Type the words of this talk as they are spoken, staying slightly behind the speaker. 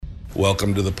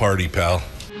Welcome to the party, pal.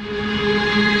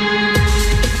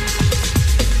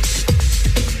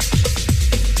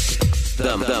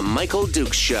 The Michael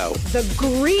Dukes Show. The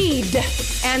greed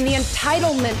and the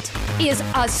entitlement is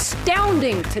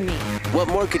astounding to me. What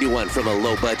more could you want from a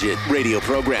low-budget radio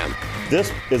program?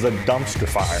 This is a dumpster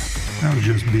fire. That was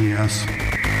just BS.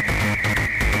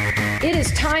 It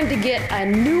is time to get a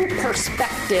new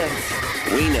perspective.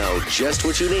 We know just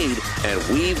what you need, and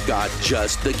we've got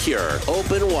just the cure.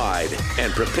 Open wide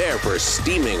and prepare for a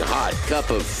steaming hot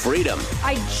cup of freedom.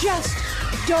 I just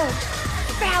don't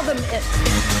fathom it.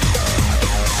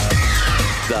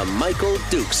 The Michael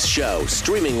Dukes Show,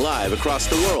 streaming live across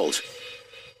the world.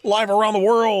 Live around the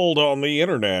world on the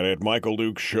internet at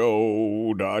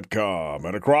michaeldukeshow.com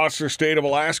and across the state of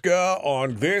Alaska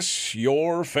on this,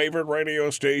 your favorite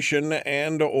radio station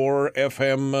and or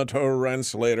FM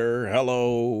translator.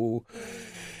 Hello.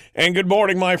 And good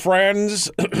morning, my friends.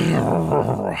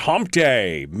 Hump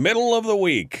day, middle of the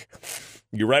week.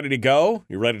 You ready to go?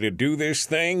 You ready to do this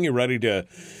thing? You ready to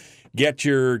get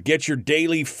your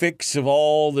daily fix of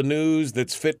all the news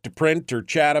that's fit to print or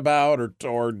chat about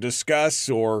or discuss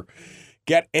or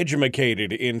get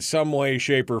edumacated in some way,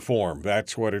 shape, or form?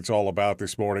 That's what it's all about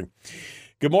this morning.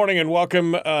 Good morning and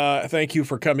welcome. Thank you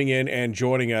for coming in and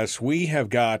joining us. We have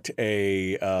got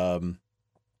a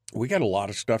lot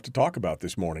of stuff to talk about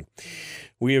this morning.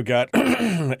 We have got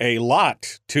a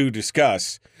lot to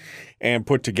discuss and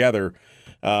put together.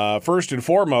 First and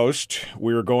foremost,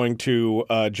 we're going to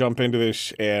jump into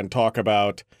this and talk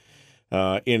about,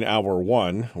 in hour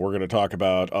one, we're going to talk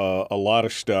about a lot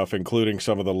of stuff, including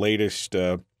some of the latest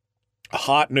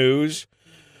hot news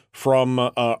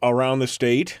from around the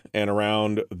state and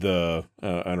around the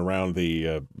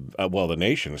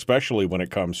nation, especially when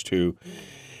it comes to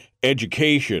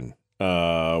education.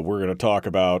 We're going to talk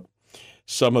about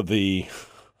some of the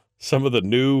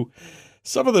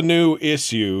new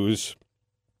issues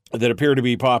that appear to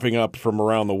be popping up from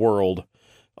around the world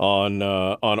on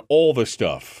all the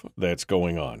stuff that's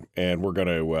going on. And we're going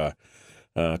to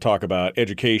talk about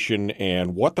education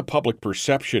and what the public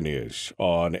perception is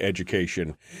on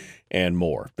education and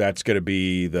more. That's going to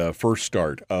be the first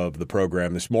start of the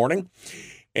program this morning.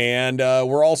 And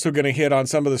we're also going to hit on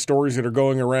some of the stories that are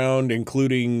going around,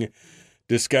 including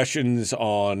discussions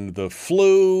on the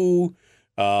flu,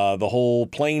 the whole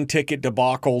plane ticket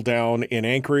debacle down in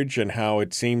Anchorage and how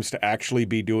it seems to actually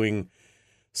be doing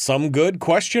some good, ?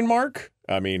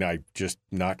 I mean, I'm just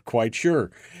not quite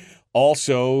sure.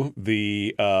 Also,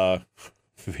 the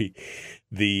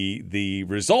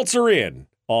results are in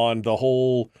on the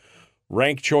whole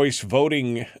ranked choice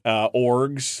voting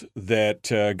orgs that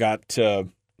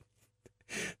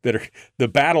that are the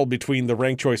battle between the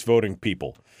ranked choice voting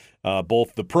people.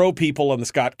 Both the pro people on the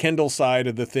Scott Kendall side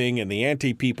of the thing and the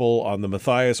anti people on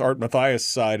the Art Mathias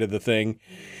side of the thing.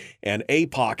 And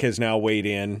APOC has now weighed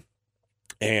in,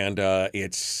 and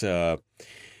it's not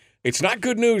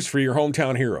good news for your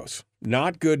hometown heroes.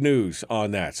 Not good news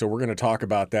on that. So we're going to talk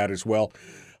about that as well.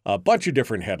 A bunch of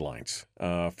different headlines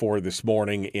for this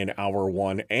morning in hour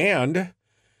one. And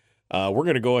we're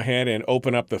going to go ahead and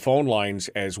open up the phone lines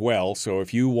as well. So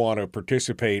if you want to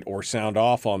participate or sound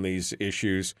off on these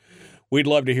issues, we'd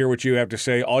love to hear what you have to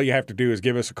say. All you have to do is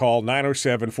give us a call,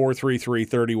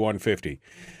 907-433-3150.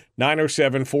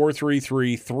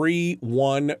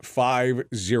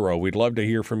 907-433-3150. We'd love to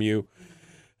hear from you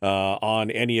on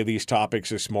any of these topics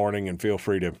this morning, and feel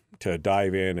free to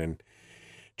dive in and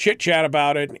chit-chat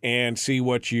about it and see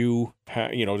what you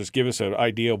just give us an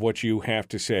idea of what you have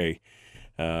to say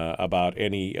about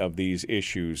any of these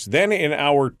issues. Then in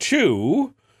hour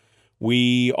two,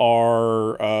 we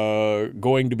are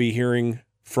going to be hearing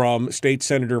from State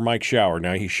Senator Mike Shower.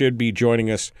 Now, he should be joining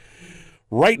us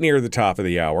right near the top of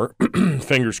the hour.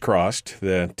 Fingers crossed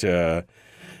that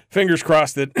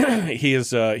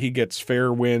he gets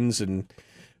fair winds and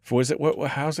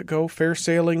how's it go? Fair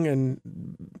sailing and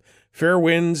fair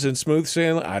winds and smooth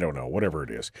sailing? I don't know, whatever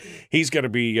it is. He's going to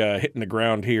be hitting the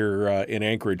ground here in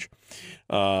Anchorage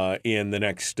in the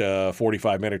next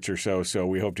 45 minutes or so. So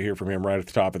we hope to hear from him right at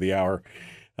the top of the hour.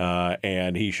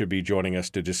 And he should be joining us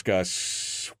to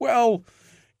discuss,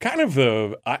 kind of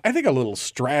I think a little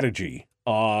strategy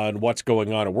on what's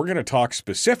going on. And we're going to talk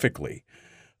specifically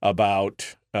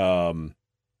about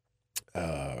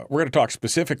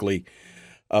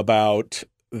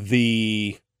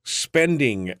the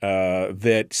spending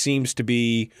that seems to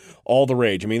be all the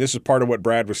rage. I mean, this is part of what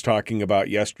Brad was talking about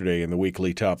yesterday in the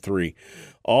weekly top three.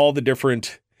 All the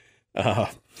different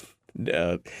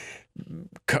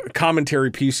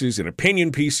commentary pieces and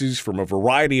opinion pieces from a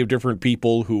variety of different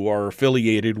people who are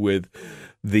affiliated with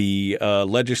the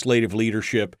legislative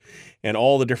leadership and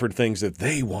all the different things that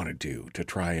they want to do to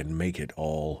try and make it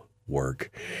all work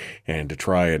and to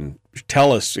try and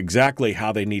tell us exactly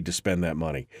how they need to spend that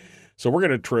money. So we're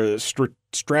going to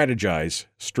strategize,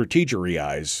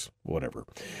 whatever,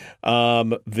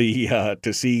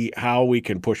 to see how we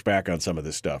can push back on some of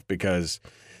this stuff, because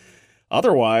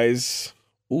otherwise,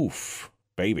 oof,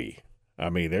 baby. I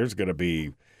mean, there's going to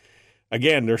be,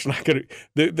 again, there's not going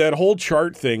to, that whole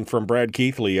chart thing from Brad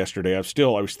Keithley yesterday,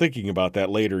 I was thinking about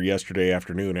that later yesterday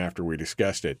afternoon after we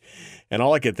discussed it. And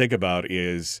all I could think about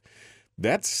is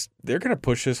they're going to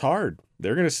push this hard.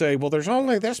 They're going to say, well, there's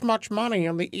only this much money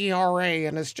in the ERA,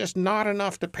 and it's just not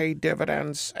enough to pay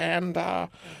dividends. And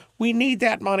we need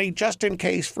that money just in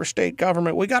case for state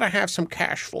government. We got to have some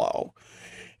cash flow.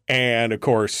 And, of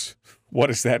course, what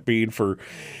does that mean for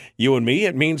you and me?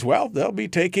 It means, well, they'll be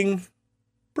taking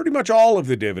pretty much all of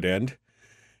the dividend,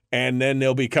 and then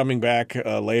they'll be coming back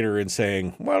later and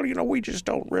saying, well, we just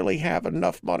don't really have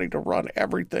enough money to run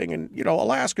everything, and,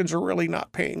 Alaskans are really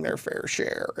not paying their fair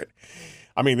share.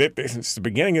 I mean, it's the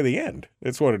beginning of the end.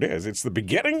 That's what it is. It's the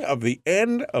beginning of the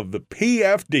end of the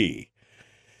PFD.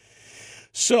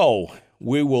 So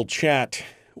we will chat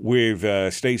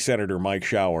with State Senator Mike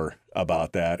Shower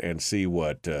about that and see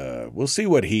what we'll see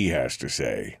what he has to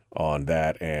say on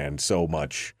that and so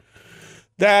much.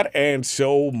 That and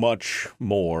so much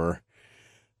more.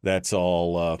 That's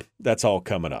all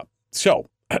coming up. So,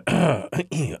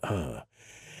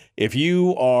 if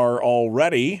you are all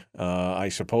ready, I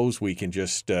suppose we can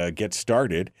just get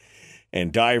started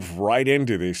and dive right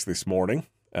into this morning.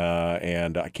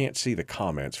 And I can't see the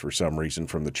comments for some reason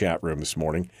from the chat room this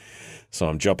morning, so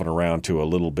I'm jumping around to a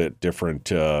little bit different.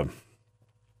 There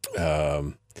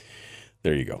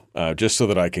you go. Just so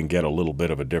that I can get a little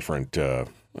bit of a different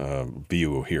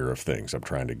view here of things. I'm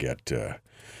trying to get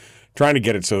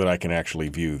it so that I can actually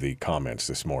view the comments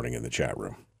this morning in the chat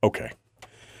room. Okay.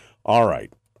 All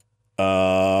right.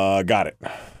 Got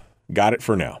it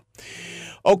for now.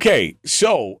 Okay.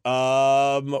 So,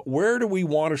 where do we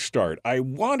want to start? I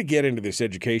want to get into this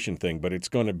education thing, but it's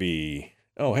going to be,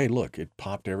 oh, hey, look,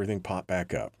 everything popped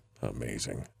back up.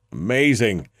 Amazing.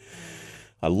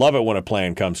 I love it when a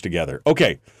plan comes together.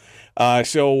 Okay.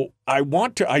 So I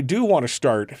do want to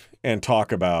start and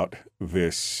talk about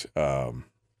this,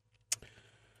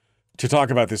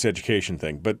 this education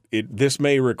thing, but this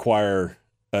may require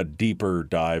a deeper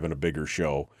dive and a bigger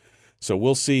show. So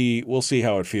we'll see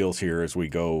how it feels here as we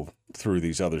go through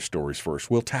these other stories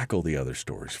first. We'll tackle the other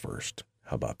stories first.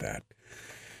 How about that?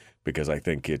 Because I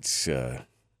think it's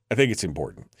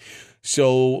important.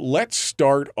 So let's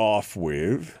start off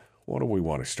with, what do we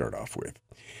want to start off with?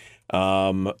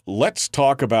 Let's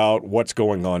talk about what's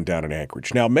going on down in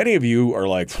Anchorage. Now, many of you are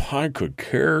like, I could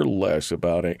care less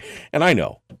about it. And I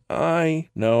know, I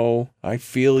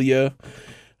feel you.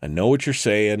 I know what you're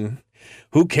saying.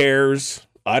 Who cares?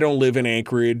 I don't live in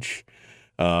Anchorage.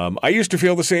 I used to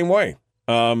feel the same way.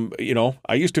 But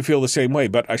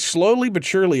I slowly but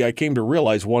surely I came to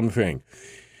realize one thing.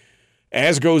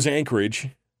 As goes Anchorage,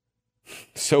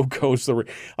 so goes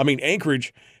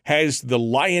Anchorage has the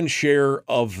lion's share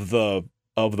of the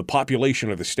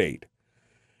population of the state.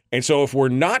 And so if we're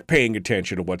not paying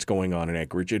attention to what's going on in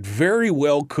Anchorage, it very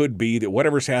well could be that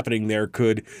whatever's happening there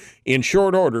could, in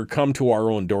short order, come to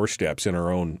our own doorsteps in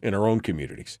our own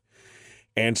communities.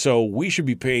 And so we should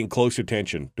be paying close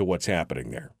attention to what's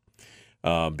happening there,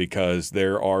 because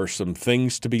there are some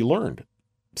things to be learned,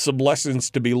 some lessons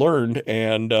to be learned,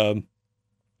 and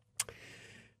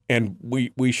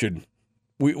we should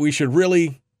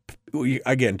really,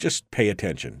 again, just pay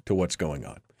attention to what's going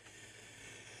on.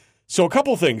 So a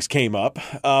couple things came up.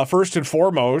 First and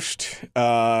foremost,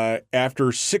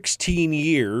 after 16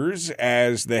 years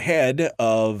as the head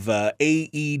of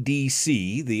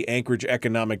AEDC, the Anchorage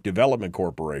Economic Development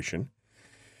Corporation,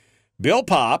 Bill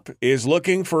Popp is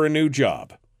looking for a new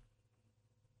job.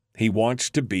 He wants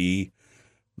to be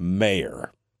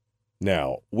mayor.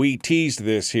 Now, we teased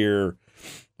this here,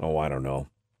 I don't know,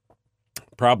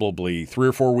 probably 3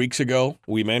 or 4 weeks ago.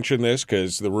 We mentioned this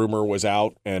because the rumor was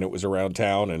out and it was around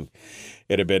town and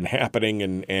it had been happening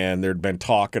and there'd been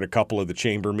talk at a couple of the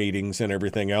chamber meetings and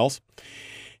everything else.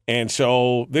 And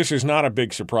so this is not a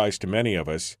big surprise to many of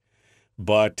us,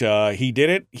 but he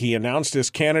did it. He announced his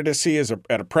candidacy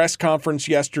at a press conference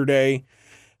yesterday,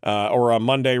 or on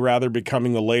Monday rather,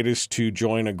 becoming the latest to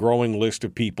join a growing list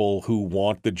of people who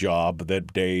want the job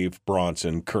that Dave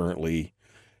Bronson currently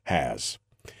has.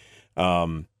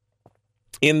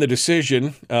 In the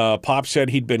decision, Popp said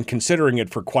he'd been considering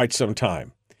it for quite some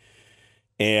time.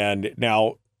 And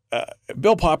now,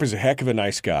 Bill Popp is a heck of a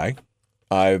nice guy.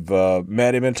 I've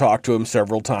met him and talked to him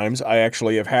several times. I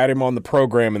actually have had him on the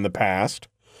program in the past,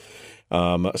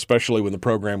 especially when the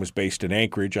program was based in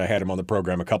Anchorage. I had him on the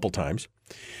program a couple times.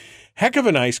 Heck of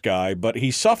a nice guy, but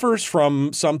he suffers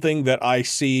from something that I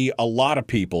see a lot of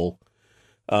people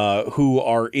who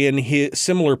are in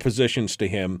similar positions to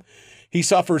him. He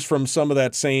suffers from some of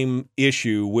that same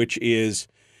issue, which is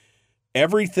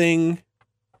everything,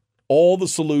 all the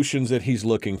solutions that he's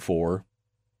looking for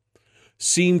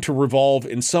seem to revolve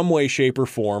in some way, shape, or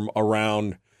form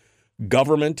around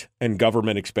government and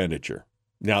government expenditure.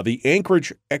 Now, the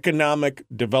Anchorage Economic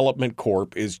Development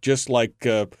Corp is just like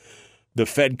the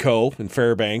Fedco in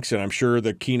Fairbanks, and I'm sure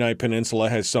the Kenai Peninsula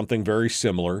has something very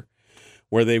similar,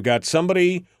 where they've got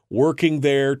somebody working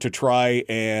there to try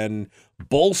and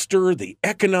bolster the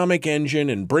economic engine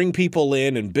and bring people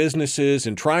in and businesses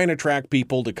and try and attract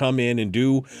people to come in and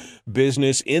do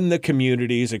business in the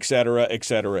communities, et cetera, et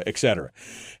cetera, et cetera.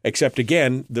 Except,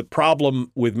 again, the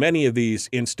problem with many of these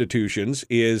institutions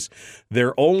is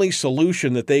their only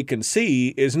solution that they can see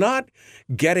is not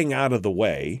getting out of the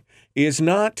way, is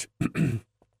not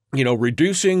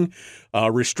reducing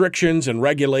restrictions and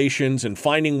regulations and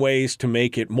finding ways to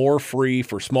make it more free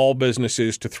for small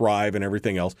businesses to thrive and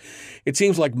everything else. It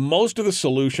seems like most of the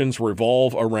solutions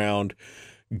revolve around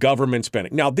government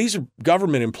spending. Now, these are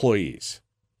government employees,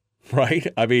 right?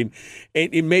 I mean,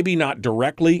 it may be not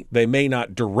directly. They may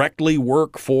not directly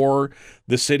work for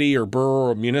the city or borough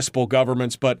or municipal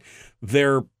governments, but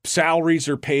their salaries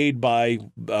are paid by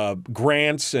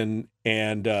grants and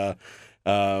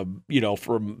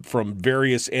from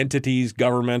various entities,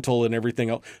 governmental and everything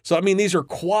else. So, I mean, these are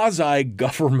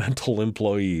quasi-governmental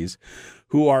employees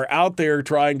who are out there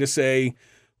trying to say,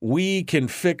 we can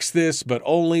fix this, but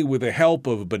only with the help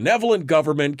of a benevolent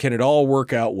government can it all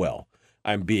work out well.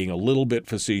 I'm being a little bit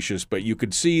facetious, but you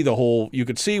could see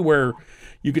where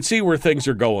things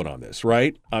are going on this,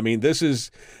 right? I mean, this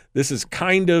is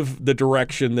kind of the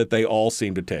direction that they all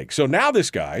seem to take. So now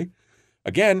this guy,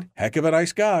 again, heck of a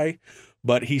nice guy,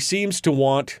 but he seems to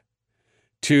want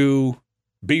to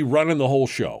be running the whole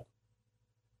show.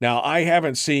 Now, I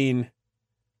haven't seen,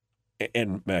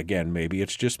 and again, maybe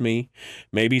it's just me.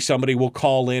 Maybe somebody will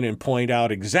call in and point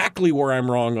out exactly where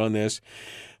I'm wrong on this.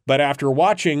 But after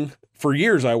watching, for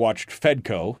years I watched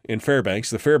Fedco in Fairbanks,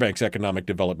 the Fairbanks Economic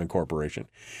Development Corporation.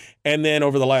 And then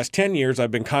over the last 10 years, I've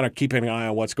been kind of keeping an eye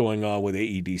on what's going on with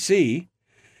AEDC.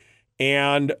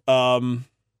 And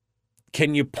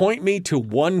can you point me to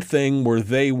one thing where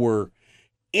they were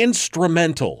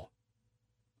instrumental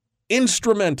in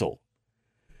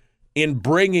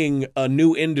bringing a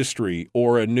new industry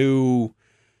or a new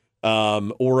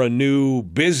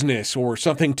business or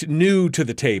something new to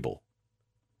the table?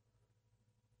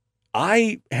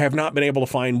 I have not been able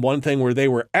to find one thing where they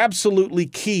were absolutely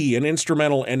key and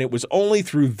instrumental, and it was only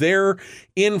through their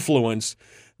influence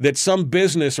that some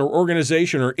business or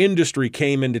organization or industry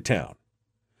came into town.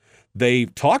 They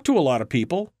talked to a lot of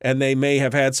people, and they may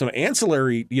have had some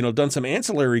ancillary, done some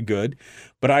ancillary good,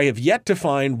 but I have yet to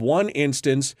find one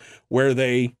instance where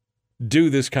they do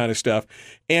this kind of stuff.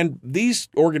 And these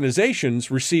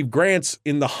organizations receive grants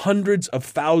in the hundreds of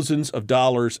thousands of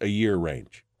dollars a year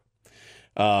range.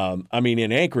 I mean,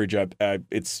 in Anchorage,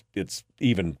 it's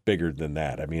even bigger than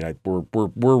that. I mean,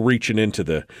 we're reaching into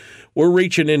the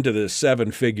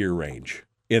 7-figure range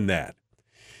in that.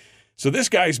 So this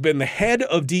guy's been the head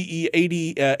of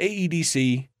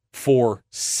AEDC for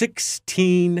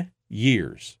 16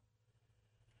 years.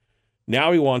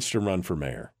 Now he wants to run for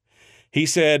mayor. He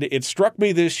said, "It struck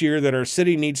me this year that our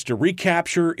city needs to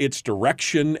recapture its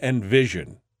direction and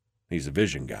vision." He's a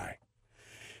vision guy.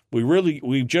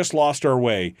 We've just lost our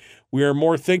way. We are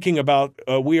more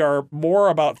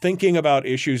about thinking about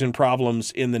issues and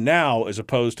problems in the now as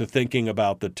opposed to thinking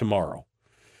about the tomorrow.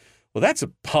 Well, that's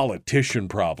a politician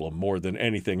problem more than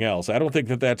anything else. I don't think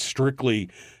that that's strictly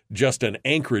just an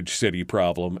Anchorage City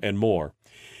problem and more.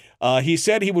 He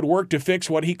said he would work to fix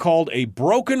what he called a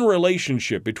broken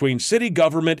relationship between city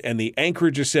government and the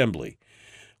Anchorage Assembly,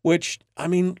 which, I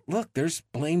mean, look, there's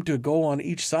blame to go on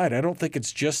each side. I don't think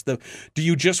it's just do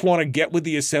you just want to get with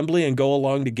the Assembly and go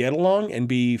along to get along and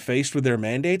be faced with their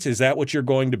mandates? Is that what you're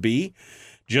going to be?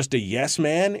 Just a yes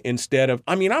man instead of,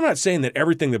 I mean, I'm not saying that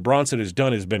everything that Bronson has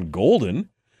done has been golden.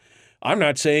 I'm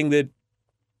not saying that,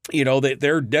 that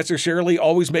they're necessarily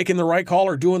always making the right call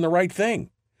or doing the right thing.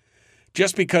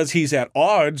 Just because he's at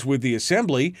odds with the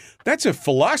Assembly, that's a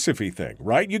philosophy thing,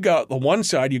 right? You got the one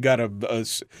side, you got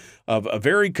a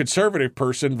very conservative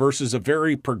person versus a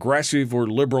very progressive or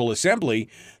liberal Assembly.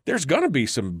 There's going to be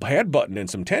some headbutting and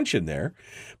some tension there,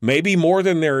 maybe more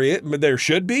than there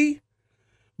should be.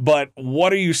 But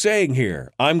what are you saying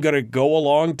here? I'm going to go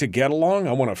along to get along?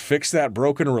 I want to fix that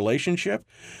broken relationship?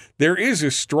 There is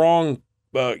a strong,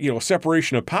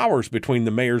 separation of powers between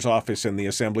the mayor's office and the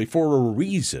assembly for a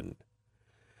reason.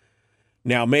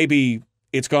 Now, maybe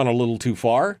it's gone a little too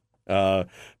far.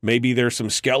 Maybe there's some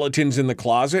skeletons in the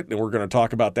closet, and we're going to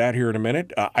talk about that here in a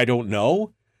minute. I don't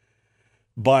know.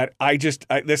 But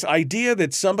this idea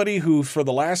that somebody who for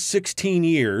the last 16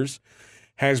 years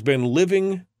has been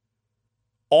living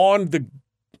on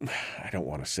I don't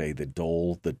want to say the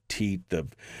dole, the teat,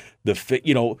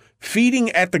 feeding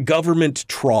at the government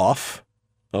trough.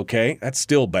 Okay, that's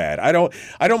still bad.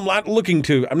 I'm not looking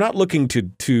to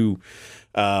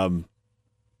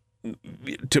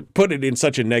put it in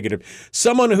such a negative.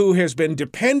 Someone who has been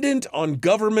dependent on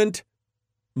government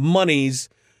monies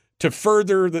to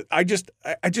further I just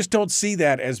don't see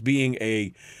that as being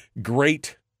a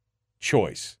great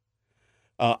choice.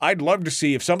 I'd love to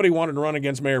see if somebody wanted to run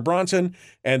against Mayor Bronson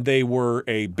and they were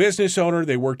a business owner,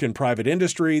 they worked in private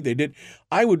industry,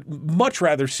 I would much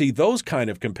rather see those kind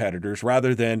of competitors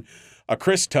rather than a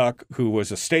Chris Tuck who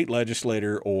was a state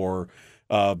legislator or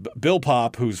Bill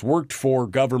Popp who's worked for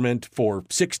government for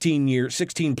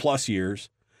 16 plus years,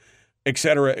 et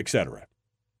cetera, et cetera.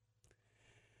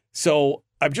 So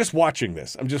I'm just watching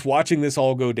this. I'm just watching this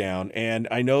all go down, and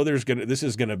I know this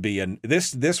is going to be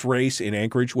this race in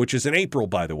Anchorage, which is in April,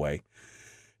 by the way,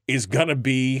 is going to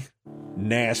be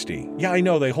nasty. Yeah, I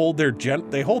know they hold their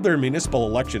municipal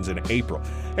elections in April.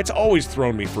 It's always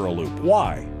thrown me for a loop.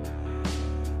 Why?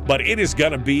 But it is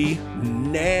going to be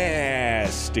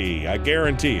nasty. I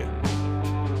guarantee you.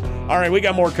 All right, we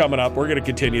got more coming up. We're going to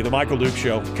continue the Michael Duke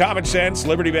Show. Common sense,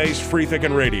 liberty-based,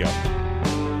 free-thinking radio.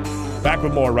 Back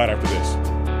with more right after this.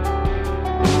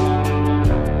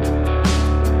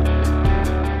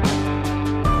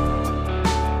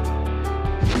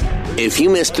 If you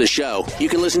missed the show, you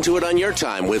can listen to it on your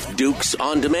time with Dukes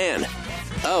On Demand.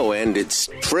 Oh, and it's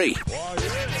free.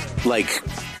 Like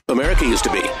America used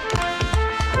to be.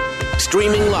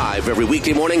 Streaming live every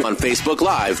weekday morning on Facebook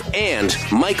Live and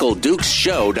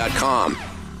MichaelDukesShow.com.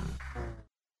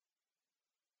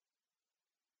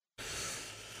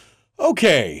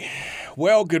 Okay.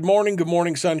 Well, good morning,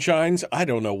 sunshines. I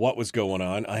don't know what was going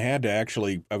on. I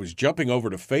was jumping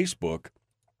over to Facebook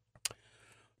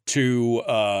to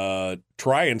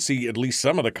try and see at least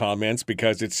some of the comments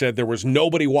because it said there was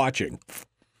nobody watching.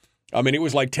 I mean, it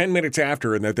was like 10 minutes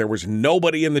after and that there was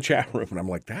nobody in the chat room. And I'm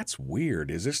like, that's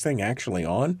weird. Is this thing actually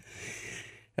on?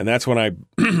 And that's when I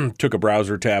took a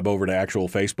browser tab over to actual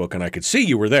Facebook and I could see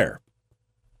you were there.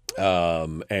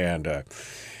 Anyway,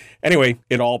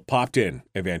 it all popped in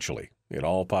eventually. It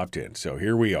all popped in. So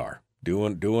here we are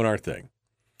doing our thing.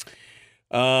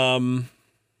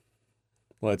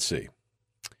 Let's see.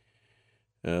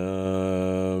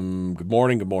 Good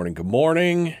morning. It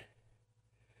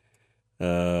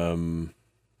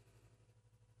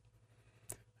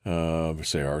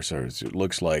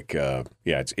looks like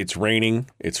it's raining.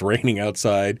 It's raining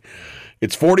outside.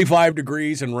 It's 45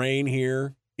 degrees and rain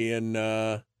here in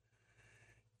the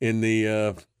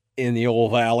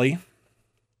old valley.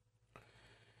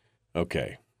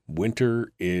 Okay,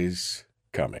 winter is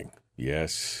coming.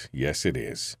 Yes, it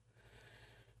is.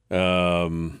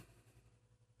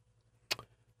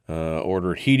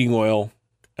 Ordered heating oil.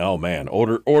 Oh man,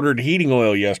 ordered heating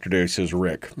oil yesterday, says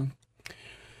Rick.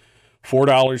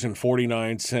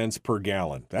 $4.49 per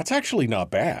gallon. That's actually not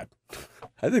bad.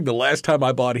 I think the last time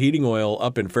I bought heating oil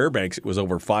up in Fairbanks, it was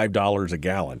over $5 a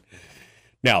gallon.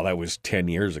 Now, that was 10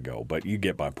 years ago, but you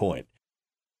get my point.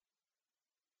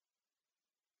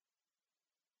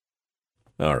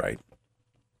 All right.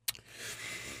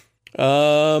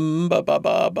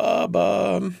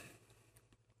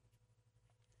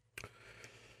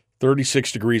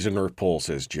 36 degrees in North Pole,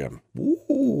 says Jim.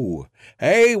 Ooh.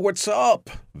 Hey, what's up?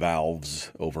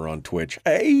 Valves over on Twitch.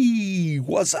 Hey,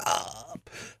 what's up?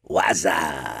 What's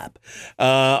up?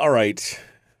 All right.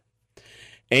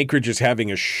 Anchorage is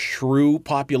having a shrew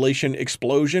population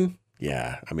explosion.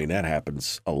 Yeah, I mean, that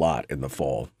happens a lot in the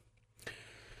fall.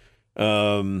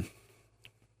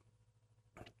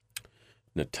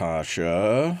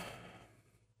 Natasha.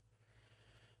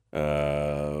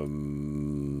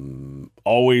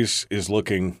 Always is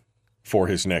looking for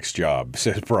his next job,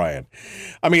 says Brian.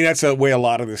 I mean, that's the way a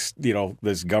lot of this,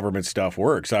 this government stuff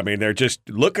works. I mean, they're just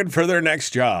looking for their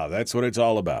next job. That's what it's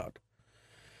all about.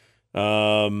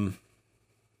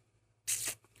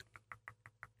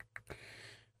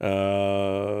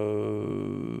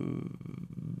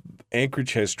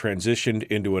 Anchorage has transitioned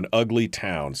into an ugly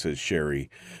town, says Sherry.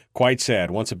 Quite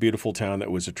sad. Once a beautiful town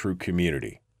that was a true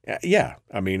community. Yeah,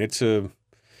 I mean, it's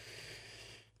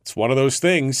It's one of those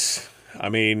things. I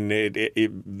mean,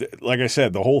 like I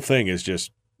said, the whole thing is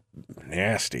just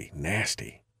nasty.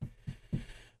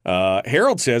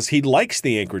 Harold says he likes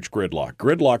the Anchorage gridlock.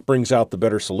 Gridlock brings out the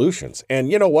better solutions.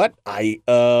 And you know what?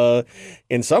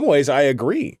 In some ways, I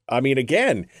agree. I mean,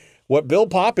 again, what Bill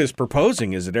Popp is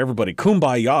proposing is that everybody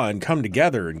kumbaya and come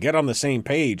together and get on the same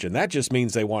page. And that just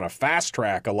means they want to fast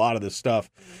track a lot of the stuff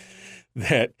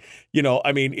that,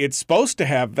 I mean, it's supposed to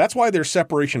have. That's why there's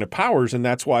separation of powers, and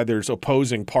that's why there's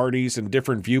opposing parties and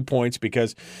different viewpoints,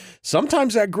 because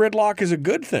sometimes that gridlock is a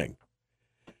good thing.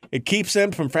 It keeps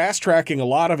them from fast-tracking a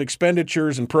lot of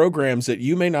expenditures and programs that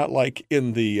you may not like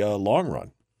in the long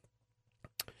run.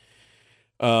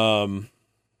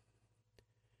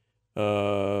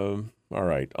 All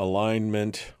right.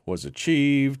 Alignment was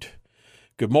achieved.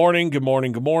 Good morning.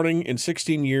 In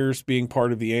 16 years being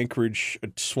part of the Anchorage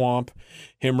swamp,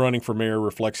 him running for mayor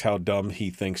reflects how dumb he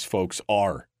thinks folks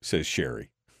are, says Sherry.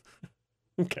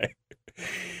 Okay.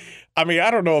 I mean,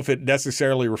 I don't know if it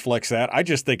necessarily reflects that. I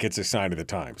just think it's a sign of the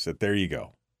times that there you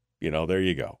go. There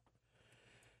you go.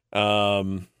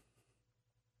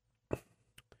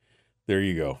 There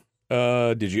you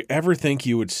go. Did you ever think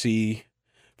you would see,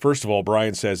 first of all,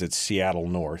 Brian says it's Seattle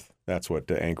North. That's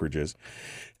what Anchorage is.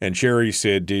 And Sherry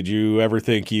said, did you ever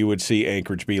think you would see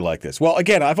Anchorage be like this? Well,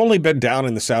 again, I've only been down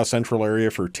in the South Central area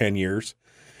for 10 years.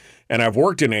 And I've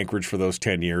worked in Anchorage for those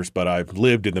 10 years, but I've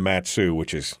lived in the Mat-Su,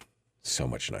 which is so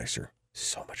much nicer.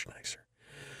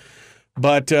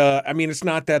 But, I mean, it's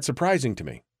not that surprising to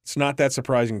me. It's not that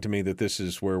surprising to me that this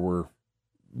is where we're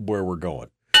going.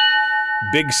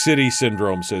 Big city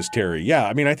syndrome, says Terry. Yeah,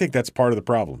 I mean, I think that's part of the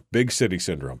problem. Big city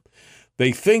syndrome.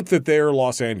 They think that they're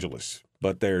Los Angeles,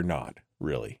 but they're not,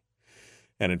 really.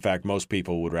 And in fact, most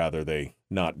people would rather they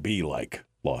not be like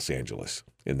Los Angeles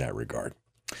in that regard.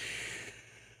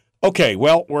 Okay,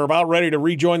 well, we're about ready to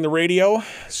rejoin the radio,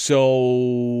 so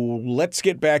let's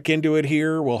get back into it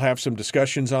here. We'll have some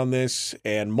discussions on this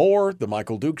and more. The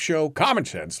Michael Duke Show, common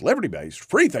sense, liberty-based,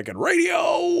 free-thinking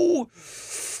radio.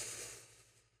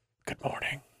 Good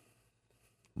morning.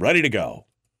 Ready to go.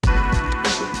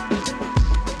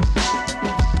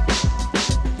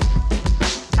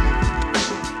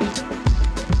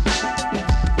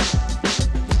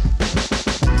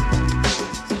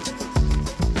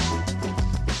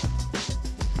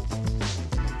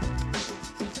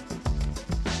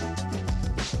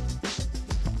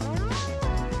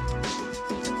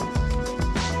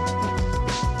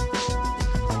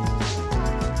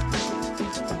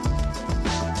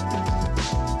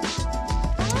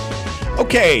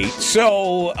 Okay,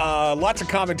 so lots of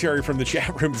commentary from the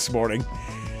chat room this morning.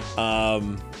 A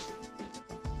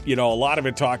lot of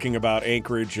it talking about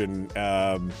Anchorage and,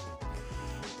 the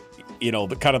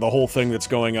kind of the whole thing that's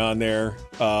going on there.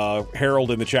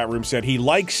 Harold in the chat room said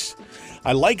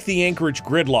I like the Anchorage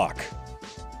gridlock.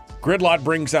 Gridlock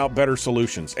brings out better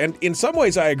solutions. And in some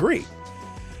ways, I agree.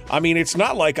 I mean, it's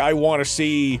not like I want to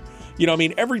see...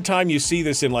 every time you see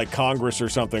this in like Congress or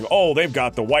something, oh, they've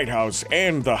got the White House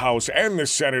and the House and the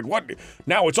Senate. What?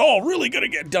 Now it's all really going to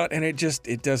get done. And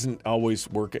it doesn't always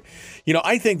work.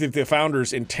 I think that the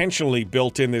founders intentionally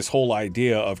built in this whole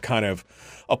idea of kind of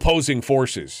opposing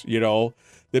forces,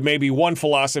 that maybe one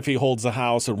philosophy holds the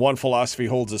House and one philosophy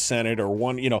holds the Senate or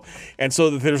one, and so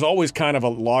that there's always kind of a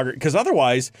logger, because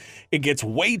otherwise it gets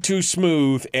way too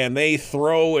smooth and they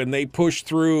throw and they push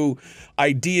through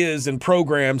ideas and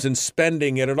programs and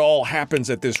spending, and it all happens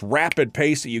at this rapid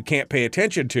pace that you can't pay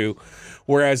attention to.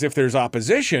 Whereas if there's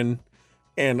opposition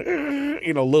and,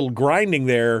 a little grinding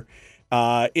there,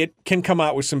 it can come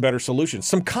out with some better solutions.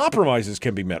 Some compromises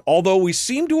can be met, although we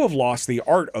seem to have lost the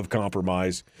art of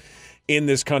compromise in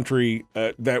this country.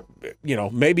 That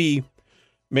maybe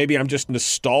I'm just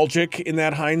nostalgic in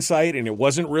that hindsight, and it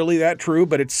wasn't really that true,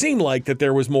 but it seemed like that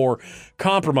there was more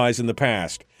compromise in the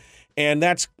past, and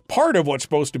that's part of what's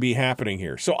supposed to be happening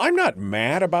here. So I'm not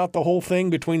mad about the whole thing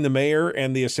between the mayor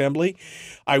and the assembly.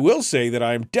 I will say that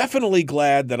I'm definitely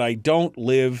glad that I don't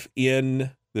live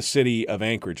in the city of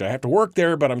Anchorage. I have to work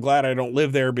there, but I'm glad I don't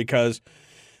live there, because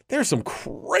there's some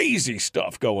crazy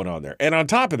stuff going on there. And on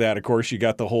top of that, of course, you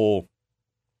got the whole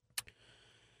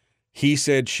he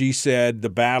said, she said, the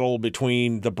battle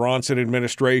between the Bronson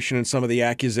administration and some of the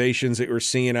accusations that we're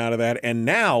seeing out of that. And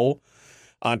now,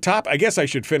 on top, I guess I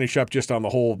should finish up just on the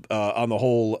whole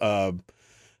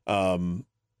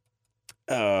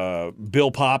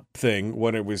Bill Popp thing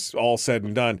when it was all said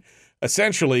and done.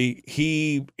 Essentially,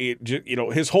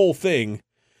 his whole thing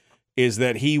is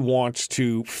that he wants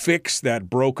to fix that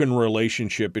broken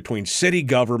relationship between city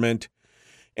government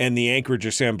and the Anchorage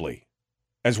Assembly,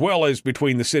 as well as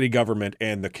between the city government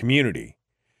and the community.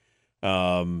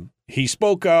 He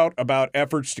spoke out about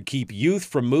efforts to keep youth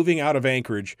from moving out of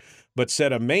Anchorage, but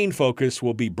said a main focus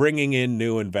will be bringing in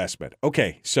new investment.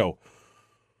 Okay, so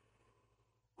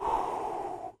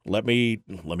let me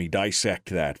dissect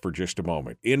that for just a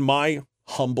moment. In my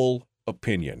humble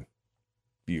opinion,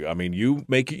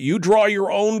 you draw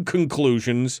your own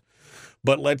conclusions,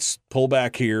 but let's pull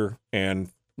back here and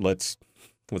let's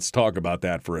talk about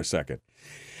that for a second.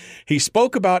 He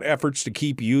spoke about efforts to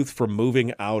keep youth from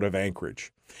moving out of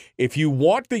Anchorage. If you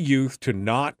want the youth to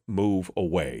not move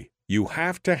away, you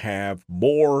have to have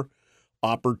more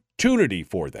opportunity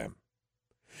for them.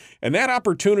 And that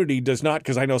opportunity does not,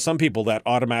 because I know some people that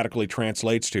automatically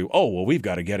translates to, oh, well, we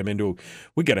got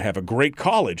to have a great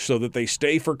college so that they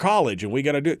stay for college, and we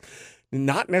got to do it.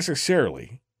 Not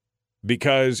necessarily,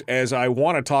 because as I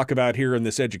want to talk about here in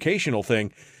this educational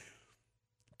thing,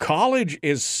 college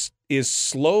is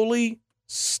slowly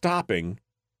stopping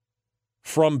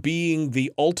from being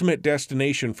the ultimate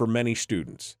destination for many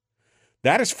students.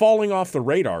 That is falling off the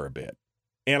radar a bit.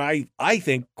 And I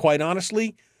think, quite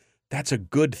honestly, that's a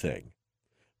good thing.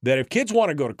 That if kids want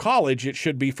to go to college, it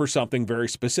should be for something very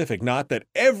specific. Not that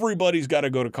everybody's got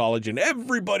to go to college and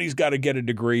everybody's got to get a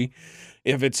degree.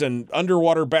 If it's an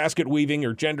underwater basket weaving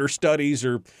or gender studies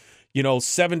or,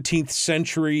 17th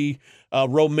century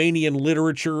Romanian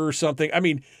literature or something. I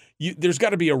mean, there's got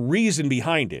to be a reason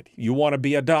behind it. You want to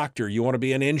be a doctor. You want to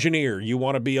be an engineer. You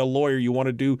want to be a lawyer. You want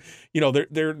to do,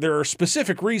 there are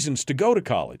specific reasons to go to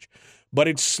college. But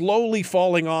it's slowly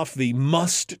falling off the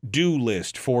must-do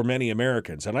list for many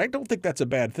Americans, and I don't think that's a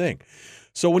bad thing.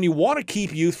 So when you want to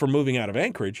keep youth from moving out of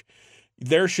Anchorage,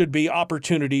 there should be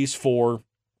opportunities for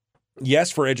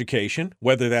education,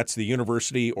 whether that's the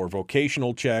university or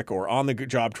vocational check or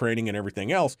on-the-job training and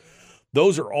everything else.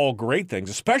 Those are all great things,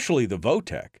 especially the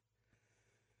VOTEC.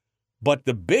 But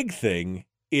the big thing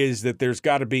is that there's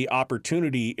got to be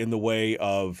opportunity in the way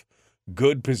of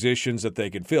good positions that they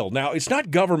can fill. Now, it's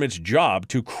not government's job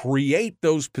to create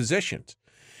those positions.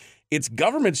 It's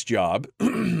government's job,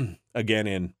 again,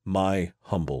 in my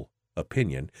humble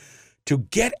opinion, to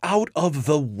get out of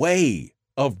the way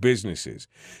of businesses.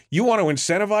 You want to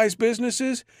incentivize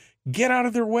businesses? Get out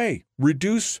of their way.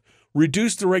 Reduce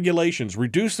the regulations,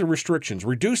 reduce the restrictions,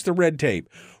 reduce the red tape,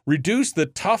 reduce the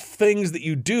tough things that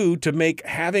you do to make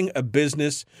having a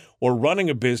business or running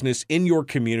a business in your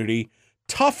community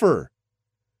tougher.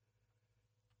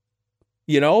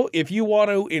 If you want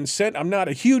to incent, I'm not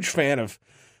a huge fan of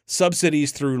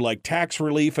subsidies through like tax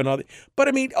relief and other, but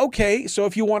I mean, okay, so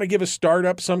if you want to give a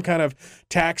startup some kind of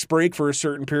tax break for a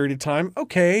certain period of time,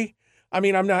 okay. I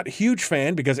mean, I'm not a huge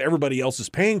fan because everybody else is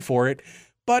paying for it,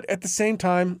 but at the same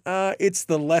time, it's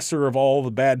the lesser of all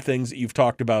the bad things that you've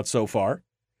talked about so far.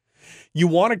 You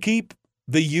want to keep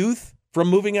the youth from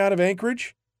moving out of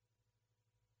Anchorage?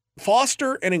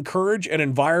 Foster and encourage an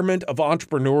environment of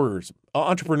entrepreneurism.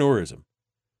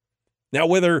 Now,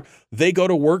 whether they go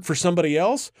to work for somebody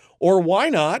else, or why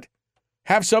not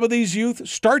have some of these youth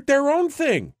start their own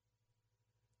thing,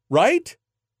 right?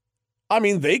 I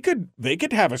mean, they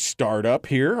could have a startup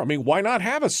here. I mean, why not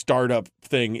have a startup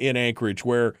thing in Anchorage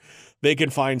where they can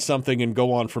find something and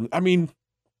go on from? I mean,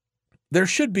 there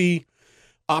should be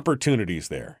opportunities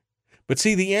there. But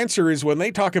see, the answer is when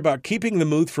they talk about keeping the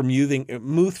youth from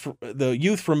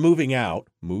moving out,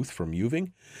 when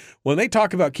they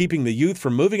talk about keeping the youth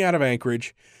from moving out of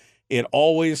Anchorage, it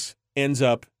always ends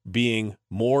up being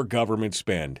more government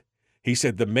spend. He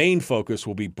said the main focus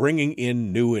will be bringing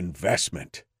in new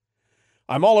investment.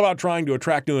 I'm all about trying to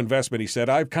attract new investment, he said.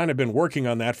 I've kind of been working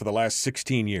on that for the last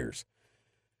 16 years.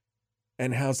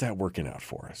 And how's that working out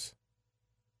for us?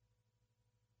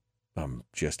 I'm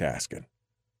just asking.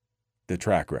 The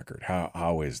track record,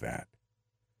 how is that?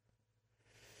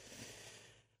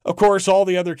 Of course, all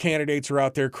the other candidates are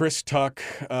out there. Chris Tuck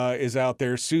is out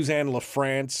there. Suzanne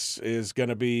LaFrance is going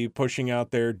to be pushing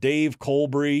out there. Dave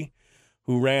Colbury,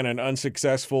 who ran an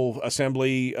unsuccessful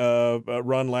assembly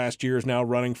run last year, is now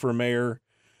running for mayor.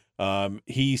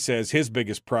 He says his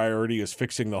biggest priority is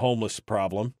fixing the homeless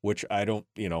problem, which I don't,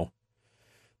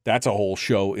 that's a whole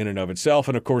show in and of itself.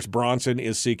 And, of course, Bronson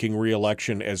is seeking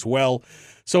re-election as well.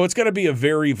 So it's going to be a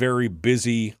very, very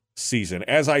busy season.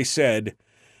 As I said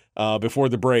before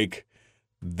the break,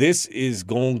 this is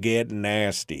going to get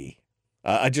nasty.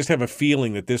 I just have a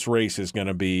feeling that this race is going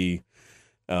to be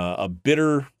a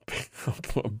bitter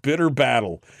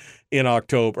battle in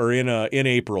October or in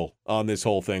April on this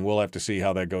whole thing. We'll have to see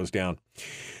how that goes down.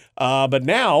 But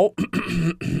now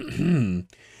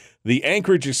the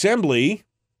Anchorage Assembly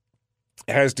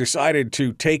has decided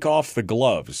to take off the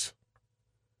gloves.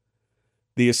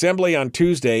 The Assembly on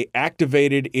Tuesday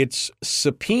activated its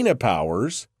subpoena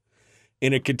powers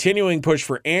in a continuing push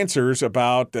for answers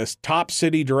about the top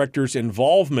city director's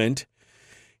involvement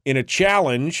in a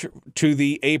challenge to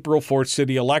the April 4th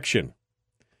city election.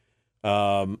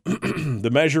 The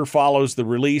measure follows the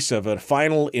release of a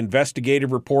final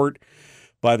investigative report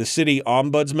by the city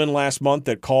ombudsman last month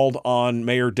that called on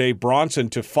Mayor Dave Bronson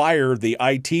to fire the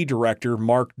IT director,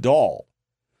 Mark Dahl.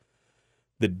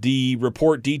 The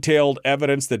report detailed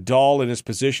evidence that Dahl, in his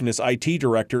position as IT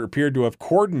director, appeared to have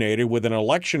coordinated with an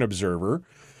election observer,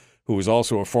 who was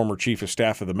also a former chief of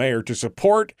staff of the mayor, to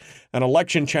support an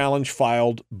election challenge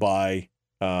filed by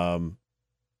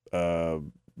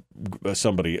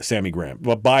somebody, Sammy Graham,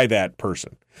 but by that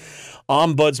person.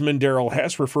 Ombudsman Darrell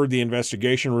Hess referred the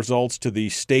investigation results to the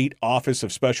State Office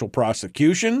of Special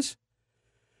Prosecutions.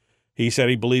 He said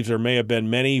he believes there may have been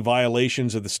many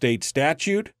violations of the state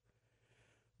statute.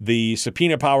 The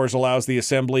subpoena powers allows the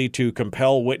assembly to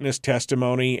compel witness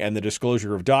testimony and the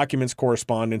disclosure of documents,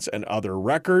 correspondence, and other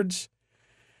records.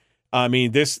 I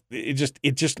mean, it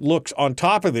just looks on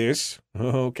top of this.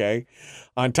 Okay.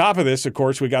 On top of this, of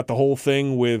course, we got the whole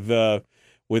thing with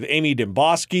Amy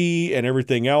Demboski and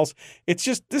everything else.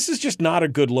 This is just not a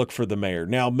good look for the mayor.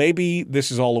 Now, maybe this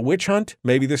is all a witch hunt.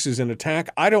 Maybe this is an attack.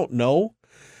 I don't know.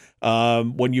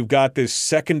 When you've got this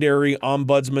secondary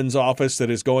ombudsman's office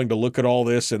that is going to look at all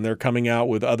this and they're coming out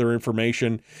with other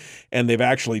information and they've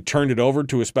actually turned it over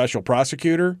to a special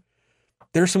prosecutor,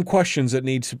 there's some questions that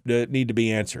need to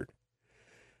be answered.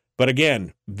 But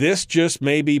again, this just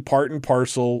may be part and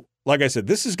parcel. Like I said,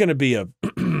 this is going to be a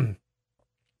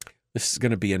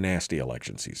nasty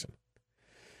election season,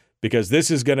 because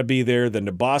this is going to be there. The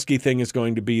Demboski thing is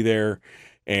going to be there.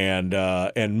 And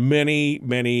many,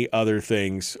 many other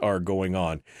things are going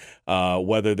on.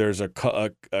 Whether there's a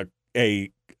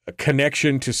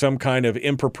connection to some kind of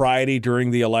impropriety during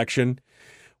the election,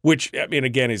 which, I mean,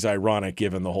 again, is ironic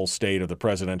given the whole state of the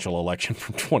presidential election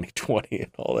from 2020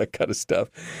 and all that kind of stuff.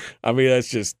 I mean,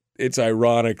 it's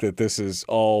ironic that this is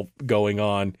all going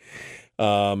on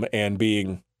and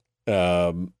being,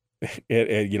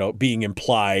 being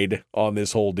implied on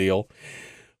this whole deal.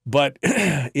 But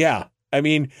yeah. I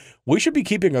mean, we should be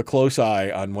keeping a close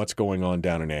eye on what's going on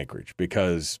down in Anchorage,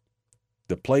 because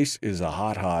the place is a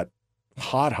hot,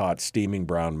 steaming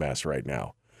brown mess right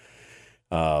now.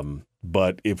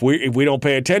 But if we don't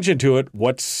pay attention to it,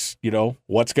 what's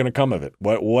going to come of it?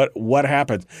 What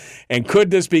happens? And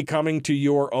could this be coming to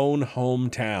your own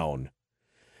hometown?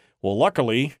 Well,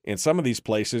 luckily, in some of these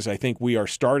places, I think we are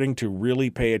starting to really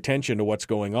pay attention to what's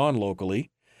going on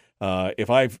locally. If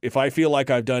I feel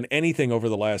like I've done anything over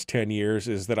the last 10 years,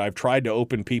 is that I've tried to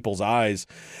open people's eyes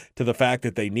to the fact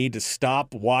that they need to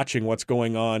stop watching what's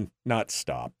going on. Not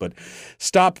stop, but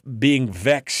stop being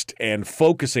vexed and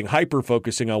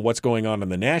hyper-focusing on what's going on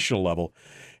the national level.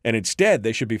 And instead,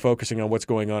 they should be focusing on what's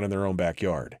going on in their own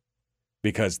backyard,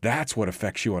 because that's what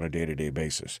affects you on a day-to-day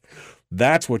basis.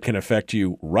 That's what can affect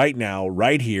you right now,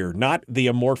 right here, not the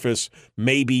amorphous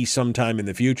maybe sometime in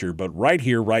the future, but right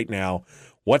here, right now.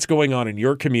 What's going on in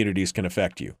your communities can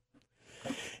affect you.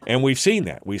 And we've seen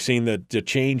that. We've seen the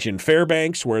change in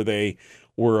Fairbanks, where they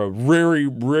were a very,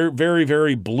 very,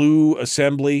 very blue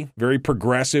assembly, very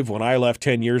progressive. When I left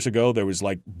 10 years ago, there was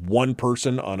like one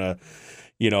person on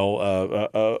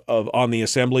on the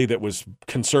assembly that was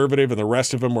conservative, and the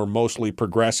rest of them were mostly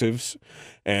progressives,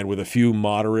 and with a few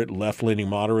left-leaning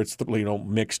moderates,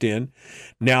 mixed in.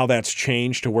 Now that's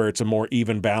changed to where it's a more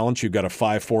even balance. You've got a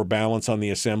 5-4 balance on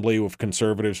the assembly with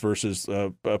conservatives versus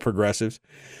progressives.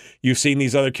 You've seen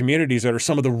these other communities that are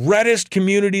some of the reddest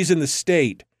communities in the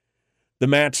state, the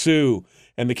Mat-Su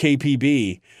and the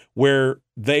KPB, where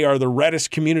they are the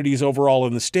reddest communities overall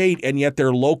in the state, and yet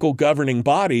their local governing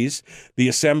bodies, the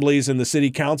assemblies and the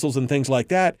city councils and things like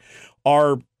that,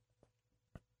 are,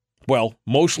 well,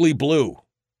 mostly blue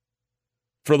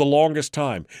for the longest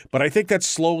time. But I think that's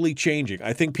slowly changing.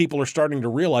 I think people are starting to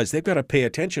realize they've got to pay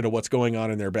attention to what's going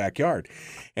on in their backyard.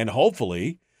 And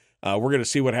hopefully we're going to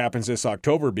see what happens this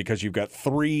October, because you've got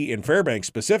three, in Fairbanks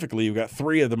specifically, you've got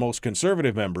three of the most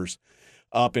conservative members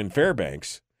up in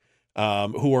Fairbanks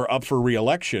who are up for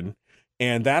re-election,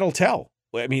 and that'll tell.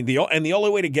 I mean, the only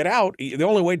way to get out, the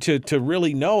only way to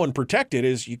really know and protect it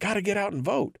is you got to get out and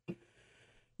vote.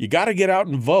 You got to get out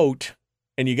and vote,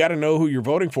 and you got to know who you're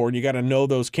voting for, and you got to know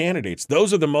those candidates.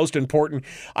 Those are the most important.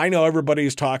 I know everybody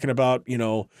is talking about,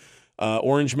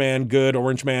 Orange man good,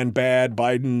 Orange man bad,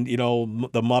 Biden,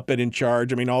 the Muppet in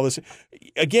charge. I mean, all this.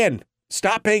 Again,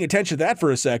 stop paying attention to that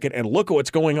for a second and look at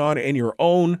what's going on in your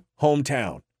own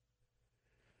hometown.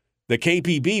 The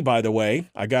KPB, by the way,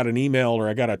 I got an email, or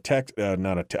I got a text, I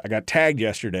got tagged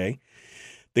yesterday.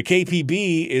 The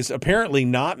KPB is apparently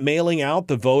not mailing out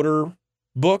the voter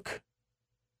book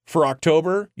for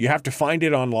October, you have to find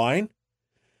it online.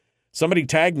 Somebody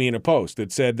tagged me in a post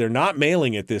that said they're not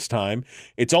mailing it this time.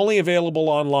 It's only available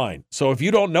online. So if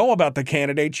you don't know about the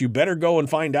candidates, you better go and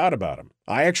find out about them.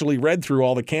 I actually read through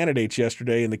all the candidates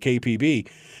yesterday in the KPB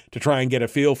to try and get a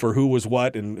feel for who was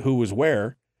what and who was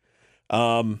where.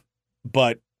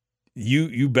 But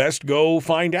you best go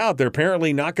find out. They're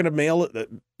apparently not going to mail it.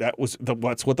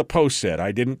 That's what the post said.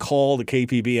 I didn't call the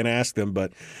KPB and ask them,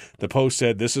 but the post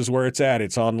said this is where it's at.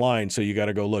 It's online, so you got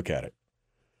to go look at it.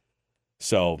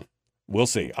 So we'll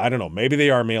see. I don't know. Maybe they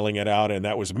are mailing it out, and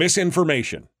that was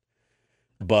misinformation.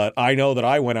 But I know that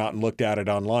I went out and looked at it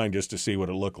online just to see what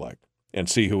it looked like and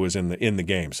see who was in the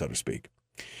game, so to speak.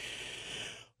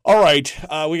 All right,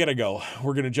 we got to go.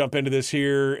 We're going to jump into this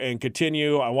here and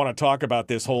continue. I want to talk about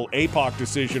this whole APOC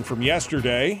decision from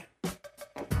yesterday,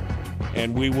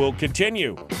 and we will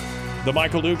continue the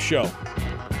Michael Dukes Show.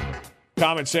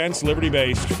 Common sense,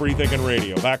 liberty-based, free-thinking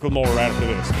radio. Back with more right after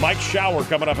this. Mike Shower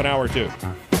coming up in hour 2.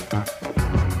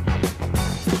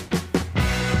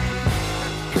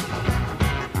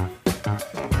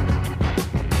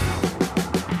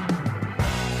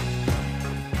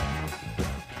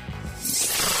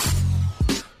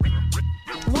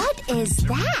 What is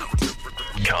that?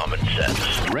 Common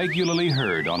sense. Regularly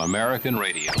heard on American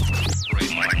radio.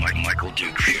 Michael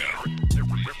Dukes Show.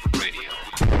 Radio.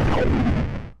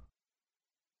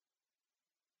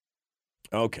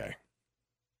 Okay.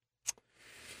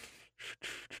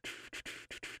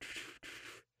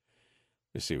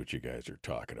 Let's see what you guys are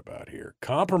talking about here.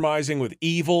 Compromising with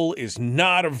evil is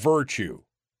not a virtue,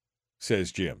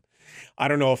 says Jim. I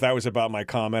don't know if that was about my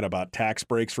comment about tax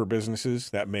breaks for businesses.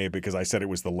 That may have, because I said it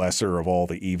was the lesser of all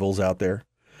the evils out there.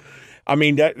 I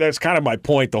mean, that's kind of my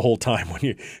point the whole time.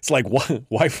 It's like,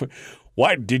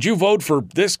 why did you vote for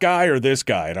this guy or this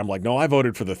guy? And I'm like, no, I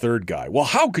voted for the third guy. Well,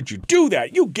 how could you do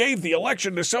that? You gave the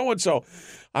election to so-and-so.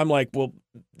 I'm like, well,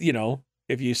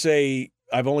 if you say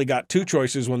I've only got 2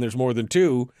 choices when there's more than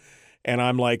 2, and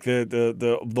I'm like,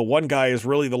 the one guy is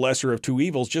really the lesser of 2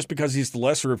 evils, just because he's the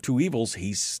lesser of 2 evils,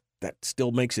 that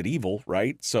still makes it evil,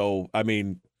 right? So, I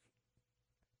mean,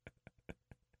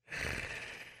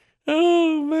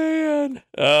 oh, man.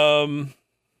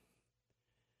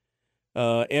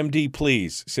 MD,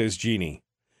 please, says Jeannie.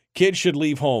 Kids should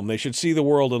leave home. They should see the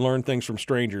world and learn things from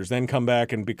strangers, then come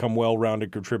back and become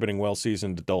well-rounded, contributing,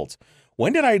 well-seasoned adults.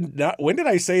 When did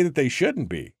I say that they shouldn't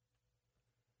be?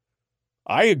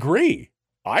 I agree.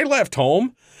 I left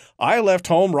home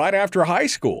right after high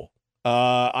school.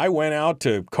 I went out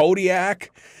to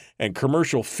Kodiak and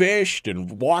commercial fished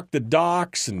and walked the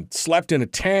docks and slept in a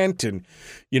tent and,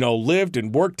 lived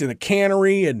and worked in the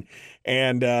cannery and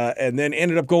then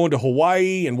ended up going to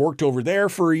Hawaii and worked over there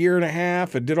for a year and a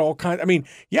half and did all kinds. I mean,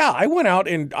 yeah, I went out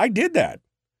and I did that.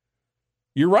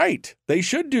 You're right. They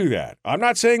should do that. I'm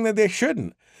not saying that they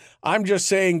shouldn't. I'm just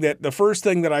saying that the first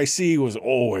thing that I see was,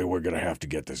 we're going to have to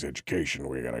get this education.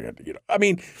 We're going to get, I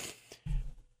mean,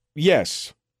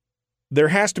 yes, there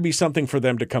has to be something for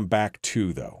them to come back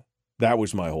to, though. That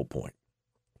was my whole point.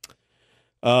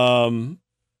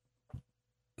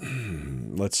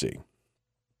 Let's see.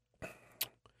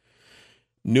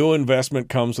 New investment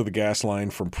comes with a gas line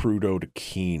from Prudhoe to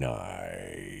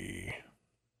Kenai.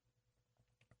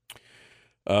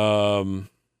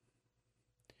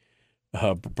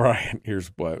 Brian,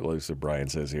 here's what Brian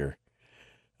says here.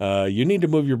 You need to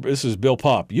move this is Bill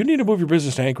Pop. You need to move your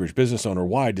business to Anchorage. Business owner.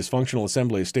 Why? Dysfunctional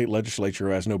assembly, a state legislature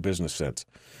who has no business sense.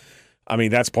 I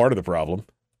mean, that's part of the problem.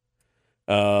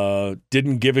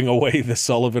 Didn't giving away the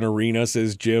Sullivan Arena,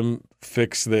 says Jim,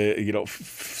 fix the,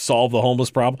 solve the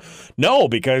homeless problem? No,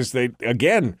 because the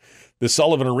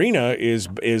Sullivan Arena is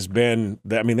been,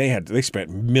 I mean, they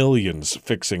spent millions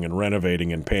fixing and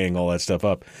renovating and paying all that stuff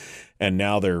up. And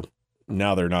now they're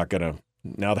not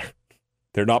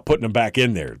putting them back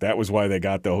in there. That was why they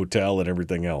got the hotel and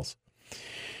everything else.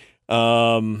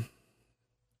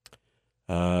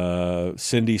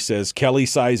 Cindy says Kelly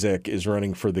Sizek is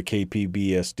running for the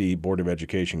KPBSD Board of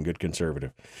Education. Good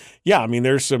conservative. Yeah, I mean,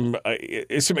 there's some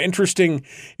interesting.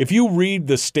 If you read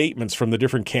the statements from the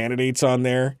different candidates on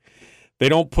there, they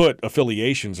don't put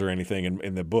affiliations or anything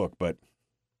in the book, but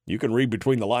you can read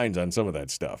between the lines on some of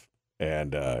that stuff.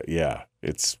 And yeah,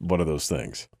 it's one of those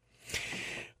things.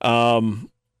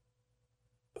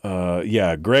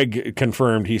 Yeah, Greg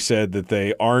confirmed. He said that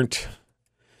they aren't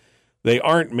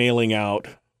mailing out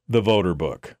the voter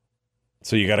book.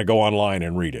 So you got to go online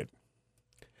and read it.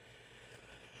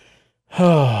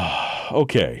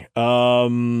 Okay.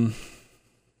 The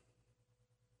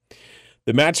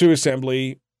Mat-Su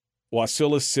Assembly,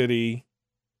 Wasilla City,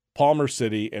 Palmer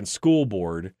City, and School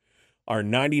Board are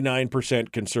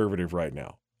 99% conservative right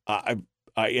now.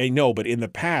 I know, but in the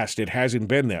past, it hasn't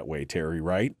been that way, Terry,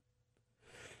 right?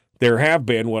 There have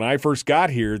been, when I first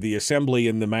got here, the assembly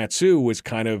in the Matsu was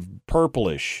kind of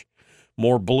purplish,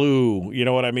 more blue, you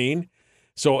know what I mean?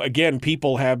 So again,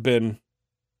 people have been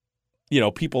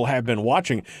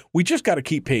watching. We just got to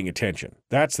keep paying attention.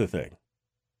 That's the thing.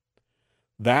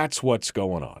 That's what's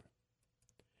going on.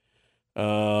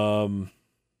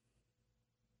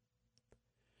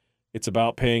 It's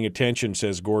about paying attention,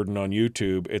 says Gordon on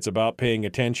YouTube. It's about paying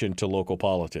attention to local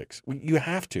politics. You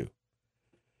have to.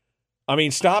 I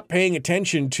mean, stop paying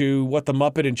attention to what the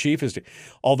Muppet in Chief is doing.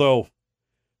 Although,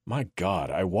 my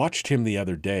God, I watched him the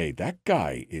other day. That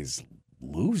guy is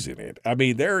losing it. I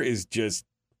mean, there is just...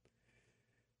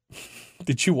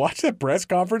 Did you watch that press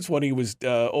conference when he was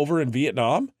over in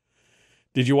Vietnam?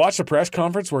 Did you watch the press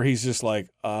conference where he's just like,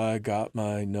 I got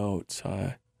my notes.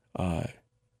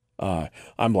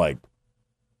 I'm like,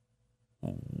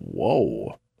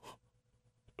 whoa.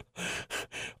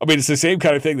 I mean, it's the same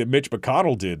kind of thing that Mitch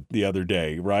McConnell did the other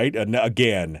day, right? And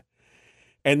again.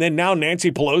 And then now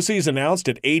Nancy Pelosi's announced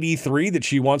at 83 that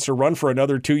she wants to run for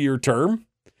another 2-year term.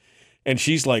 And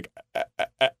she's like,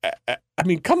 I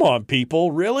mean, come on,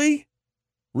 people. Really?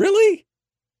 Really?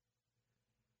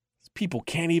 People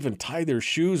can't even tie their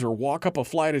shoes or walk up a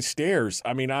flight of stairs.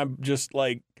 I mean, I'm just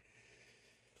like,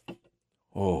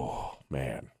 oh,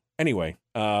 man. Anyway,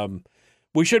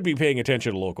 we should be paying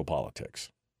attention to local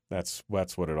politics. That's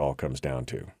what it all comes down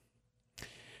to.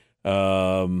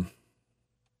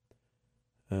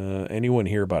 Anyone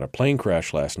hear about a plane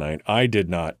crash last night? I did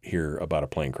not hear about a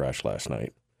plane crash last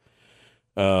night.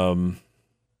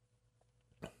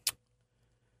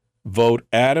 Vote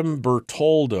Adam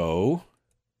Bertoldo,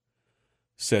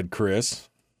 said Chris.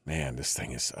 Man, this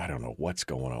thing is, I don't know what's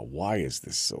going on. Why is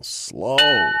this so slow?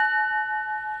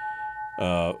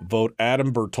 Vote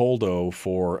Adam Bertoldo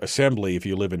for assembly if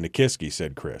you live in Nikiski,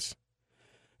 said Chris.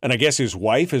 And I guess his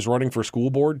wife is running for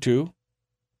school board too,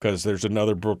 because there's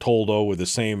another Bertoldo with the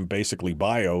same basically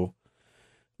bio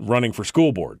running for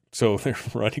school board. So they're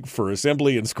running for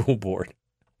assembly and school board.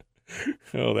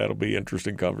 Oh, that'll be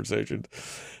interesting conversation.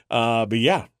 But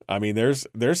yeah, I mean, there's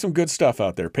some good stuff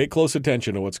out there. Pay close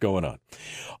attention to what's going on.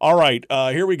 All right,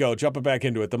 here we go. Jumping back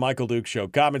into it. The Michael Dukes Show.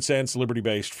 Common sense,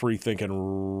 liberty-based,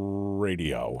 free-thinking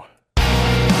radio.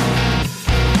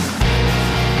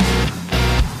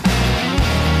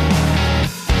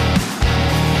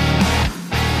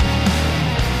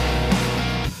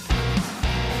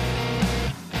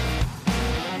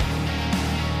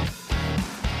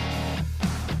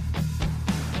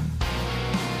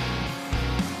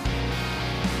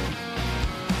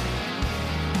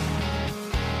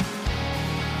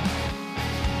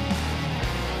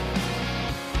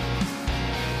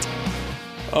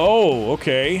 Oh,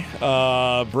 okay.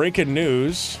 Breaking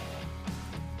news.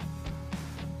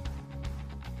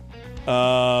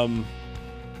 I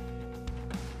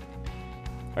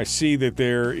see that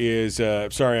there is,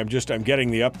 sorry, I'm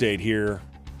getting the update here.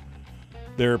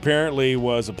 There apparently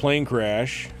was a plane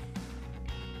crash.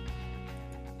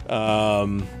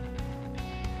 I'm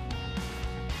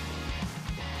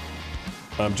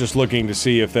just looking to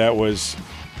see if that was,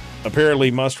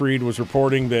 apparently Must Read was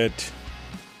reporting that,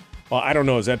 well, I don't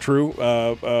know. Is that true,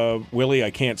 Willie? I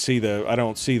don't see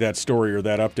that story or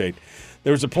that update.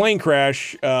 There was a plane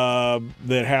crash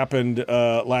that happened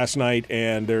last night,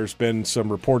 and there's been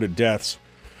some reported deaths.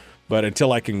 But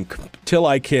until I can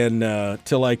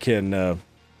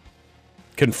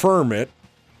confirm it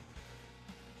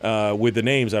with the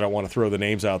names, I don't want to throw the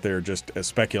names out there just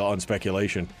as on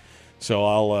speculation. So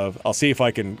I'll see if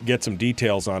I can get some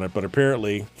details on it. But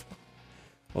apparently,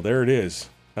 well, there it is.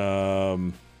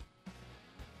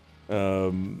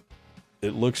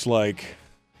 It looks like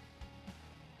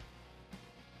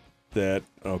that.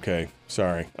 Okay,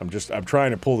 sorry. I'm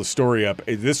trying to pull the story up.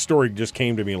 This story just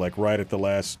came to me like right at the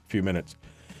last few minutes.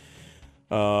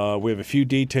 We have a few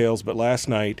details, but last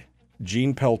night,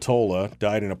 Gene Peltola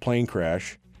died in a plane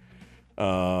crash.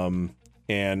 And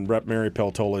Rep. Mary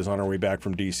Peltola is on her way back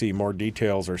from D.C. More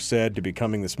details are said to be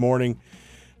coming this morning.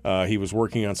 He was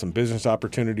working on some business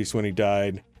opportunities when he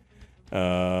died.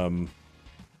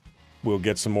 We'll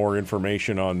get some more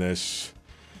information on this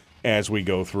as we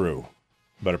go through.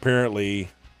 But apparently,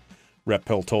 Rep.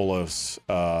 Peltola's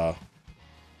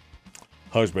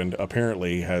husband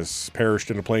apparently has perished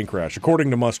in a plane crash,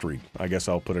 according to Must Read. I guess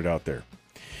I'll put it out there.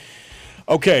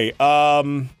 Okay,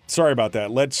 sorry about that.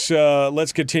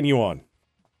 Let's continue on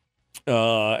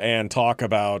and talk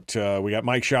about. We got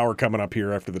Mike Shower coming up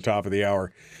here after the top of the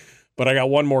hour. But I got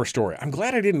one more story. I'm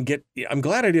glad I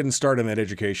didn't start on that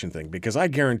education thing, because I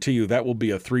guarantee you that will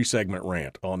be a 3-segment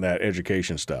rant on that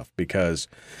education stuff, because,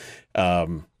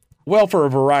 well, for a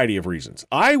variety of reasons.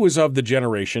 I was of the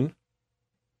generation,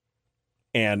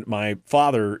 and my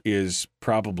father is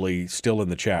probably still in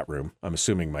the chat room. I'm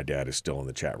assuming my dad is still in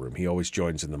the chat room. He always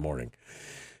joins in the morning.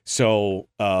 So,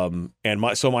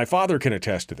 my father can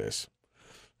attest to this.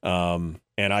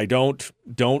 And I don't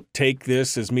take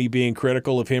this as me being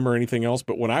critical of him or anything else,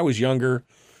 but when I was younger,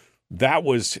 that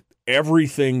was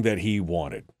everything that he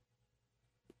wanted.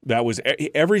 That was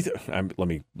everything. Let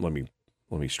me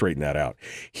straighten that out.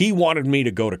 He wanted me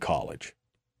to go to college.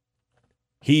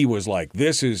 He was like,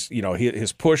 this is,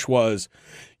 his push was,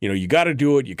 you got to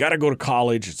do it. You got to go to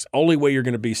college. It's the only way you're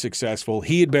going to be successful.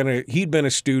 He'd been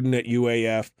a student at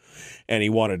UAF, and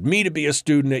he wanted me to be a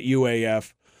student at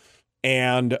UAF.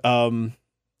 And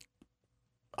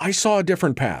I saw a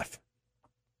different path.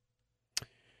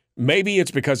 Maybe it's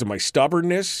because of my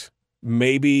stubbornness.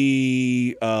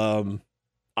 Maybe,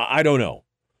 I don't know.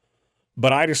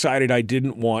 But I decided I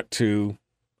didn't want to.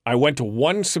 I went to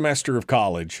 1 semester of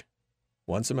college.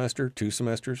 1 semester, 2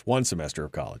 semesters, 1 semester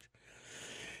of college.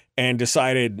 And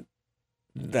decided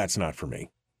that's not for me.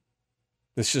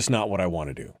 It's just not what I want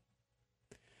to do.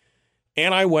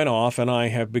 And I went off and I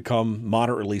have become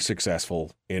moderately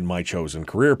successful in my chosen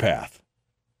career path.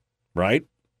 Right?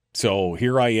 So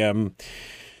here I am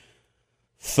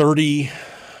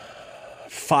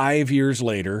 35 years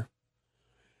later,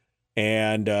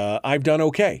 and I've done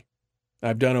okay.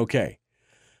 But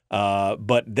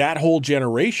that whole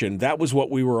generation, that was what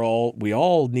we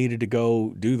all needed to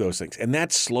go do those things. And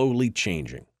that's slowly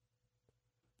changing.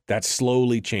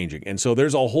 And so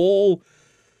there's a whole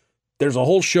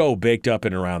show baked up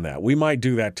and around that. We might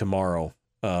do that tomorrow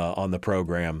on the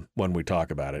program when we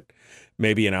talk about it.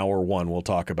 Maybe in hour 1, we'll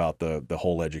talk about the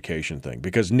whole education thing,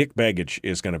 because Nick Begich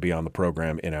is going to be on the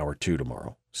program in hour 2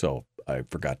 tomorrow. So I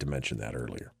forgot to mention that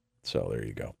earlier. So there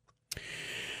you go.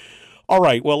 All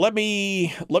right. Well, let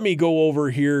me go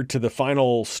over here to the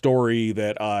final story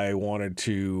that I wanted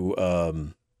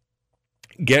to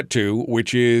get to,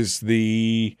 which is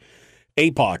the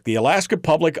APOC, the Alaska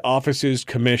Public Offices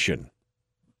Commission.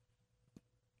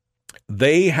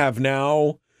 They have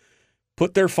now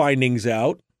put their findings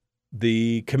out.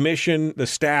 The commission, the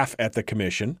staff at the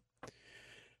commission,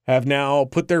 have now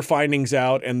put their findings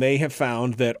out, and they have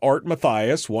found that Art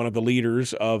Mathias, one of the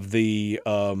leaders of the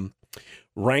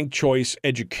Ranked Choice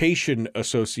Education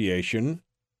Association,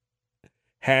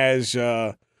 has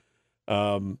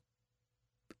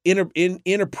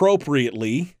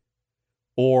inappropriately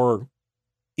or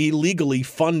illegally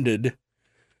funded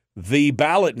the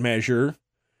ballot measure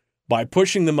by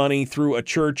pushing the money through a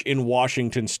church in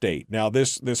Washington State. Now,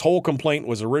 this whole complaint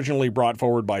was originally brought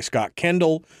forward by Scott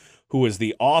Kendall, who is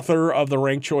the author of the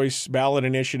Ranked Choice Ballot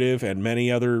Initiative and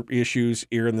many other issues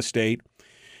here in the state.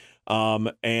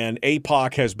 And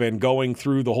APOC has been going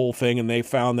through the whole thing, and they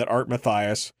found that Art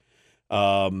Mathias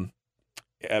was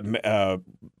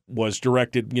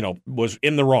was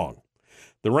in the wrong.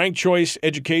 The Ranked Choice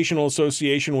Educational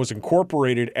Association was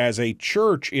incorporated as a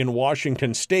church in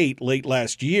Washington State late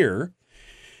last year,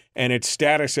 and its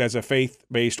status as a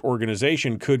faith-based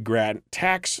organization could grant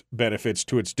tax benefits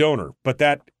to its donor, but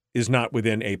that is not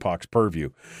within APOC's purview.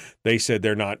 They said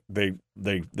they're not. They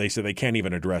said they can't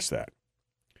even address that.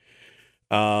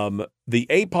 The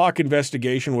APOC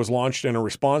investigation was launched in a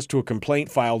response to a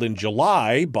complaint filed in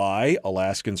July by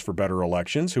Alaskans for Better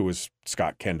Elections, who was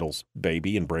Scott Kendall's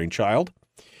baby and brainchild.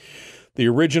 The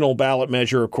original ballot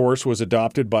measure, of course, was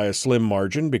adopted by a slim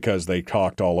margin because they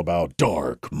talked all about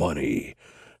dark money.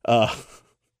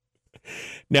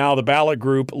 Now, the ballot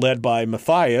group led by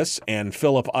Mathias and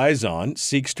Philip Izon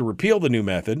seeks to repeal the new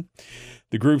method.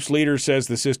 The group's leader says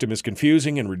the system is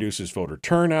confusing and reduces voter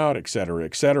turnout, et cetera,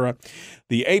 et cetera.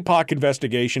 The APOC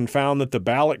investigation found that the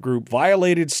ballot group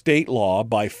violated state law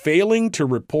by failing to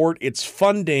report its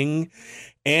funding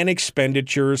and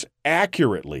expenditures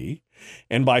accurately,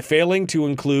 and by failing to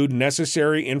include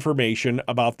necessary information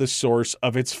about the source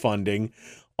of its funding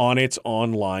on its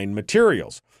online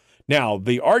materials. Now,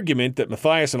 the argument that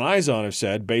Mathias and Izon have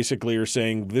said basically are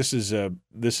saying this is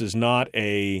not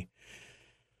a.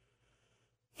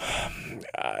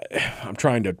 I'm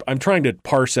trying to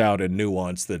parse out and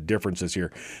nuance the differences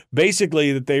here.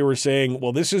 Basically, that they were saying,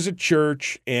 well, this is a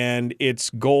church and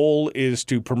its goal is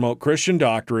to promote Christian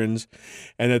doctrines,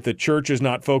 and that the church is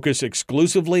not focused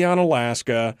exclusively on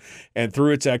Alaska, and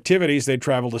through its activities, they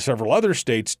travel to several other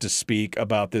states to speak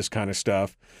about this kind of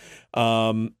stuff.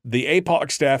 The APOC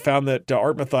staff found that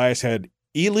Art Mathias had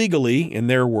illegally, in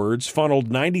their words, funneled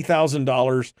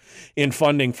 $90,000 in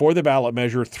funding for the ballot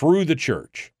measure through the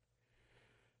church.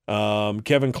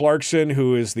 Kevin Clarkson,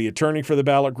 who is the attorney for the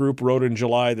ballot group, wrote in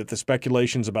July that the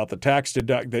speculations about the tax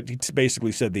that he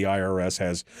basically said the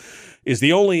IRS is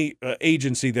the only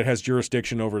agency that has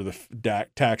jurisdiction over the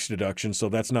tax deduction, so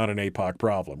that's not an AIPAC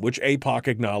problem, which AIPAC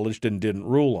acknowledged and didn't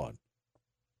rule on.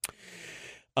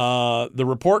 The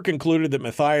report concluded that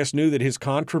Mathias knew that his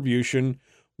contribution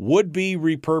would be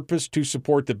repurposed to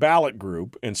support the ballot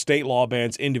group, and state law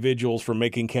bans individuals from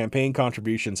making campaign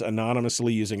contributions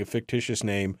anonymously using a fictitious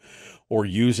name or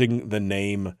using the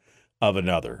name of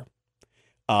another.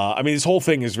 This whole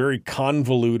thing is very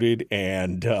convoluted,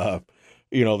 and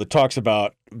that talks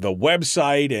about the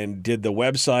website and did the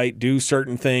website do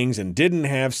certain things and did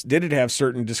it have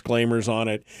certain disclaimers on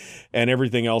it and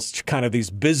everything else, kind of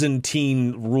these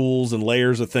Byzantine rules and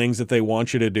layers of things that they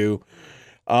want you to do.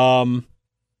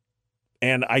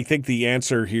 And I think the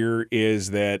answer here is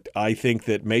that I think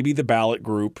that maybe the ballot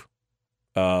group,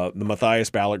 the Mathias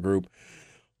ballot group,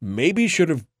 maybe should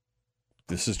have,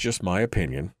 this is just my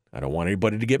opinion, I don't want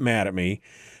anybody to get mad at me,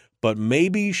 but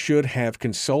maybe should have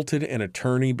consulted an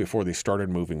attorney before they started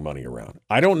moving money around.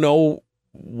 I don't know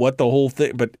what the whole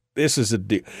thing, but this is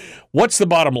what's the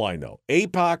bottom line though?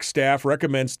 AIPAC staff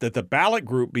recommends that the ballot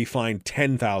group be fined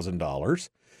 $10,000.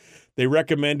 They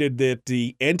recommended that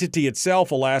the entity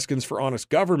itself, Alaskans for Honest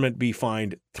Government, be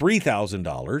fined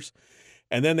 $3,000.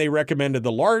 And then they recommended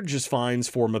the largest fines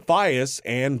for Mathias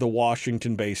and the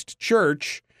Washington-based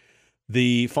church.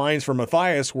 The fines for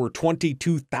Mathias were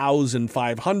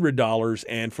 $22,500,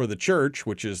 and for the church,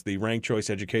 which is the Ranked Choice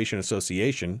Education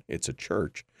Association, it's a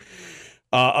church,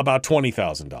 about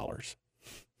 $20,000.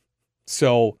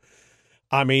 So,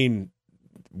 I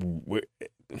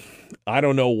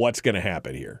don't know what's going to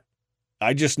happen here.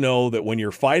 I just know that when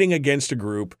you're fighting against a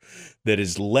group that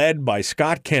is led by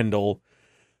Scott Kendall,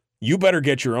 you better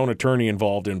get your own attorney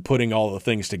involved in putting all the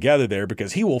things together there,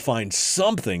 because he will find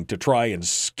something to try and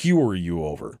skewer you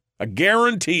over. I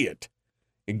guarantee it.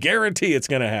 I guarantee it's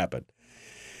going to happen.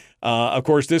 Of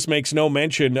course, this makes no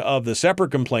mention of the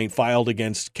separate complaint filed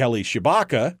against Kelly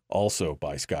Shibaka, also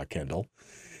by Scott Kendall.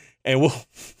 And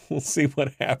we'll see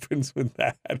what happens with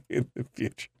that in the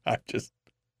future.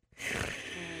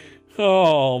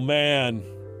 Oh, man.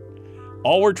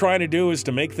 All we're trying to do is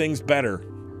to make things better.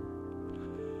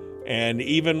 And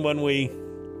even when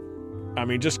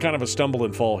just kind of a stumble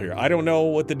and fall here. I don't know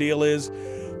what the deal is.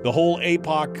 The whole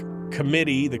AIPAC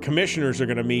committee, the commissioners are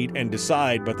going to meet and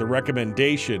decide, but the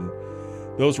recommendation,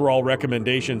 those were all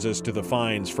recommendations as to the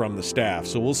fines from the staff.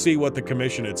 So we'll see what the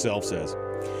commission itself says.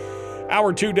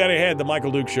 Hour 2 dead ahead, The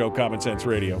Michael Duke Show, Common Sense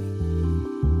Radio.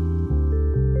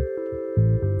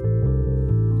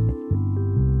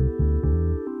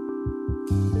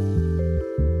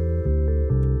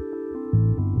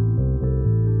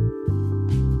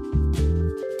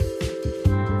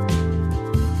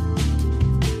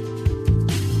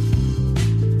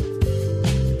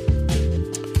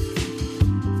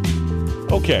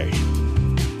 Okay.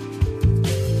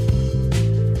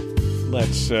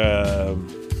 Let's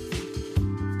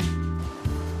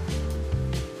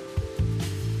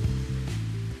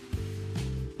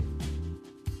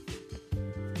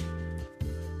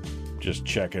just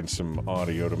checking some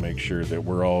audio to make sure that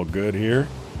we're all good here.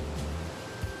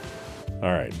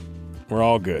 All right. We're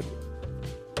all good.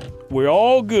 We're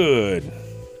all good.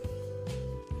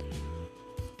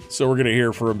 So we're going to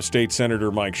hear from State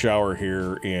Senator Mike Shower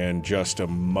here in just a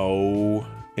mo.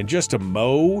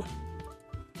 We'll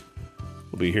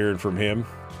be hearing from him.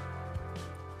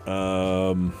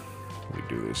 Let me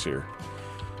do this here.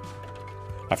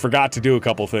 I forgot to do a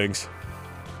couple things.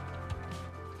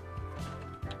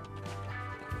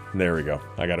 There we go.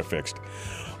 I got it fixed.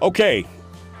 Okay.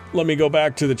 Let me go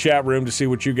back to the chat room to see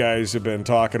what you guys have been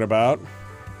talking about.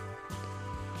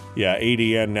 Yeah,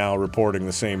 ADN now reporting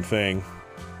the same thing,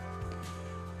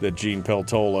 that Gene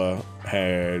Peltola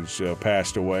has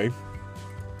passed away.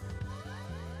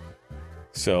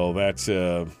 So that's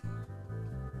a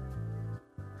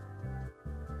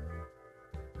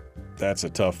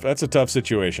tough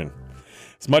situation.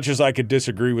 As much as I could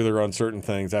disagree with her on certain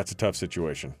things, that's a tough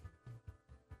situation.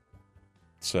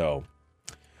 So,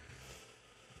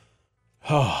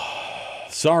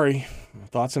 sorry.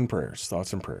 Thoughts and prayers.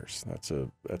 That's a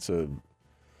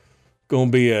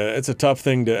tough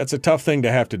thing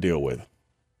to have to deal with.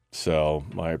 So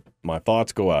my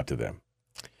thoughts go out to them.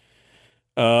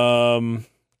 All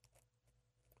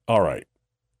right.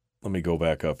 Let me go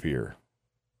back up here.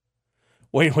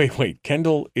 Wait.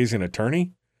 Kendall is an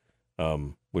attorney?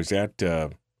 Was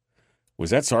that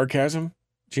sarcasm,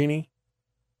 Jeannie?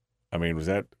 I mean,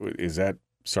 is that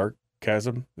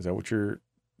sarcasm? Is that what you're...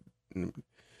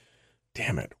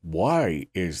 Damn it. Why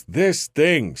is this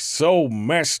thing so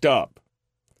messed up?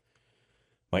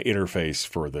 My interface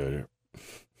for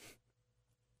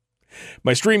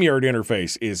my StreamYard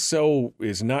interface is so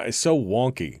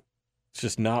wonky. It's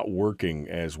just not working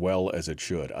as well as it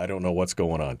should. I don't know what's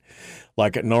going on.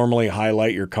 Like it normally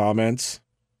highlight your comments.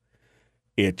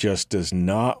 It just does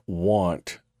not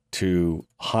want to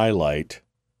highlight.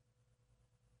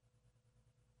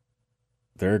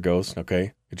 There it goes.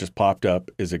 Okay. It just popped up.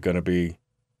 Is it going to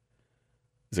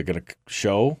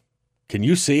show? Can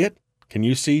you see it? Can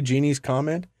you see Jeannie's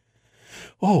comment?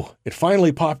 Oh, it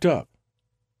finally popped up.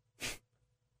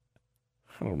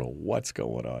 I don't know what's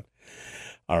going on.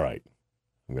 All right.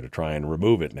 I'm going to try and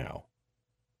remove it now.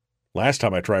 Last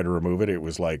time I tried to remove it, it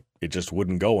was like it just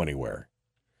wouldn't go anywhere.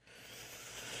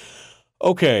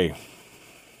 Okay.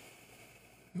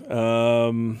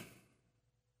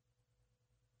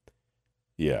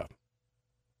 Yeah.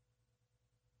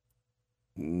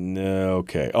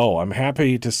 Okay. Oh, I'm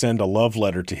happy to send a love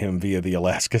letter to him via the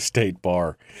Alaska State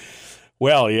Bar.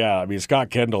 Well, yeah. I mean, Scott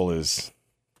Kendall is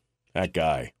that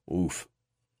guy. Oof.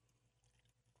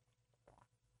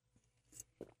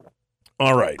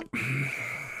 All right.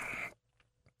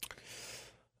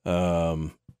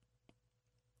 I'm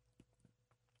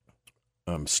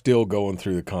still going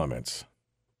through the comments.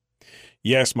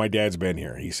 Yes, my dad's been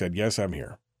here. He said, yes, I'm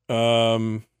here.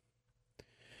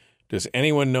 Does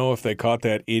anyone know if they caught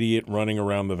that idiot running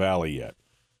around the valley yet?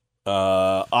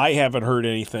 I haven't heard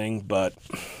anything, but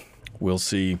we'll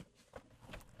see.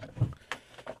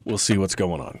 We'll see what's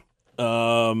going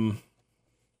on.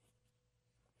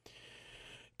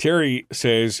 Terry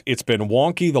says it's been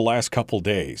wonky the last couple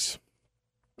days.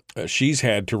 She's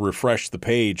had to refresh the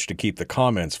page to keep the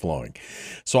comments flowing.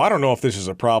 So I don't know if this is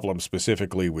a problem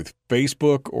specifically with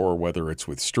Facebook or whether it's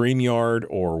with StreamYard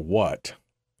or what.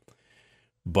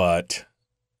 But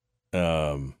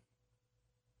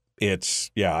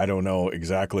it's, yeah, I don't know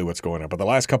exactly what's going on. But the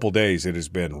last couple of days, it has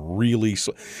been really,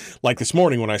 like this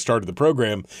morning when I started the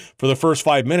program, for the first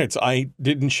 5 minutes, I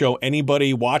didn't show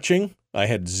anybody watching. I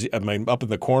had, up in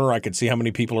the corner, I could see how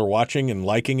many people are watching and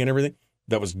liking and everything.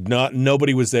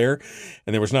 Nobody was there,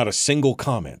 and there was not a single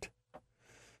comment.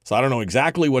 So I don't know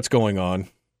exactly what's going on,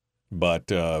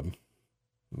 but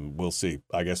we'll see.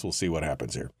 I guess we'll see what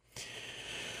happens here.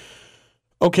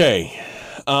 Okay.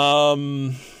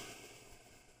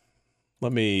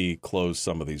 Let me close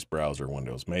some of these browser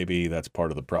windows. Maybe that's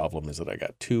part of the problem, is that I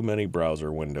got too many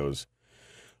browser windows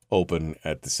open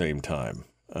at the same time.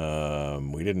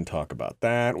 We didn't talk about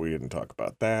that. We didn't talk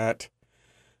about that.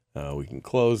 We can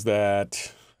close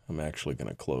that. I'm actually going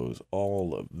to close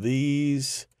all of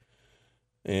these,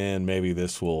 and maybe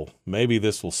this will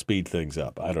speed things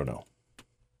up. I don't know.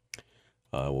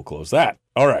 We'll close that.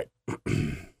 All right.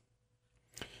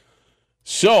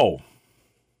 So,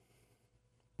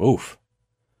 oof. Oh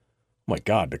my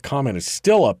God, the comment is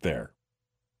still up there.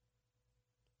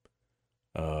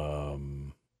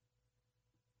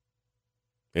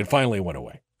 It finally went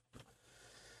away.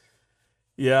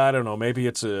 Yeah, I don't know. Maybe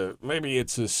it's a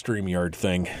StreamYard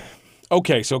thing.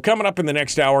 Okay, so coming up in the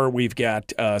next hour, we've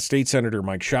got State Senator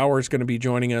Mike Showers going to be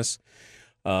joining us.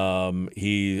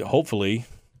 He hopefully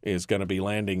is going to be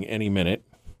landing any minute.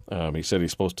 He said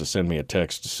he's supposed to send me a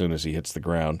text as soon as he hits the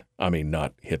ground. I mean,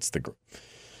 not hits the ground.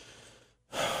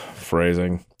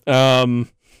 Phrasing. As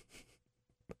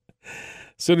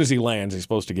soon as he lands, he's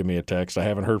supposed to give me a text. I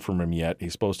haven't heard from him yet.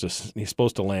 He's supposed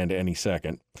to land any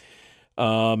second.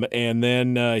 And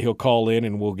then he'll call in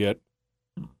and we'll get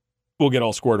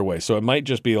all squared away. So it might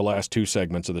just be the last two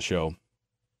segments of the show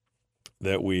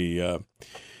that we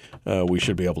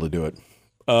should be able to do it.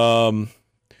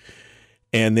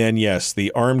 And then, yes,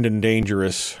 the armed and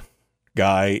dangerous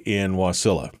guy in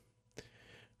Wasilla.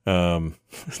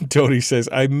 Tony says,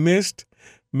 I missed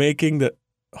making the...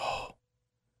 Oh,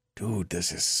 dude,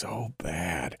 this is so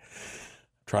bad.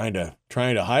 Trying to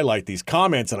highlight these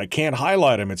comments, and I can't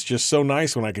highlight them. It's just so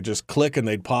nice when I could just click and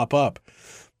they'd pop up.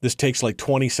 This takes like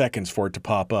 20 seconds for it to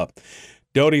pop up.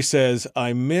 Dodie says,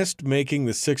 I missed making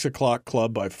the 6 o'clock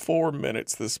club by 4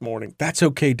 minutes this morning. That's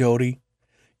okay, Dodie.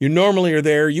 You normally are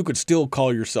there. You could still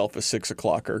call yourself a 6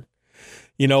 o'clocker.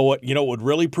 You know what? You know what would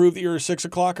really prove that you're a 6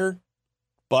 o'clocker?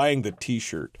 Buying the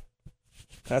T-shirt.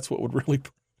 That's what would really.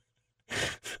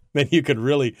 Then you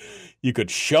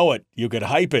could show it. You could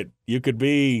hype it. You could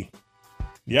be,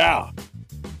 yeah.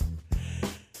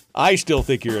 I still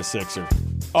think you're a sixer.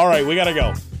 All right, we got to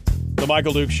go. The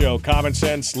Michael Duke Show. Common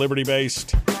sense,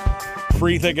 liberty-based,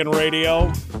 free-thinking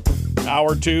radio.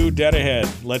 Hour 2, dead ahead.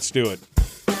 Let's do it.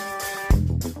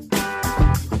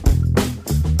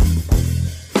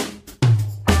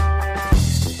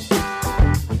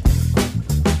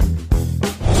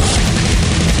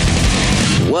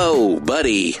 Whoa,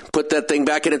 buddy. Put that thing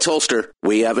back in its holster.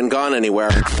 We haven't gone anywhere.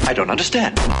 I don't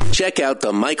understand. Check out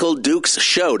the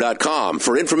MichaelDukesShow.com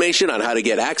for information on how to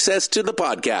get access to the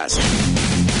podcast.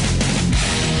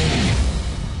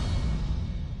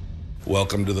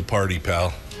 Welcome to the party,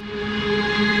 pal.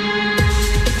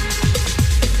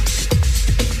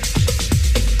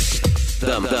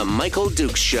 The Michael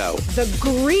Dukes Show. The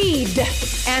greed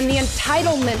and the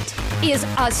entitlement is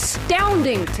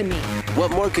astounding to me.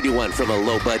 What more could you want from a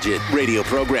low-budget radio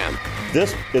program?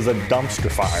 This is a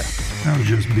dumpster fire. That was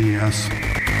just BS.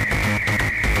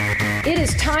 It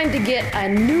is time to get a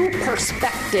new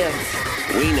perspective.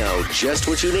 We know just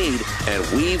what you need, and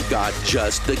we've got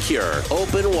just the cure.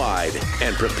 Open wide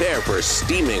and prepare for a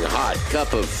steaming hot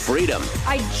cup of freedom.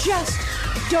 I just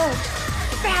don't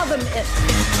fathom it.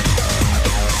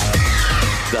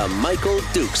 The Michael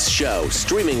Dukes Show,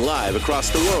 streaming live across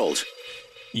the world.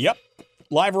 Yep.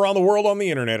 Live around the world on the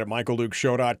internet at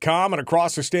MichaelDukesShow.com and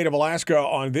across the state of Alaska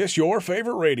on this, your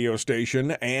favorite radio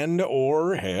station and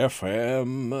or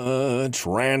FM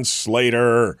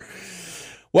translator.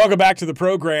 Welcome back to the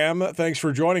program. Thanks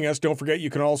for joining us. Don't forget you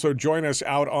can also join us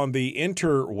out on the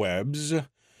interwebs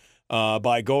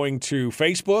by going to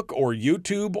Facebook or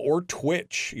YouTube or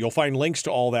Twitch. You'll find links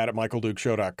to all that at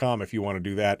MichaelDukesShow.com if you want to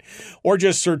do that. Or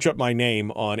just search up my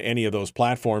name on any of those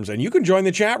platforms, and you can join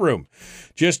the chat room.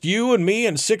 Just you and me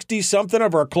and 60-something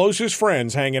of our closest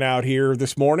friends hanging out here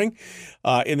this morning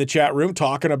in the chat room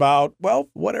talking about, well,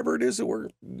 whatever it is that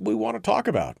we want to talk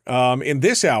about. In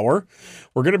this hour,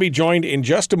 we're going to be joined in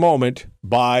just a moment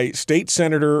by State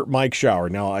Senator Mike Shower.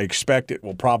 Now, I expect it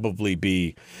will probably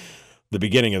be the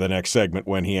beginning of the next segment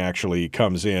when he actually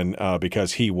comes in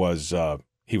because he was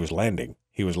landing.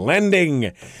 He was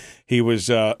landing. He was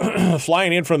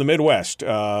flying in from the Midwest.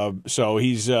 So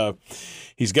he's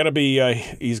going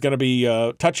to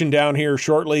be touching down here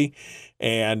shortly,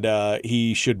 and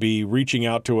he should be reaching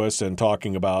out to us and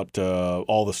talking about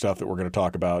all the stuff that we're going to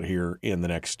talk about here in the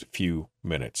next few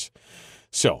minutes.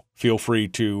 So feel free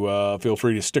to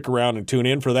stick around and tune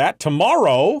in for that.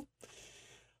 Tomorrow,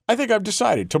 I think I've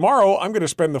decided. Tomorrow, I'm going to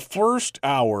spend the first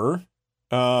hour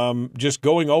just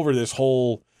going over this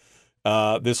whole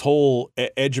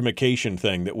edumacation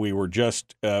thing that we were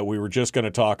just going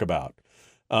to talk about.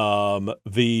 I'll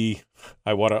give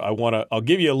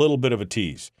you a little bit of a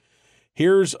tease.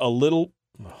 Here's a little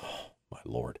bit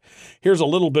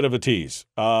of a tease.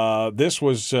 This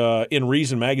was in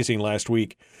Reason Magazine last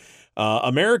week.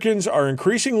 Americans are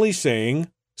increasingly saying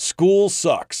school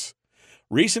sucks.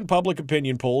 Recent public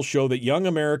opinion polls show that young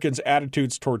Americans'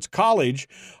 attitudes towards college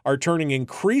are turning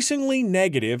increasingly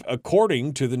negative,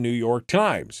 according to the New York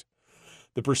Times.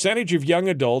 The percentage of young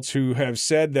adults who have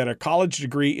said that a college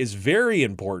degree is very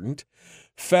important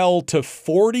fell to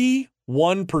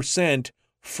 41%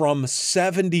 from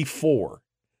 74%,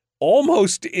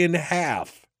 almost in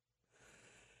half.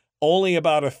 Only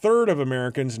about a third of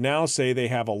Americans now say they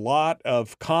have a lot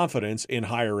of confidence in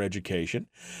higher education.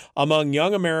 Among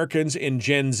young Americans in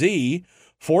Gen Z,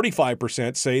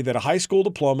 45% say that a high school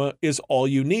diploma is all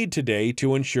you need today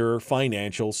to ensure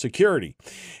financial security.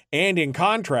 And in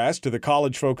contrast to the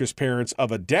college-focused parents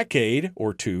of a decade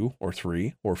or two or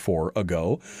three or four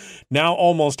ago, now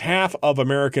almost half of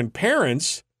American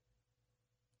parents,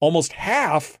 almost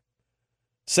half,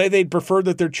 say they'd prefer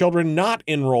that their children not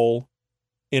enroll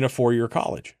in a four-year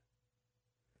college.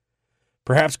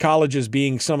 Perhaps colleges,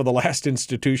 being some of the last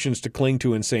institutions to cling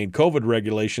to insane COVID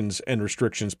regulations and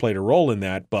restrictions, played a role in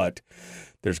that, but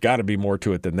there's got to be more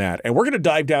to it than that. And we're going to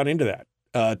dive down into that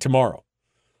tomorrow.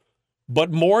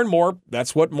 But more and more,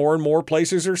 that's what more and more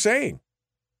places are saying.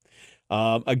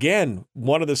 Again,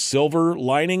 one of the silver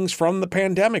linings from the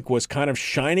pandemic was kind of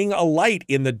shining a light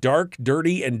in the dark,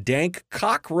 dirty, and dank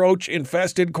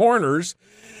cockroach-infested corners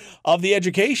of the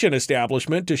education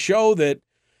establishment to show that,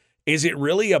 is it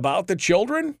really about the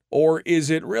children, or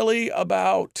is it really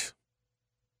about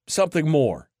something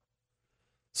more?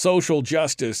 Social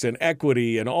justice and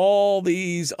equity and all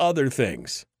these other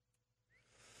things.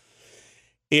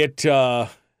 It should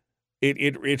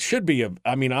be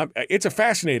it's a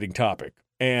fascinating topic.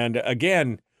 And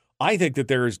again, I think that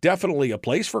there is definitely a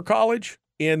place for college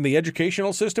in the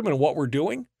educational system and what we're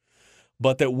doing,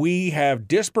 but that we have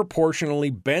disproportionately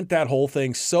bent that whole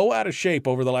thing so out of shape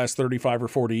over the last 35 or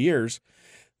 40 years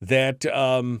that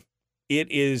it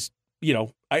is,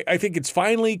 I think it's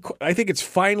finally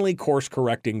course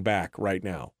correcting back right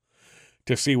now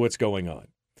to see what's going on.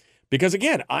 Because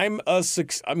again, I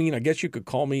guess you could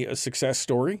call me a success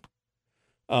story.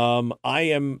 I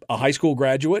am a high school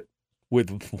graduate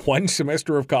with one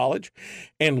semester of college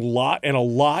and a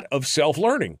lot of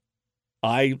self-learning.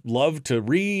 I love to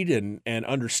read and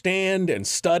understand and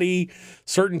study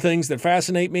certain things that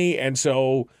fascinate me. And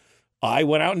so I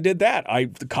went out and did that.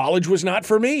 College was not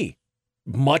for me,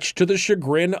 much to the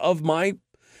chagrin of my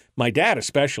dad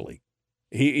especially.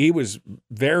 He was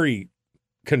very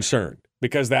concerned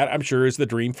because that, I'm sure, is the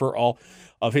dream for all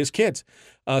of his kids.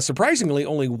 Surprisingly,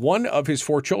 only one of his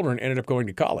 4 children ended up going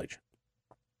to college.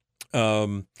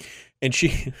 And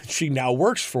she now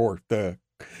works for the,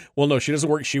 well, no, she doesn't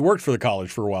work. She worked for the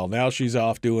college for a while. Now she's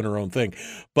off doing her own thing.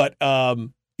 But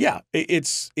yeah,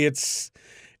 it's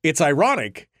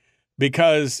ironic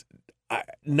because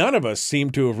none of us seem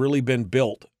to have really been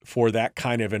built for that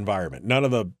kind of environment. None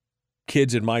of the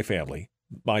kids in my family,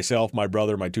 myself, my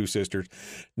brother, my 2 sisters,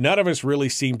 none of us really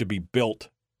seem to be built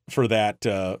for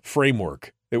that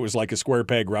framework. It was like a square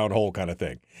peg, round hole kind of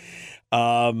thing.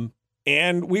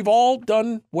 And we've all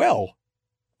done well,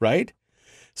 right?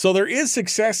 So there is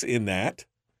success in that.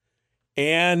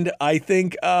 And I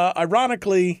think,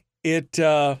 ironically, it's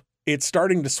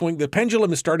starting to swing. The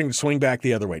pendulum is starting to swing back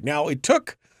the other way. Now, it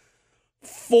took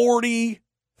 40,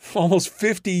 almost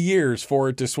 50 years for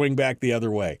it to swing back the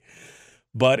other way.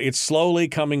 But it's slowly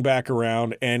coming back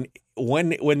around. And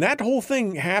when that whole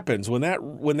thing happens, when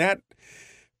that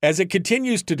as it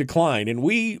continues to decline, and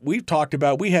we've talked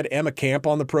about, we had Emma Camp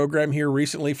on the program here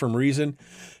recently from Reason,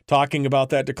 talking about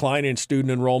that decline in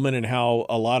student enrollment and how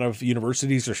a lot of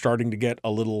universities are starting to get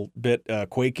a little bit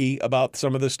quaky about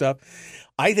some of this stuff.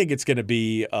 I think it's going to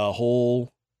be a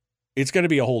whole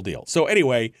deal. So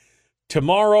anyway,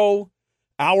 tomorrow,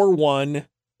 hour 1,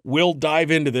 we'll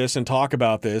dive into this and talk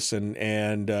about this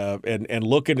and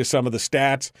look into some of the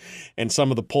stats and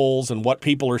some of the polls and what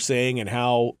people are saying and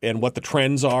how and what the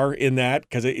trends are in that,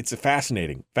 because it's a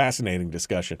fascinating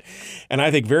discussion, and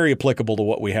I think very applicable to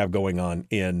what we have going on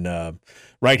in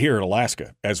right here in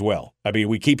Alaska as well. I mean,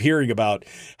 we keep hearing about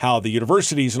how the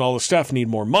universities and all this stuff need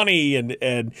more money,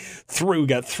 and we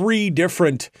got 3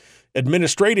 different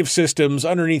administrative systems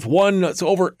underneath one. It's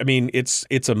over. I mean, it's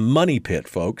a money pit,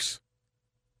 folks.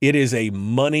 It is a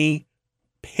money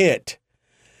pit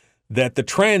that the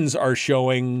trends are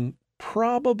showing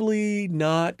probably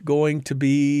not going to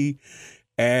be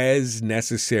as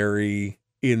necessary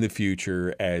in the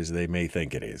future as they may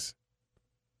think it is.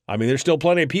 I mean, there's still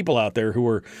plenty of people out there who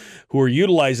are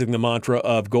utilizing the mantra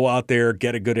of go out there,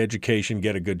 get a good education,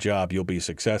 get a good job, you'll be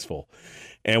successful.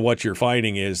 And what you're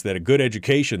finding is that a good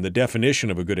education, the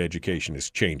definition of a good education is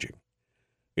changing.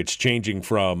 It's changing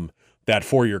from that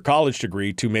 4-year college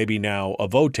degree to maybe now a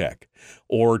VOTEC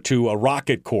or to a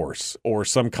rocket course or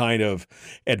some kind of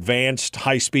advanced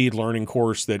high-speed learning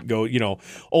course that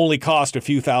only cost a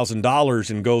few $1,000s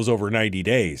and goes over 90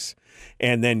 days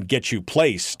and then gets you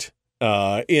placed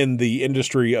in the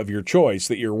industry of your choice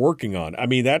that you're working on. I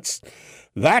mean, that's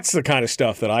the kind of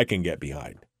stuff that I can get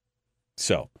behind.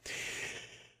 So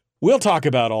we'll talk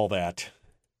about all that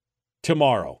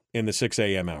tomorrow in the 6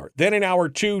 a.m. hour. Then in hour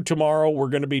 2 tomorrow, we're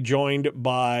going to be joined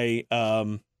by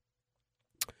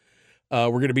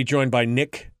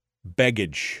Nick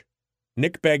Begich.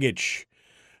 Nick Begich,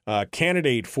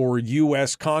 candidate for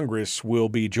U.S. Congress, will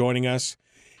be joining us,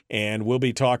 and we'll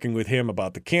be talking with him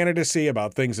about the candidacy,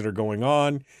 about things that are going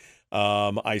on.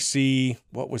 I see,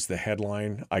 what was the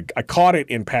headline? I caught it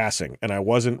in passing, and I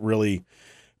wasn't really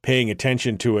paying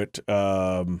attention to it.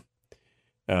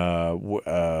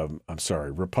 I'm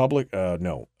sorry, Republic.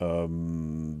 No.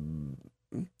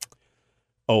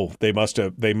 They must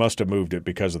have moved it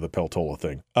because of the Peltola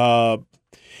thing.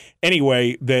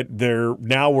 Anyway,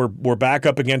 we're back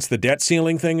up against the debt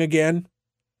ceiling thing again.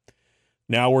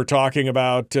 Now we're talking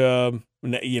about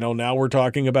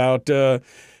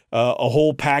a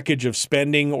whole package of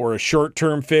spending or a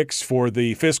short-term fix for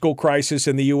the fiscal crisis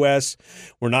in the U.S.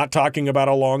 We're not talking about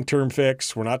a long-term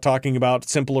fix. We're not talking about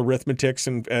simple arithmetics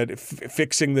and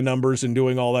fixing the numbers and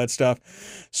doing all that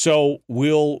stuff. So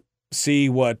we'll see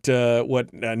what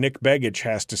Nick Begich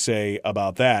has to say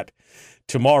about that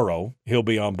tomorrow. He'll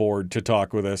be on board to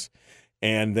talk with us.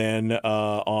 And then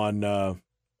on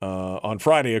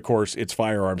Friday, of course, it's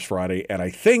Firearms Friday. And I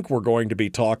think we're going to be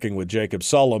talking with Jacob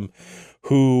Sullum,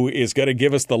 who is going to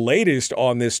give us the latest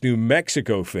on this New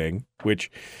Mexico thing, which,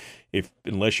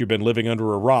 unless you've been living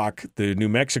under a rock, the New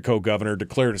Mexico governor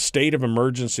declared a state of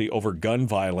emergency over gun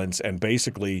violence and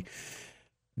basically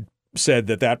said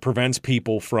that prevents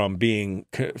people from being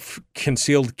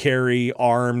concealed carry,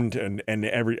 armed, and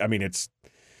it's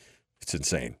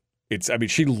insane.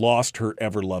 She lost her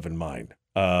ever-loving mind.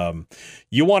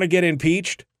 You want to get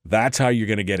impeached? That's how you're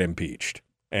going to get impeached.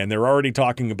 And they're already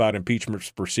talking about impeachment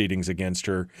proceedings against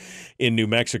her in New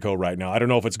Mexico right now. I don't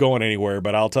know if it's going anywhere,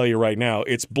 but I'll tell you right now,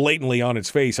 it's blatantly on its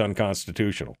face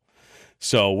unconstitutional.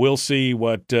 So we'll see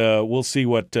what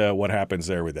happens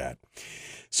there with that.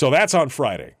 So that's on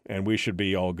Friday, and we should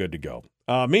be all good to go.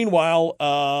 Meanwhile,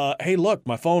 hey, look,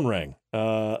 my phone rang.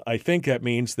 I think that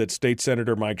means that State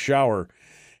Senator Mike Shower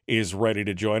is ready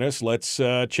to join us. Let's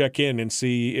check in and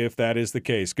see if that is the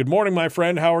case. Good morning, my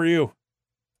friend. How are you?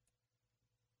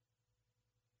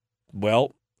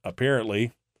 Well,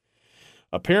 apparently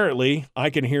I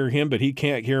can hear him, but he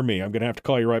can't hear me. I'm going to have to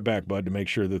call you right back, bud, to make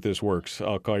sure that this works.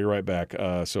 I'll call you right back.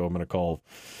 So I'm going to call,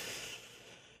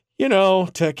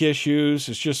 tech issues.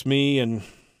 It's just me and,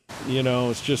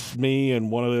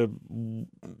 one of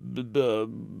the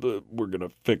we're going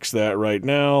to fix that right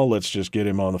now. Let's just get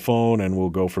him on the phone and we'll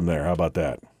go from there. How about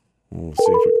that? We'll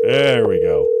see there we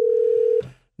go.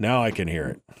 Now I can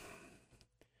hear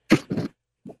it.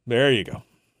 There you go.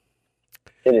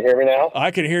 Can you hear me now? I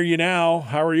can hear you now.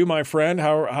 How are you, my friend?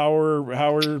 How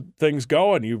are things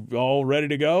going? You all ready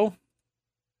to go?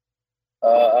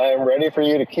 I am ready for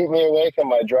you to keep me awake on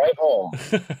my drive home.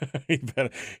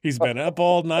 He's been up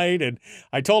all night, and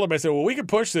I told him, I said, well, we can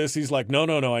push this. He's like, no,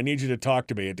 I need you to talk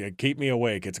to me. Keep me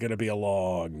awake. It's going to be a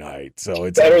long night. So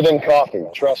it's better than coffee.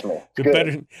 Trust me.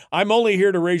 Better. I'm only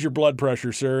here to raise your blood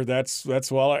pressure, sir. That's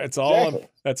all. Exactly.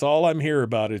 That's all I'm here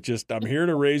about. It's just I'm here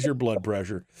to raise your blood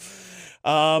pressure.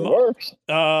 It works.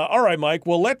 All right, Mike.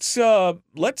 Well, let's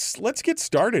get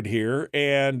started here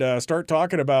and start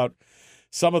talking about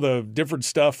some of the different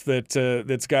stuff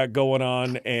that's got going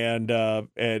on, and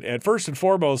first and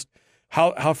foremost,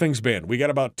 how things been. We got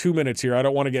about 2 minutes here. I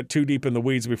don't want to get too deep in the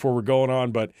weeds before we're going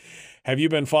on, but have you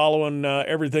been following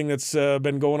everything that's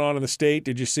been going on in the state?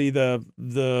 Did you see the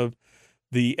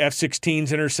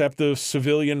F-16s intercept the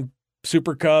civilian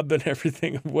Super Cub and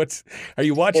everything? Are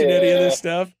you watching any of this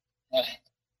stuff?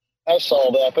 I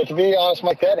saw that, but to be honest,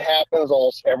 Mike, that happens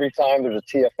almost every time there's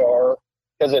a TFR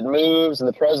because it moves and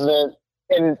the president,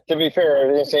 and to be fair,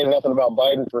 I didn't say nothing about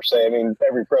Biden per se. I mean,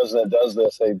 every president does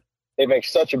this. They make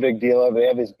such a big deal of it. They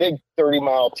have these big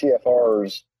 30-mile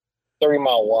TFRs,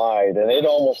 30-mile wide, and it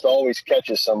almost always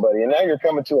catches somebody. And now you're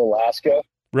coming to Alaska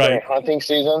during hunting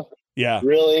season. Yeah.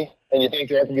 Really? And you think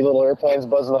there have to be little airplanes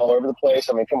buzzing all over the place?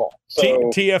 I mean, come on. So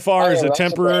TFR is a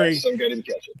temporary.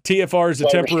 TFR is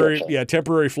a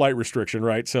temporary flight restriction,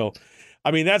 right? So,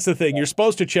 I mean, that's the thing. You're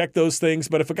supposed to check those things,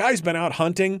 but if a guy's been out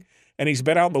hunting and he's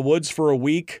been out in the woods for a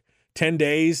week, 10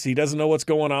 days, he doesn't know what's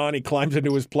going on. He climbs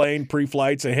into his plane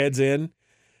pre-flights and heads in.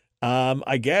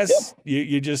 I guess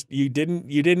you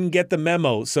didn't get the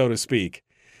memo, so to speak.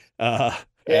 And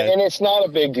it's not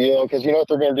a big deal because you know what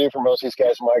they're going to do for most of these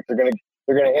guys, Mike. They're going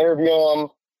to interview them.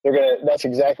 That's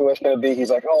exactly what it's going to be. He's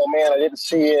like, oh man, I didn't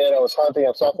see it. I was hunting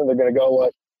on something. They're going to go,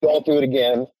 what? Don't do it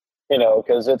again.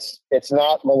 Because it's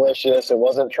not malicious. It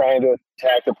wasn't trying to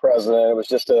attack the president. It was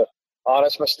just a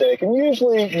honest mistake. And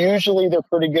usually they're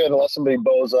pretty good unless somebody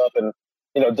bows up and,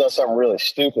 does something really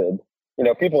stupid.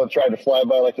 People have tried to fly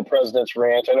by like the president's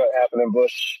ranch. I know it happened in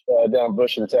Bush, down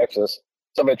Bush in Texas.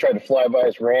 Somebody tried to fly by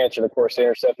his ranch, and of course they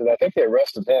intercepted. I think they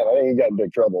arrested him. I think he got in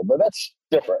big trouble. But that's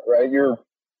different, right? You're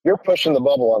pushing the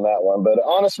bubble on that one. But an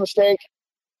honest mistake,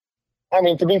 I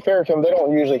mean, to be fair to them, they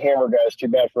don't usually hammer guys too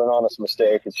bad for an honest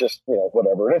mistake. It's just,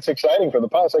 whatever. And it's exciting for the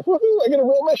pilots. Like, woohoo, I get a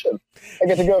real mission. I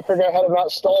get to go figure out how to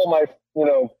not stall my,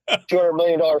 $200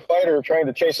 million fighter trying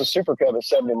to chase a Super Cub at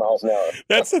 70 miles an hour.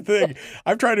 That's the thing.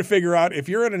 I'm trying to figure out, if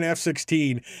you're in an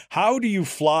F-16, how do you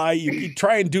fly? You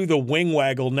try and do the wing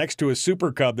waggle next to a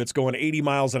Super Cub that's going 80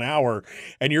 miles an hour,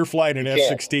 and you're flying an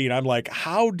F-16. I'm like,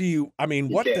 how do you,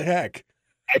 what the heck?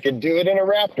 I could do it in a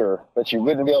Raptor, but you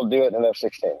wouldn't be able to do it in an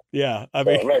F-16. Yeah, I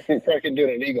mean, you probably couldn't do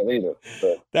it in an Eagle either.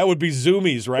 But that would be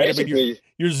zoomies, right? I mean,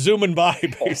 you're zooming by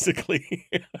basically.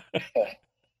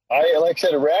 Like I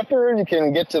said, a Raptor, you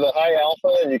can get to the high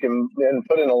alpha, and you can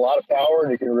put in a lot of power,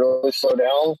 and you can really slow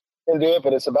down and do it.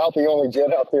 But it's about the only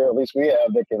jet out there, at least we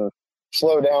have, that can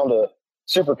slow down to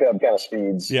Super Cub kind of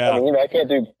speeds. Yeah, I mean, I can't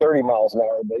do 30 miles an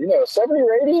hour, but 70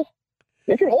 or 80.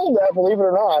 You can hold that, believe it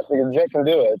or not. The jet can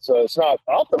do it. So it's not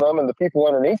optimum, and the people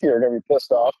underneath you are going to be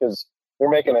pissed off because you're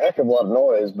making a heck of a lot of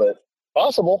noise, but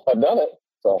possible. I've done it.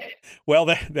 So, well,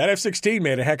 that F-16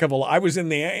 made a heck of a lot. I was in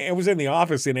the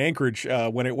office in Anchorage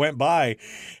when it went by,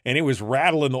 and it was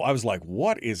rattling. I was like,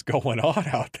 what is going on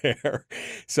out there?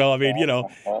 So, I mean,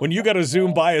 when you got to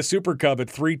zoom by a Super Cub at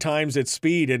 3 times its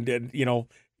speed and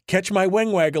catch my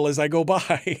wing waggle as I go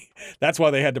by, that's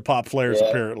why they had to pop flares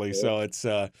apparently. Yeah. So it's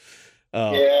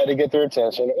to get their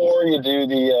attention, or you do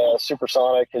the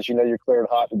supersonic because you're cleared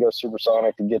hot to go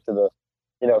supersonic to get to the,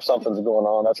 if something's going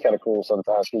on. That's kind of cool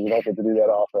sometimes because you don't get to do that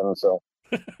often. So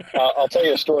I'll tell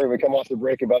you a story. We come off the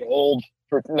break about an old,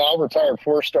 now retired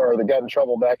 4-star that got in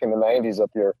trouble back in the 90s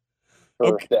up here.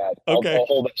 for that. Okay. I'll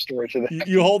hold that story to the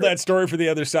You hold that story for the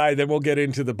other side, then we'll get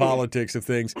into the politics of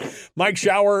things. Mike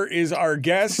Shower is our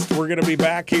guest. We're going to be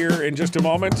back here in just a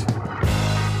moment.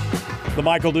 The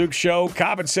Michael Dukes Show,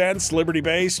 common sense,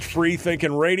 liberty-based,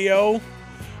 free-thinking radio.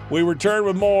 We return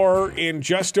with more in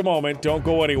just a moment. Don't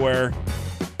go anywhere.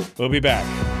 We'll be back.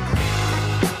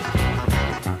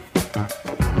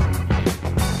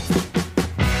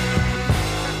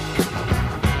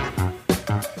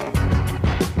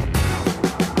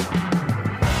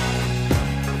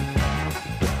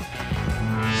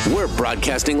 We're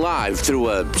broadcasting live through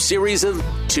a series of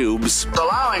tubes.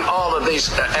 Allowing all of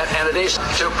these entities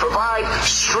to provide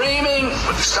streaming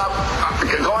stuff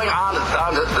going on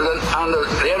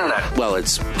the internet. Well,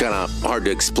 it's kind of hard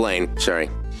to explain. Sorry.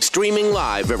 Streaming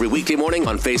live every weekday morning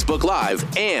on Facebook Live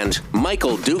and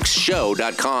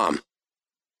MichaelDukesShow.com.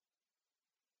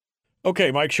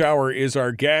 Okay, Mike Shower is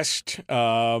our guest.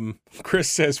 Chris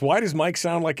says, why does Mike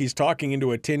sound like he's talking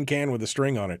into a tin can with a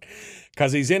string on it?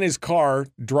 Because he's in his car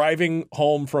driving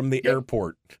home from the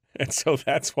airport. And so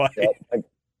that's why.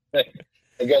 I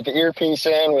got the earpiece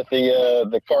in with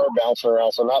the car bouncing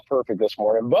around, so not perfect this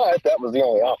morning, but that was the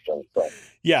only option. So.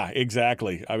 Yeah,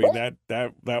 exactly. I mean,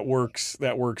 that works.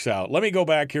 That works out. Let me go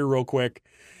back here real quick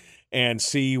and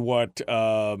see what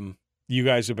you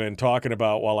guys have been talking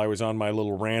about while I was on my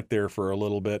little rant there for a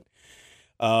little bit.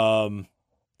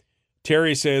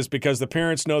 Terry says, because the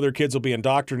parents know their kids will be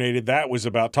indoctrinated. That was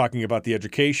about talking about the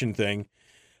education thing.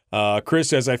 Chris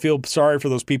says, I feel sorry for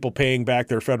those people paying back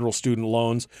their federal student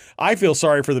loans. I feel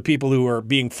sorry for the people who are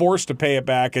being forced to pay it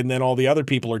back, and then all the other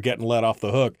people are getting let off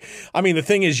the hook. I mean, the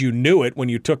thing is, you knew it when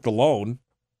you took the loan,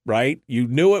 right? You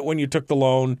knew it when you took the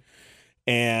loan.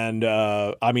 And,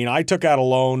 I mean, I took out a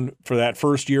loan for that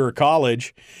first year of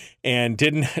college and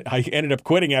I ended up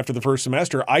quitting after the first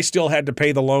semester. I still had to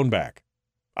pay the loan back.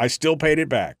 I still paid it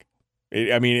back.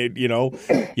 You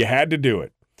had to do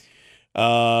it.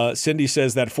 Cindy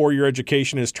says that 4-year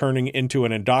education is turning into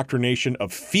an indoctrination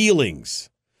of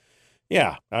feelings.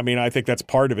 Yeah, I mean, I think that's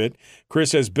part of it. Chris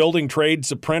says building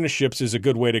trades apprenticeships is a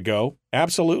good way to go.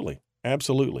 Absolutely.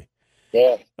 Absolutely.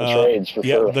 Yeah, the trades for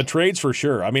sure. Yeah, the trades for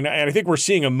sure. I mean, and I think we're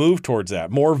seeing a move towards that.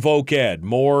 More voc ed,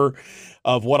 more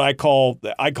of what I call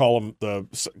them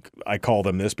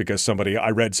this because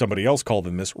I read somebody else call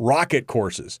them this, rocket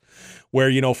courses,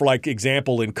 where, for like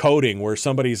example in coding, where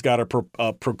somebody's got a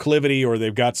proclivity or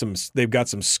they've got some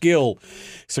skill,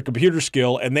 it's a computer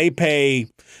skill, and they pay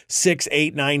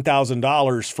 $6,000,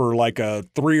 $9,000 for like a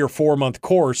 3 or 4 month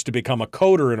course to become a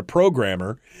coder and a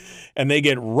programmer. And they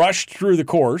get rushed through the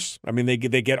course. I mean, they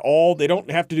don't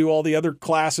have to do all the other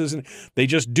classes, and they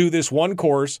just do this one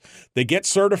course. They get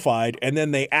certified, and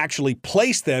then they actually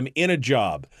place them in a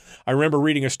job. I remember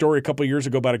reading a story a couple of years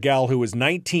ago about a gal who was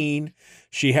 19.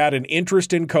 She had an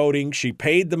interest in coding. She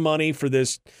paid the money for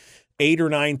this $8,000 or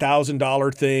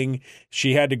 $9,000 thing.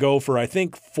 She had to go for, I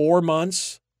think, 4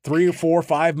 months. 3 or 4 or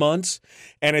 5 months.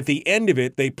 And at the end of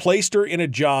it, they placed her in a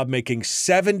job making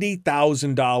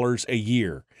 $70,000 a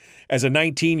year as a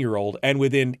 19-year-old. And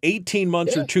within 18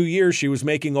 months or 2 years, she was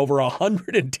making over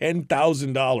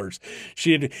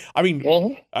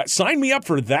 $110,000. Sign me up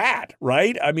for that,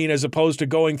 right? I mean, as opposed to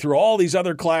going through all these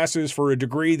other classes for a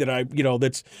degree that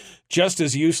that's just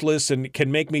as useless and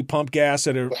can make me pump gas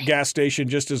at a gas station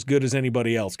just as good as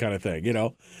anybody else kind of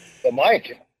thing, But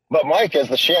Mike, as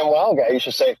the ShamWow guy, you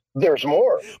should say, there's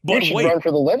more. You should run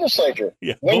for the legislature.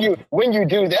 Yeah. When you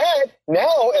do that,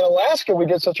 now in Alaska, we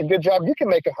did such a good job, you can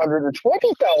make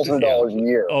 $120,000 a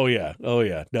year. Oh, yeah. No.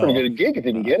 Pretty good gig if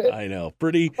you can get it. I know.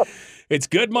 It's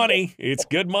good money. It's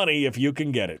good money if you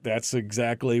can get it. That's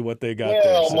exactly what they got there.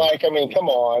 Well, Mike, I mean, come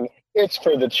on. It's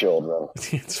for the children.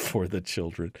 It's for the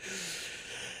children.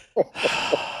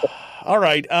 All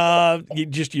right. You're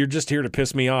just here to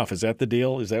piss me off. Is that the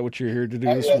deal? Is that what you're here to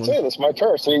do this morning? That's it. It's my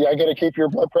turn. See, I got to keep your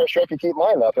blood pressure up and keep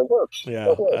mine up. It works. Yeah,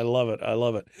 I love it.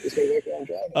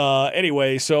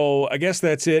 Anyway, so I guess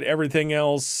that's it. Everything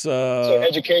else. So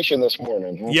education this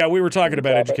morning. Yeah, we were talking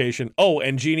about education. Oh,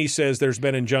 and Jeannie says there's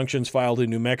been injunctions filed in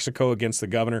New Mexico against the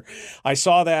governor. I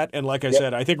saw that, and like I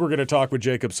said, I think we're going to talk with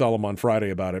Jacob Sullum on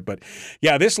Friday about it. But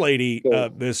yeah, this lady,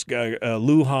 this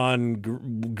Lujan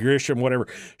Grisham, whatever,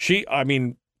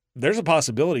 there's a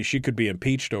possibility she could be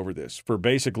impeached over this for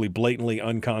basically blatantly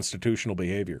unconstitutional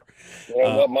behavior.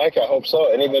 Yeah, but Mike, I hope so.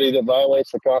 Anybody that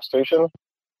violates the Constitution,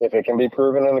 if it can be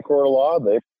proven in the court of law,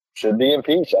 they should be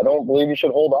impeached. I don't believe you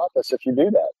should hold office if you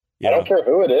do that. Yeah. I don't care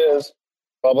who it is,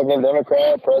 Republican,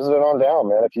 Democrat, president on down,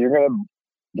 man. If you're going to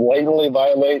blatantly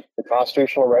violate the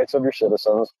constitutional rights of your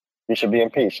citizens, you should be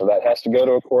impeached. So that has to go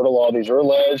to a court of law. These are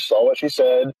alleged. Saw what she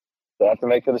said. They have to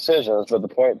make the decisions. But the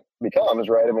point becomes,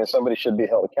 right? I mean, somebody should be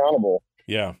held accountable.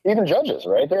 Yeah. Even judges,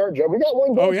 right? We got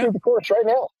one going through the courts right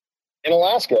now in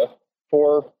Alaska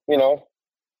for,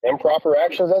 improper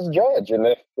actions as a judge. And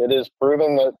if it is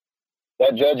proven that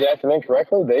that judge acted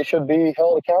incorrectly, they should be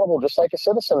held accountable just like a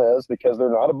citizen is, because they're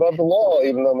not above the law,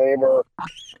 even though many of our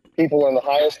people in the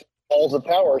highest halls of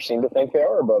power seem to think they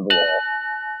are above the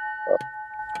law.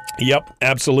 Yep,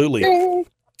 absolutely.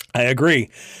 I agree.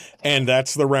 And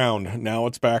that's the round. Now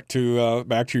it's back to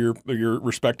your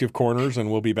respective corners,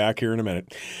 and we'll be back here in a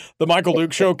minute. The Michael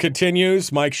Duke Show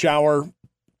continues. Mike Shower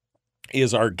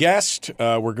is our guest.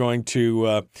 We're going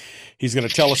to he's going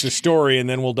to tell us his story, and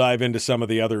then we'll dive into some of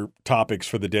the other topics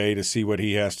for the day to see what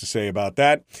he has to say about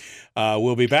that.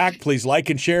 We'll be back. Please like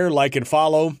and share, like and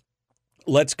follow.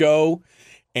 Let's go,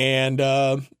 and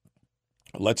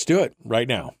let's do it right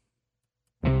now.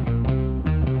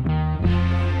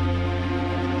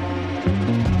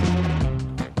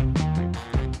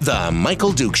 The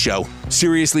Michael Duke Show.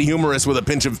 Seriously humorous with a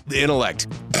pinch of intellect.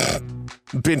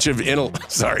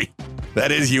 Sorry.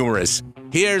 That is humorous.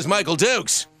 Here's Michael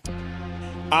Dukes.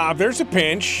 There's a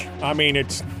pinch. I mean,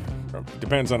 it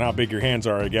depends on how big your hands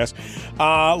are, I guess.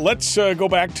 Let's go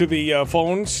back to the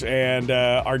phones and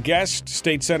our guest,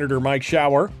 State Senator Mike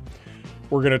Shower.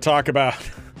 We're going to talk about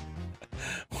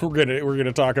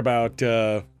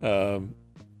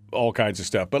all kinds of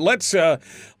stuff. But let's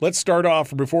start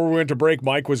off. Before we went to break,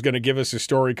 Mike was going to give us a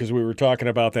story because we were talking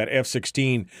about that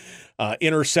F-16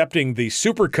 intercepting the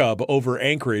Super Cub over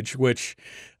Anchorage, which,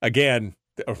 again,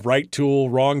 right tool,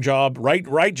 wrong job,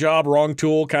 right job, wrong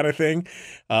tool kind of thing.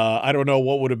 I don't know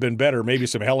what would have been better, maybe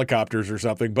some helicopters or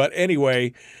something. But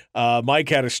anyway, Mike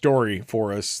had a story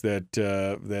for us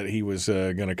that he was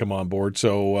going to come on board.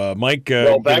 So, Mike,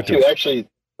 back to actually.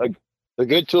 The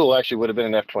good tool actually would have been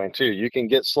an F-22. You can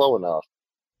get slow enough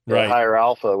at higher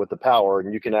alpha with the power,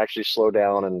 and you can actually slow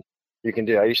down, and you can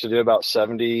do. I used to do about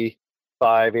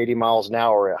 75, 80 miles an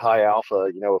hour at high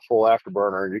alpha, with full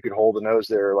afterburner, and you could hold the nose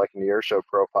there like in the air show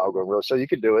profile going real. So you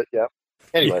could do it, yeah.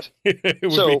 Anyways,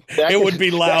 it would be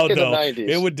loud though.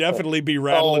 It would definitely be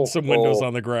rattling some windows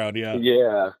on the ground. Yeah.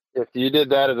 Yeah. If you did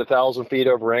that at 1,000 feet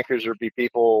over Anchorage, there'd be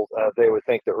people. They would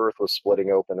think the Earth was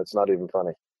splitting open. It's not even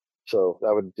funny. So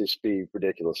that would just be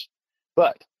ridiculous.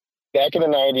 But back in the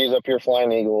 90s, up here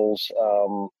flying Eagles.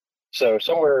 So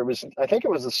somewhere I think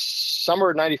it was the summer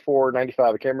of 94, 95.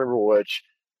 I can't remember which.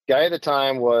 Guy at the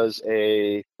time was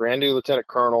a brand new lieutenant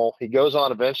colonel. He goes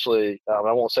on eventually, I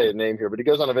won't say his name here, but he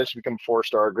goes on eventually to become a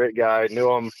 4-star. Great guy.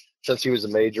 Knew him since he was a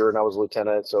major and I was a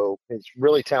lieutenant. So he's a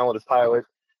really talented pilot.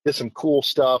 Did some cool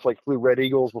stuff, like flew Red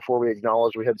Eagles before we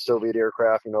acknowledged we had Soviet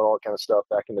aircraft, all that kind of stuff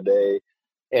back in the day.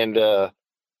 And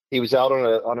he was out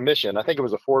on a mission. I think it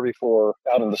was a 4v4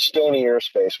 out in the Stony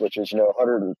airspace, which is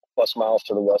 100 plus miles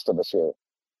to the west of us here.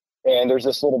 And there's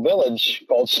this little village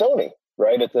called Stony,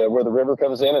 right at where the river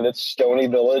comes in, and it's Stony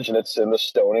Village, and it's in the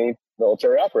Stony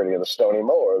military operating, in the Stony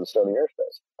MO, or the Stony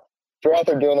airspace. So we're out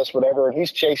there doing this, whatever, and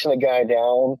he's chasing a guy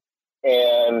down,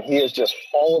 and he is just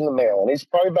hauling the mail, and he's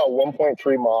probably about 1.3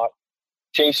 Mach,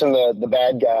 chasing the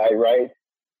bad guy, right?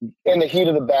 In the heat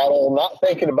of the battle, not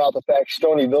thinking about the fact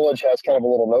Stony Village has kind of a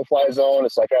little no-fly zone.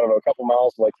 It's like, I don't know, a couple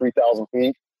miles to like 3,000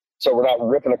 feet. So we're not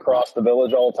ripping across the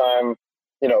village all the time,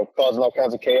 causing all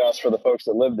kinds of chaos for the folks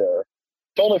that live there.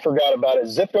 Totally forgot about it.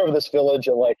 Zipped over this village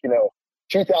at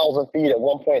 2,000 feet at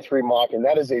 1.3 Mach. And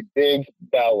that is a big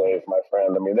bow wave, my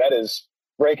friend. I mean, that is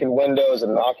breaking windows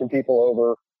and knocking people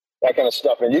over, that kind of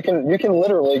stuff. And you can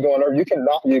literally go on, or you can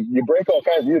knock, you break all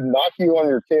kinds, you'd knock you on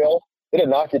your tail. It'd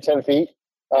knock you 10 feet.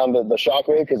 The shock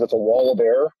wave, because it's a wall of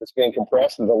air that's being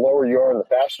compressed, and the lower you are and the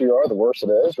faster you are, the worse it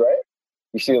is, right?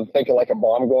 You see them thinking like a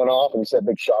bomb going off, and you see a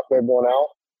big shock wave going out.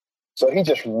 So he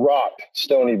just rocked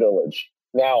Stony Village.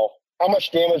 Now, how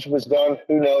much damage was done,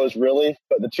 who knows, really?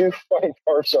 But the two funny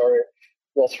parts are,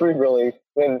 three really.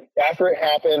 When after it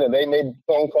happened, and they made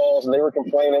phone calls, and they were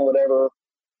complaining, whatever,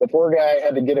 the poor guy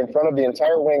had to get in front of the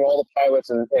entire wing, all the pilots,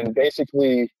 and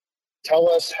basically tell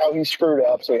us how he screwed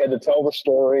up. So he had to tell the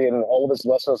story and all of his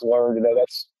lessons learned.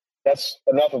 That's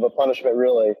enough of a punishment,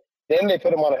 really. Then they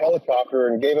put him on a helicopter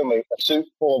and gave him a suit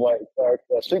full of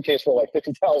a suitcase full of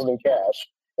 $50,000 in cash,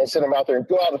 and sent him out there and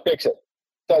go out and fix it.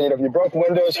 So if you broke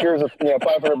windows, here's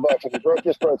 $500. If you broke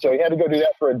this, so he had to go do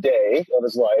that for a day of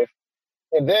his life.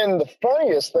 And then the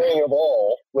funniest thing of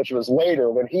all, which was later,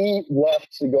 when he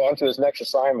left to go on to his next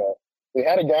assignment, we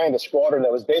had a guy in the squadron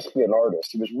that was basically an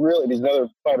artist. He's another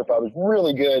fighter pilot, was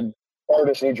really good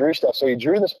artist, and he drew stuff. So he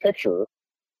drew this picture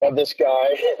of this guy.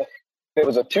 It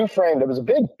was a 2-frame. It was a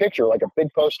big picture, like a big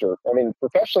poster. I mean,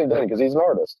 professionally done, because he's an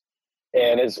artist.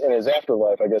 And in his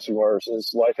afterlife, I guess he was,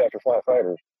 his life after flying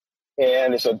fighters.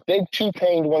 And it's a big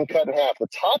two-paned one cut in half. The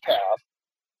top half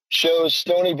shows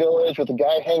Stony Village with the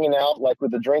guy hanging out, like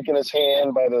with the drink in his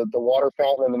hand by the water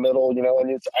fountain in the middle, you know, and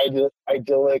it's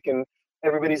idyllic and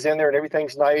everybody's in there and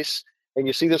everything's nice. And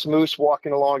you see this moose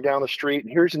walking along down the street,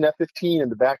 and here's an F-15 in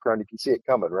the background. You can see it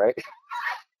coming, right?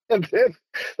 And then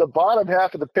the bottom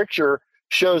half of the picture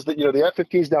shows that, you know, the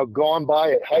F-15 is now gone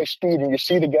by at high speed, and you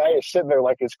see the guy is sitting there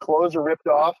like his clothes are ripped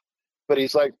off, but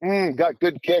he's like, got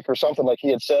good kick or something, like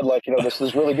he had said, like, you know, this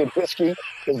is really good whiskey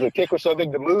because the kick was so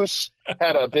big. The moose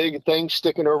had a big thing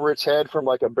sticking over its head from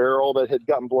like a barrel that had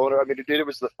gotten blown up. I mean, dude, it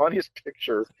was the funniest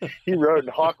picture he wrote, and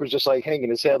Hawk was just like hanging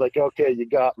his head like, okay, you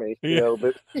got me, you know,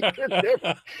 but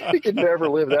he could never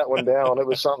live that one down. It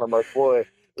was something I'm like, boy.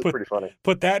 It's pretty funny.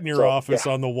 Put that in your office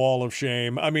on the wall of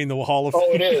shame. I mean, the Hall of Fame.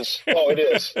 Oh, it is. Oh, it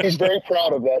is. He's very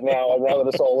proud of that now that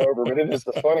it's all over, but it is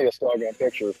the funniest doggone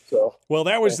picture. So, well,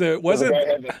 that was there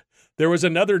was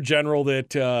another general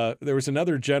that,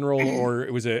 or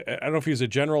it was I don't know if he was a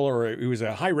general or he was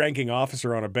a high ranking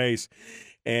officer on a base.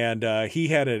 And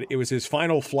it was his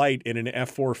final flight in an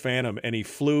F-4 Phantom, and he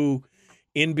flew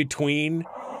in between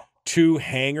two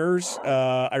hangars.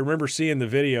 I remember seeing the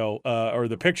video or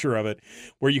the picture of it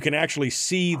where you can actually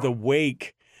see the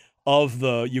wake of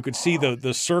you could see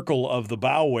the circle of the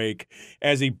bow wake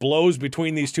as he blows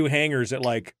between these two hangars at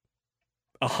like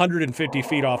 150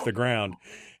 feet off the ground.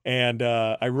 And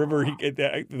I remember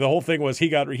the whole thing was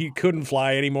he couldn't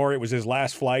fly anymore. It was his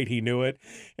last flight. He knew it.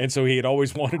 And so he had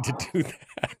always wanted to do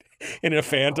that in a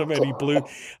Phantom, and he blew.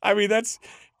 I mean,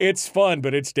 it's fun,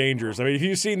 but it's dangerous. I mean, if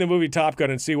you've seen the movie Top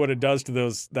Gun and see what it does to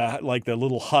the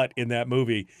little hut in that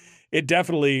movie, it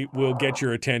definitely will get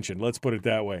your attention. Let's put it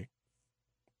that way.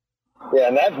 Yeah,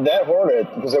 and that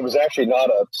Hornet, because it was actually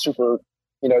not a super,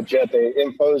 jet, they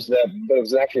imposed that, but it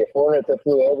was actually a Hornet that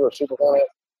flew over, a Super Hornet.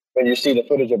 When you see the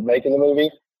footage of making the movie,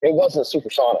 it wasn't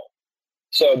supersonic.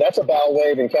 So that's a bow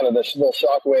wave and kind of this little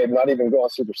shock wave, not even going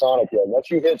supersonic yet. Once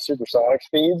you hit supersonic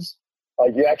speeds,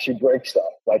 you actually break stuff,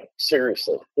 like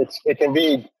seriously. It can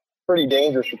be pretty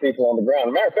dangerous for people on the ground. As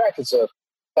a matter of fact, it's a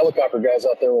helicopter guys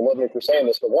out there will love me for saying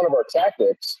this, but one of our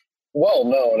tactics, well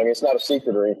known, I mean, it's not a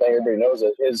secret or anything, everybody knows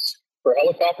it, is for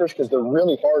helicopters, because they're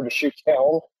really hard to shoot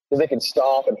down, because they can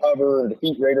stop and hover and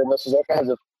defeat radar missiles, all kinds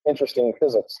of interesting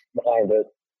physics behind it.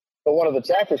 But one of the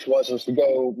tactics was to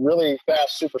go really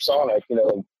fast supersonic,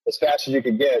 as fast as you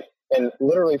could get, and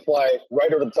literally fly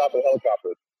right over the top of the helicopter,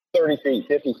 30 feet,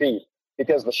 50 feet,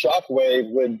 because the shock wave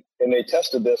would, and they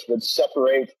tested this, would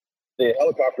separate the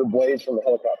helicopter blades from the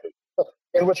helicopter.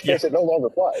 In which case it no longer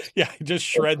flies. Yeah, just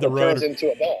shred the rotor.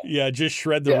 Into a ball. Yeah, just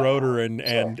shred the rotor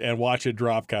and watch it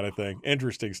drop, kind of thing.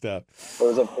 Interesting stuff. It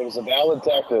was a valid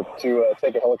tactic to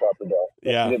take a helicopter down.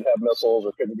 Yeah, you didn't have missiles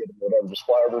or couldn't get them, whatever. Just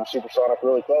fly over supersonic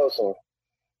really close and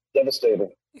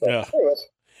devastating. So, yeah. Anyways,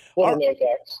 known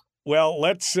facts. Well,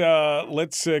 let's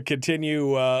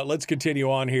continue. Let's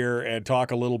continue on here and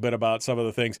talk a little bit about some of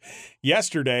the things.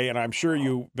 Yesterday, and I'm sure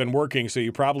you've been working, so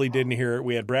you probably didn't hear it.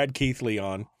 We had Brad Keithley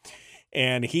on.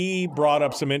 And he brought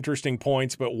up some interesting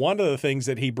points, but one of the things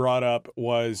that he brought up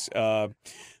was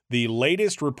the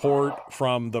latest report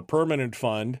from the Permanent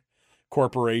Fund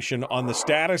Corporation on the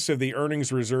status of the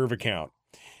earnings reserve account.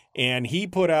 And he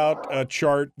put out a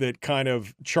chart that kind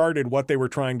of charted what they were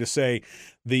trying to say.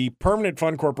 The Permanent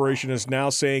Fund Corporation is now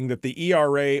saying that the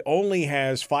ERA only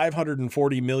has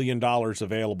 $540 million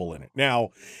available in it.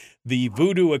 Now, the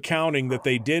voodoo accounting that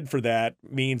they did for that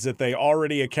means that they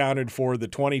already accounted for the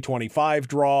 2025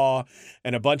 draw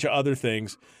and a bunch of other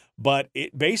things. But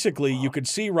basically, you could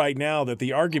see right now that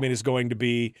the argument is going to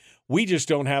be, we just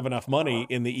don't have enough money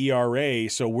in the ERA,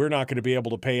 so we're not going to be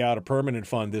able to pay out a permanent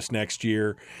fund this next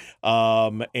year.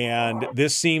 And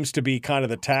this seems to be kind of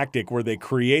the tactic where they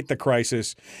create the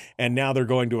crisis, and now they're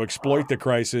going to exploit the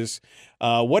crisis.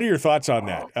 What are your thoughts on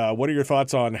that? What are your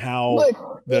thoughts on how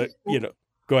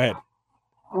Go ahead.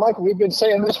 Mike, we've been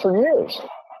saying this for years.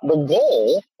 The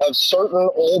goal of certain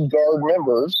old guard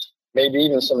members, maybe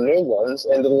even some new ones,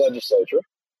 into the legislature,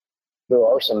 there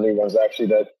are some new ones actually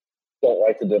that don't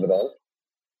like the dividend.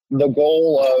 The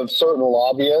goal of certain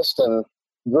lobbyists and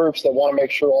groups that want to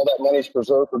make sure all that money is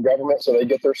preserved for government so they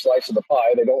get their slice of the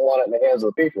pie. They don't want it in the hands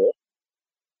of the people.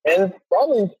 And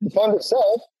probably the fund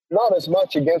itself, not as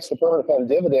much against the permanent fund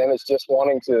dividend as just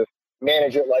wanting to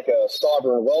manage it like a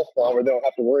sovereign wealth fund where they don't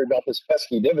have to worry about this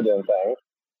pesky dividend thing.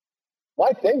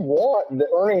 Like, they want the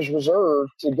earnings reserve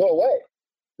to go away.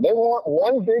 They want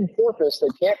one big corpus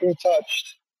that can't be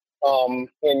touched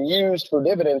and used for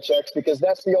dividend checks, because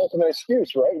that's the ultimate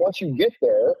excuse, right? Once you get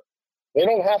there, they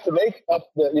don't have to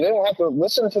they don't have to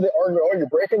listen to the argument, oh, you're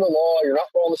breaking the law, you're not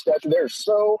following the statute. They're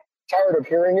so tired of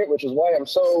hearing it, which is why I'm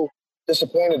so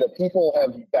disappointed that people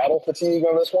have battle fatigue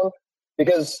on this one,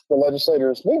 because the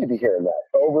legislators need to be hearing that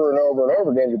over and over and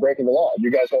over again. You're breaking the law. You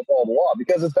guys don't follow the law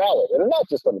because it's valid. And not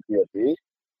just on the PFP,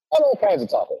 on all kinds of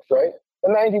topics, right? The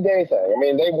 90-day thing. I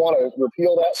mean, they want to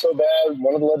repeal that so bad.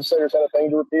 One of the legislators had a thing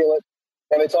to repeal it.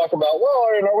 And they talk about, well,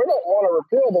 we don't want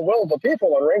to repeal the will of the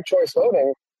people on ranked choice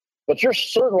voting, but you're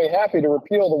certainly happy to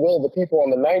repeal the will of the people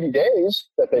on the 90 days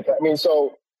that they've. I mean,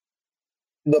 so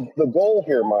the goal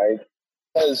here, Mike,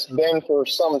 has been for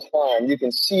some time. You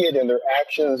can see it in their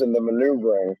actions and the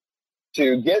maneuvering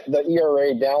to get the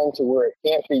ERA down to where it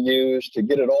can't be used, to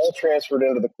get it all transferred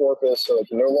into the corpus so it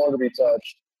can no longer be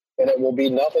touched, and it will be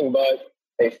nothing but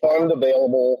a fund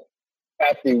available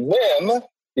at the whim,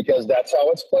 because that's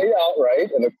how it's played out, right?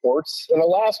 And the courts in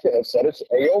Alaska have said it's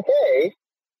A-OK.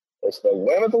 It's the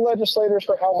whim of the legislators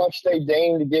for how much they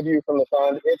deign to give you from the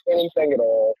fund, if anything at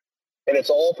all. And it's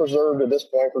all preserved at this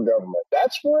point for government.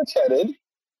 That's where it's headed.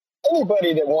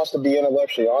 Anybody that wants to be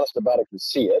intellectually honest about it can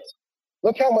see it.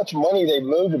 Look how much money they've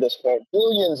moved at this point,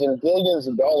 billions and billions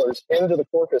of dollars into the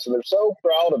corpus, and they're so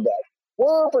proud of that.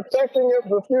 We're protecting it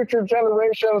for future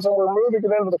generations, and we're moving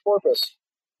it into the corpus.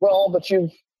 Well, but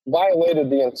you've violated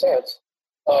the intent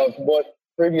of what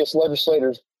previous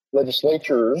legislatures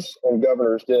and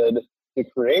governors did to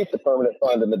create the permanent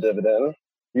fund and the dividend.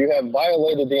 You have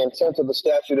violated the intent of the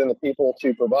statute and the people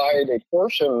to provide a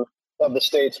portion of the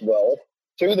state's wealth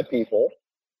to the people.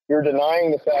 You're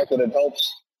denying the fact that it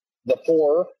helps the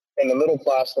poor and the middle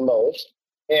class the most.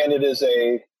 And it is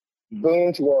a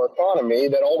boon to our economy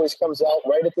that always comes out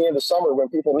right at the end of summer when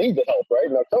people need the help, right?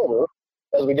 In October,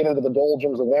 as we get into the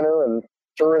doldrums of winter and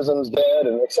tourism's dead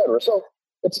and et cetera. So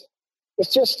it's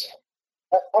just,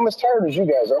 I'm as tired as you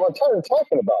guys are. I'm tired of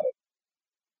talking about it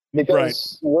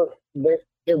because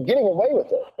they're getting away with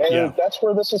it. And that's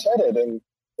where this is headed. And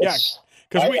it's,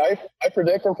 I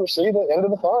predict and foresee the end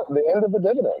of the end of the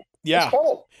dividend. Yeah.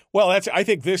 Well, I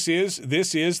think this is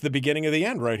the beginning of the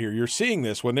end right here. You're seeing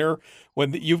this when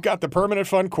you've got the Permanent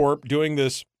Fund Corp doing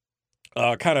this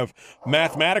kind of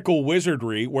mathematical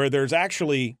wizardry where there's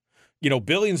actually,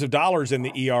 billions of dollars in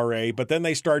the ERA, but then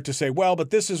they start to say, well, but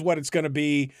this is what it's going to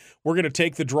be. We're going to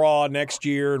take the draw next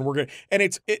year, and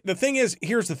the thing is,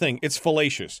 here's the thing, it's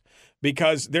fallacious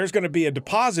because there's going to be a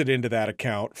deposit into that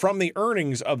account from the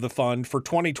earnings of the fund for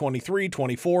 2023,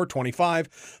 24,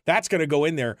 25. That's going to go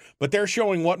in there, but they're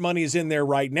showing what money is in there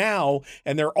right now,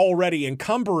 and they're already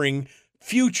encumbering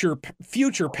future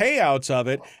payouts of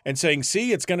it and saying,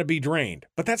 see, it's going to be drained.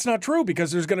 But that's not true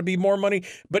because there's going to be more money.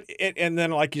 And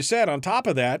then, like you said, on top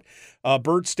of that,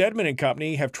 Bert Stedman and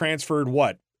company have transferred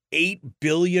what? $8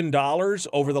 billion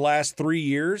over the last 3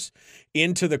 years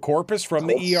into the corpus from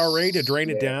the ERA to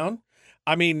drain it down.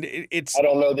 I mean, it's. I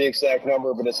don't know the exact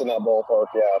number, but it's in that ballpark.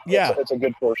 Yeah. It's a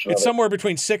good portion. It's somewhere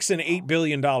between $6 and $8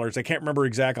 billion. I can't remember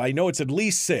exactly. I know it's at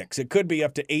least 6. It could be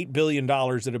up to $8 billion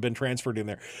that have been transferred in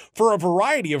there for a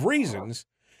variety of reasons.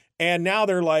 And now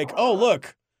they're like, oh,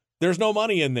 look, there's no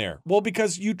money in there. Well,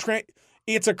 because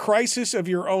it's a crisis of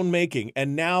your own making,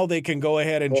 and now they can go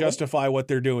ahead and justify what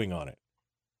they're doing on it.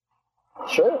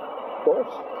 Sure, of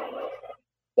course.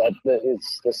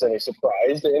 Is this any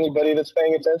surprise to anybody that's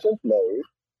paying attention? No.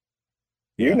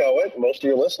 You know it. Most of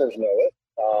your listeners know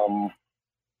it.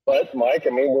 But, Mike,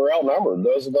 we're outnumbered.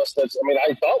 Those of us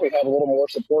I thought we had a little more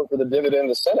support for the dividend in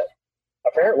the Senate.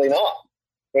 Apparently not.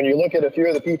 When you look at a few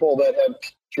of the people that have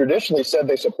traditionally said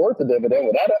they support the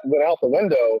dividend, that went out the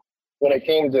window when it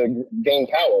came to gain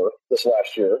power this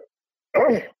last year.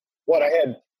 I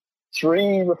had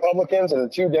 3 Republicans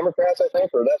and 2 Democrats, I think,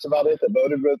 or that's about it, that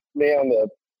voted with me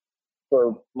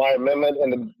for my amendment in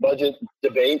the budget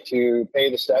debate to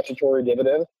pay the statutory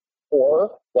dividend.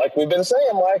 Or, like we've been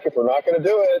saying, Mike, if we're not going to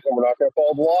do it and we're not going to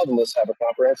follow the law, then let's have a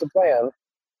comprehensive plan.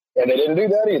 And they didn't do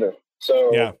that either.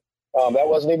 So that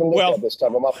wasn't even looked at this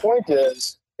time. But my point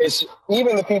is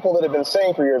even the people that have been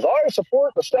saying for years, I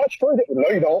support the statutory dividend.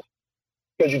 No, you don't,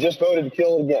 because you just voted to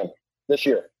kill it again this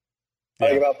year.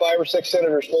 Like about 5 or 6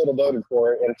 senators total voted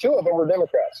for it, and 2 of them were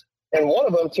Democrats. And one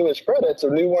of them, to his credit, is a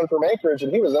new one from Anchorage,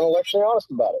 and he was intellectually honest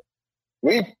about it.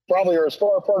 We probably are as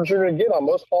far apart as you're going to get on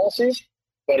most policies,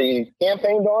 but he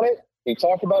campaigned on it. He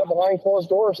talked about it behind closed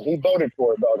doors, and he voted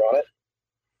for it, doggone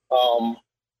it.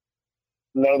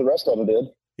 None of the rest of them did.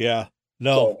 Yeah.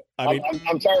 No. So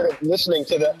I'm tired of listening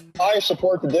to the, I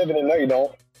support the dividend. No, you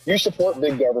don't. You support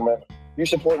big government. You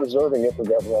support reserving it for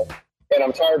government. And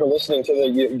I'm tired of listening to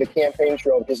the campaign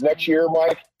trail, because next year,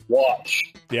 Mike,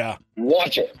 watch. Yeah.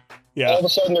 Watch it. Yeah. All of a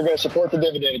sudden, they're going to support the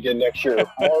dividend again next year.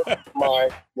 Mark my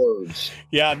words.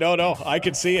 Yeah, no, I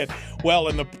can see it. Well,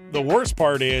 and the worst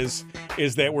part is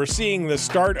is that we're seeing the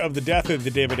start of the death of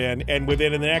the dividend, and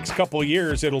within the next couple of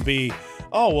years, it'll be,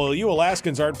 oh, well, you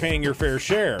Alaskans aren't paying your fair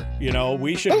share. You know,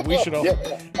 we should.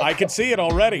 I can see it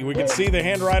already. We can see the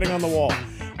handwriting on the wall.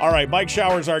 All right, Mike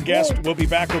Shower's our guest. We'll be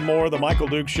back with more of the Michael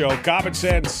Dukes Show. Common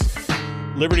sense,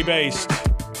 liberty-based,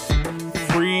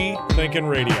 free-thinking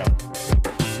radio.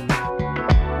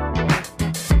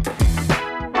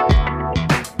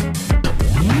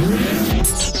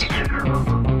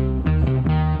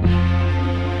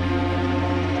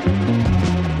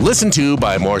 Listened to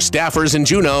by more staffers in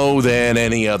Juneau than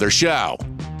any other show,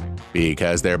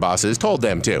 because their bosses told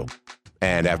them to.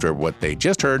 And after what they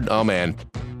just heard, oh man,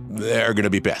 they're going to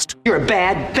be pissed. You're a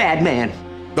bad, bad man.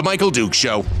 The Michael Dukes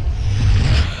Show.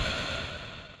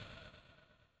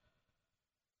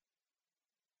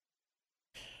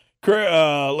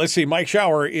 Let's see. Mike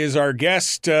Shower is our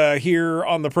guest here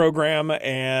on the program.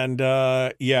 And,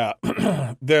 the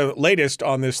latest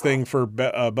on this thing for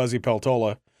Buzzy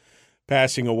Peltola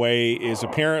passing away is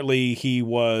apparently he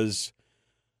was,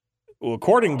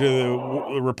 according to the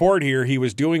report here, he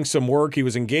was doing some work. He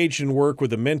was engaged in work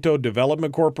with the Minto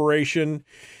Development Corporation.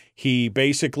 He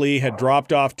basically had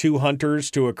dropped off 2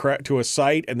 hunters to a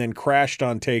site and then crashed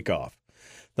on takeoff.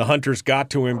 The hunters got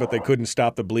to him, but they couldn't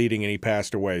stop the bleeding, and he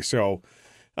passed away. So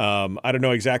I don't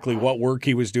know exactly what work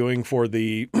he was doing for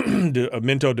the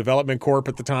Minto Development Corp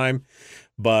at the time,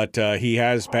 but he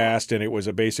has passed, and it was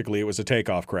a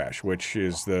takeoff crash, which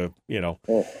is the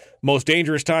most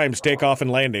dangerous times, takeoff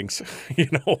and landings.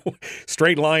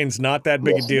 Straight lines not that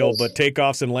big a deal, but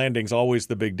takeoffs and landings always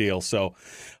the big deal. So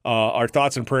our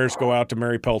thoughts and prayers go out to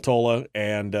Mary Peltola,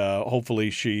 and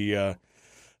hopefully she.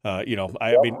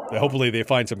 Hopefully they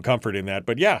find some comfort in that.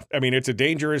 But yeah, I mean, it's a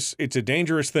dangerous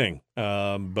thing.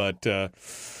 That's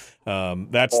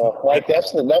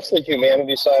the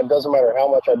humanity side. It doesn't matter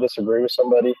how much I disagree with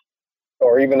somebody,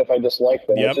 or even if I dislike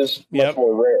them, which is much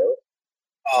more rare.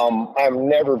 I'm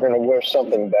never going to wish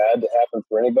something bad to happen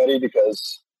for anybody,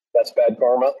 because that's bad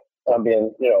karma. I'm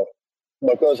being,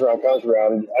 what goes around comes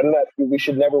around. We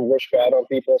should never wish bad on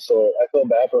people. So I feel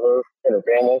bad for her and her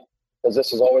family, because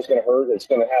this is always going to hurt. It's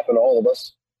going to happen to all of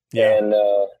us. Yeah. And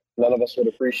none of us would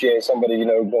appreciate somebody,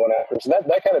 going after us. And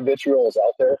that kind of vitriol is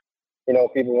out there.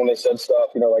 People, when they said stuff,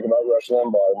 like about Rush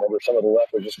Limbaugh, I remember some of the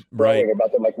left was just bragging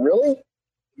about them. Like, really?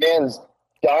 Man's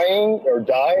dying or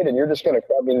died, and you're just going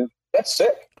to, that's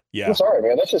sick. Yeah. I'm sorry,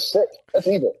 man. That's just sick. That's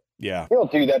evil. Yeah. You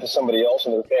don't do that to somebody else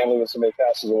in their family when somebody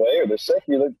passes away or they're sick.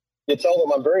 You tell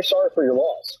them, I'm very sorry for your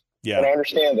loss. Yeah. And I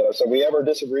understand that. So we have our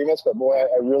disagreements, but boy,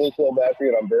 I really feel bad for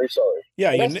you, and I'm very sorry.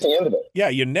 Yeah, that's the end of it. Yeah,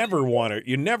 you never want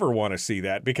to see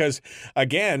that, because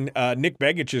again, Nick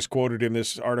Begich is quoted in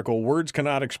this article: "Words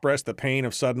cannot express the pain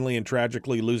of suddenly and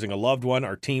tragically losing a loved one.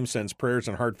 Our team sends prayers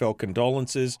and heartfelt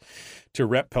condolences to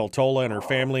Rep Peltola and her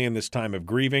family in this time of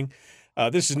grieving."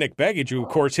 This is Nick Begich, who, of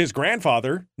course, his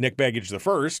grandfather, Nick Begich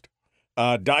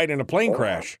I, died in a plane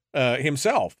crash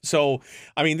himself. So,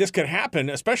 I mean, this could happen,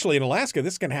 especially in Alaska.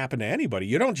 This can happen to anybody.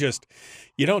 You don't just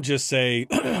say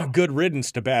good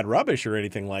riddance to bad rubbish or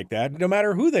anything like that, no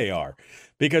matter who they are,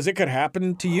 because it could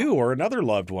happen to you or another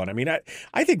loved one. I mean,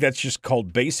 I think that's just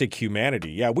called basic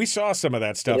humanity. Yeah, we saw some of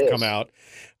that stuff come out.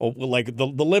 Like the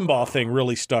Limbaugh thing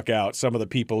really stuck out. Some of the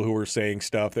people who were saying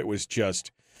stuff that was just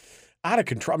out of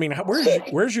control. I mean,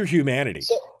 where's your humanity?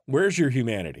 Where's your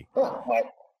humanity?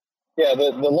 Yeah,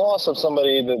 the loss of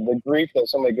somebody, the grief that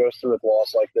somebody goes through with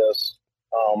loss like this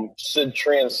should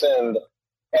transcend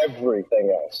everything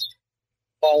else.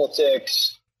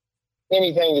 Politics,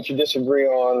 anything that you disagree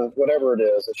on, whatever it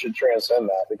is, it should transcend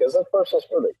that, because that person's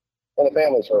hurting and the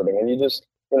family's hurting, and you just,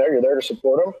 you're there to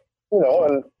support them,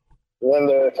 and when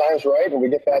the time's right and we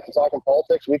get back to talking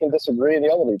politics, we can disagree and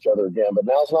yell at each other again, but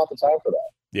now's not the time for that.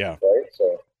 Yeah. Right?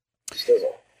 So, it just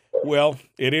isn't. Well,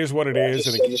 it is what it is.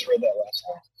 I just read that last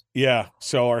time. Yeah,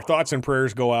 so our thoughts and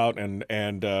prayers go out, and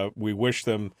we wish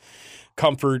them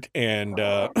comfort and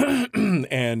in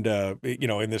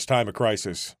this time of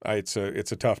crisis. It's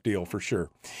a tough deal for sure.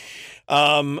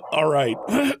 All right,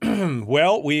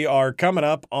 well, we are coming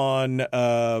up on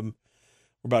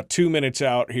we're about 2 minutes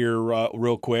out here,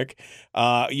 real quick.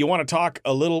 You want to talk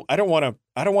a little? I don't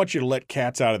want you to let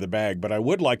cats out of the bag, but I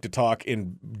would like to talk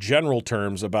in general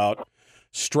terms about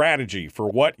strategy for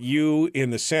what you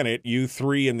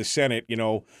three in the Senate,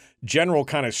 general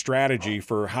kind of strategy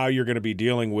for how you're going to be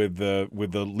dealing with the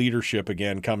leadership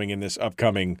again coming in this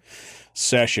upcoming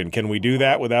session. Can we do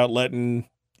that without letting,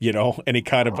 any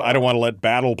kind of, I don't want to let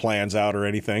battle plans out or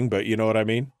anything, but you know what I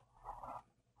mean?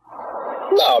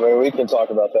 No, I mean, we can talk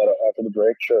about that after the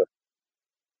break. Sure.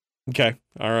 Okay.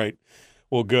 All right.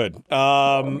 Well, good.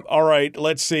 All right.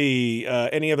 Let's see.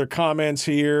 Any other comments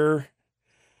here?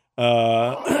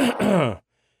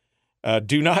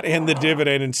 Do not end the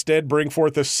dividend. Instead, bring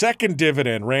forth a second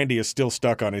dividend. Randy is still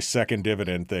stuck on his second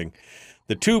dividend thing.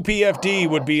 The 2 PFD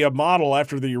would be a model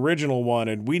after the original one,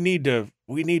 and we need to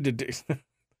do.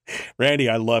 Randy,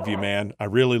 I love you, man. I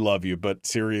really love you, but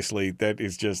seriously, that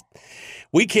is just,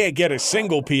 we can't get a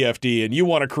single PFD, and you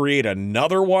want to create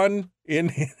another one in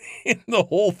the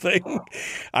whole thing?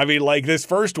 I mean, like, this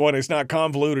first one is not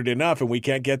convoluted enough, and we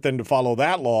can't get them to follow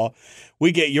that law.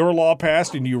 We get your law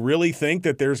passed, and you really think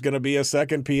that there's going to be a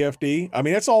second PFD? I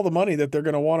mean, that's all the money that they're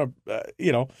going to want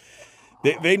to,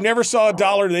 They never saw a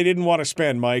dollar they didn't want to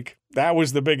spend, Mike. That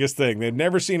was the biggest thing. They've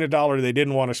never seen a dollar they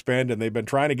didn't want to spend, and they've been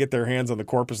trying to get their hands on the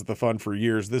corpus of the fund for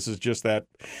years. This is just that.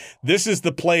 This is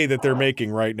the play that they're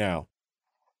making right now.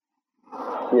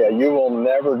 Yeah, you will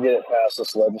never get it past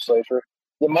this legislature.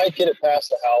 You might get it past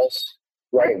the House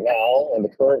right now in the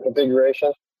current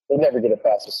configuration. You'll never get it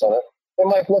past the Senate. They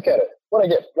might look at it. What I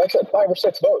get, like I said, 5 or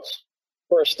 6 votes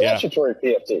for a statutory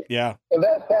PFD. Yeah. And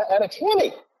that at a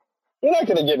 20. You're not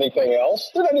going to get anything else.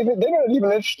 They're not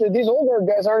even interested. These older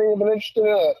guys aren't even interested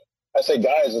in I say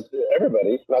guys,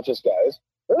 everybody, not just guys.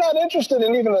 They're not interested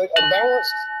in even a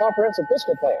balanced, comprehensive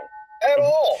fiscal plan at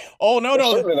all. Oh, no.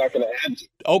 They're certainly not going to add.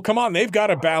 Oh, come on. They've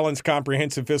got a balanced,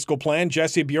 comprehensive fiscal plan.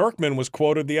 Jesse Bjorkman was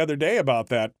quoted the other day about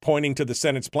that, pointing to the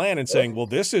Senate's plan and saying, well,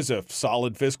 this is a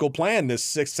solid fiscal plan, this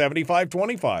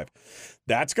 675-25.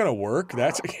 That's going to work.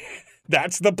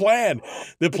 That's the plan.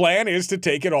 The plan is to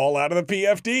take it all out of the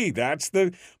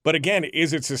PFD. But again,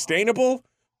 is it sustainable?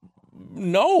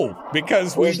 No,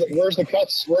 because where's the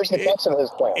cuts? Where's the cuts in his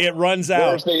plan? It runs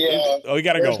out. We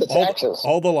got to go.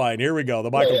 Hold the line. Here we go. The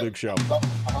Michael Duke Show.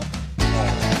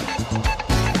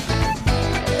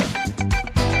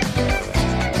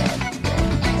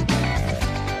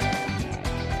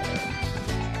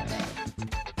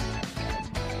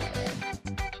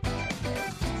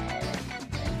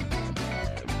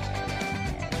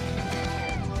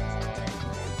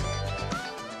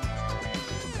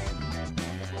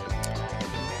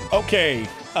 Okay,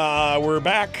 we're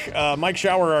back. Mike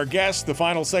Shower, our guest, the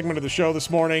final segment of the show this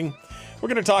morning. We're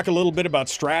going to talk a little bit about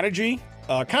strategy,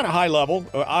 kind of high level.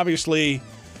 Obviously,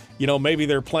 maybe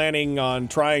they're planning on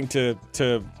trying to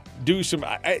do some.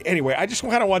 Anyway, I just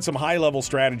kind of want some high level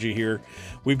strategy here.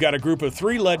 We've got a group of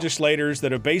 3 legislators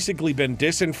that have basically been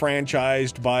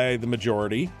disenfranchised by the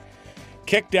majority,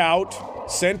 kicked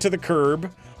out, sent to the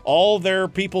curb. All their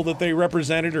people that they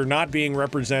represented are not being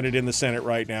represented in the Senate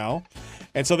right now.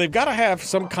 And so they've got to have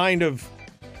some kind of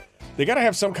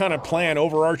plan,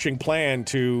 overarching plan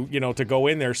to go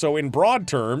in there. So in broad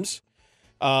terms,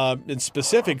 in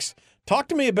specifics, talk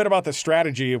to me a bit about the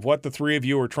strategy of what the 3 of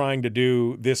you are trying to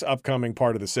do this upcoming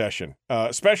part of the session,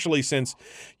 especially since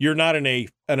you're not in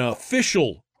an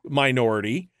official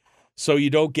minority. So you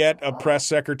don't get a press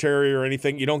secretary or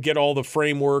anything. You don't get all the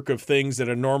framework of things that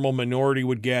a normal minority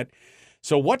would get.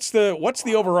 So what's the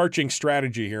overarching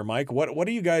strategy here, Mike? What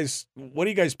are you guys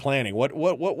planning? What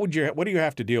do you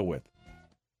have to deal with?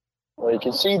 Well, you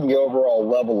can see the overall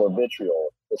level of vitriol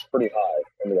is pretty high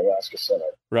in the Alaska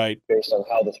Senate, right? Based on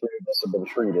how the 3 of us have been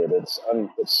treated, it's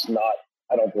not.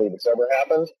 I don't believe it's ever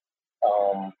happened.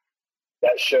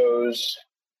 That shows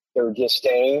their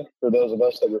disdain for those of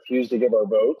us that refuse to give our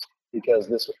vote, because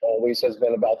this always has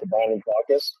been about the binding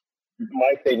caucus.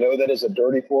 Mike, they know that is a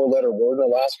dirty 4-letter word in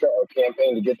Alaska. Our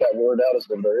campaign to get that word out has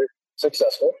been very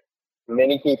successful.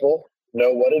 Many people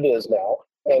know what it is now,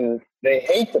 and they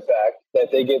hate the fact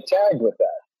that they get tagged with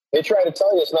that. They try to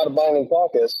tell you it's not a binding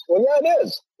caucus. Well, yeah, it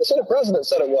is. The Senate president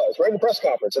said it was, right in the press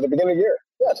conference at the beginning of the year.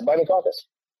 Yeah, it's a binding caucus.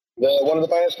 One of the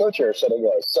finance co-chairs said it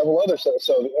was. Several others said it.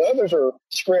 So the others are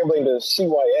scrambling to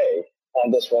CYA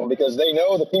on this one because they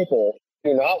know the people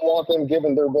do not want them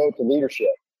giving their vote to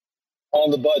leadership on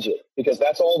the budget, because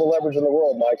that's all the leverage in the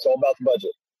world, Mike. It's all about the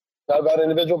budget. Not about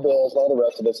individual bills and all the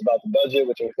rest of it. It's about the budget,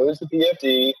 which includes the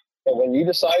PFD. And when you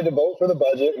decide to vote for the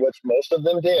budget, which most of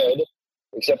them did,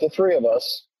 except the 3 of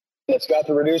us, that's got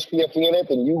the reduced PFD in it,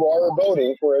 then you are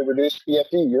voting for a reduced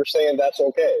PFD. You're saying that's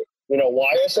okay. You know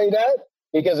why I say that?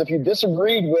 Because if you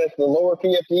disagreed with the lower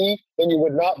PFD, then you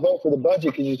would not vote for the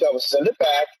budget, because you tell us, send it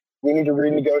back. We need to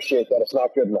renegotiate that. It's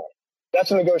not good enough.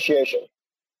 That's a negotiation.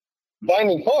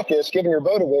 Binding caucus, giving your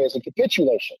vote away, is a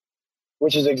capitulation,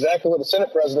 which is exactly what the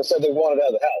Senate president said they wanted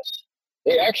out of the House.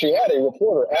 They actually had a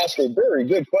reporter ask a very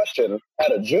good question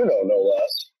at a Juno, no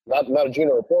less. Not a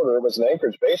Juno reporter, it was an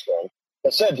Anchorage-based one,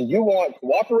 that said, do you want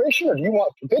cooperation or do you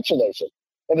want capitulation?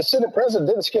 And the Senate president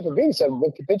didn't skip a beat. He said,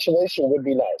 well, capitulation would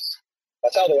be nice.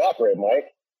 That's how they operate,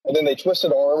 Mike. And then they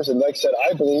twisted arms, and like I said,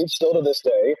 I believe still to this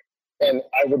day, and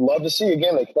I would love to see,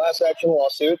 again, a class action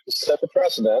lawsuit to set the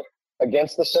precedent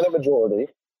against the Senate majority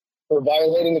for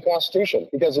violating the Constitution,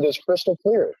 because it is crystal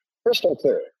clear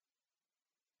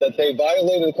that they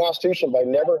violated the Constitution by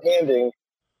never handing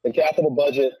the capital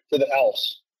budget to the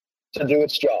House to do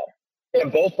its job. And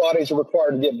both bodies are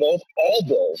required to get all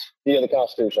bills via the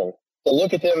Constitution. To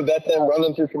look at them, vet them, run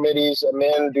them through committees,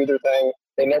 amend, do their thing.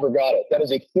 They never got it. That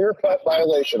is a clear-cut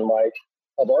violation, Mike,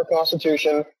 of our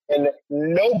Constitution, and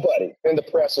nobody in the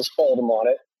press has called them on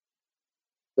it.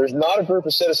 There's not a group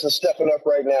of citizens stepping up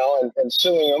right now and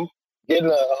suing them, getting a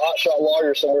hotshot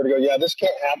lawyer somewhere to go, yeah, this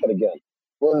can't happen again.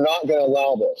 We're not going to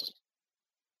allow this.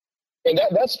 And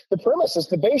that's the premise. That's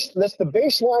the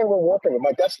baseline we're working with,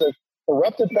 Mike. That's the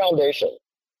corrupted foundation,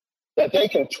 that they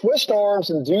can twist arms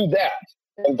and do that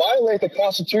and violate the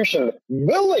Constitution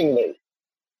willingly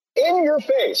in your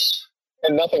face,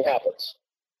 and nothing happens.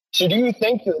 So do you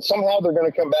think that somehow they're going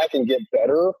to come back and get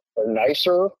better or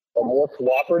nicer or more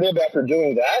cooperative after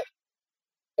doing that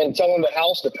and telling the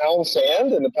House to pound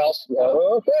sand and the House,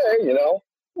 okay,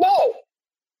 No.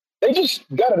 They just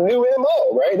got a new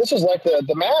MO, right? This is like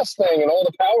the mask thing and all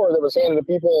the power that was handed to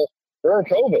people during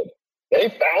COVID. They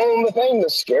found the thing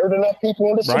that scared enough people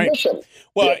into submission. Right.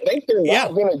 Well, I think they're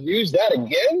not going to use that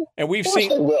again. And we've seen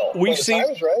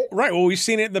right. Well, we've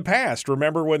seen it in the past.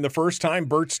 Remember when the first time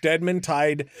Bert Stedman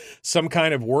tied some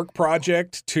kind of work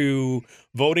project to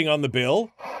voting on the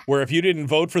bill, where if you didn't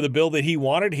vote for the bill that he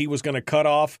wanted, he was going to cut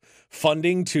off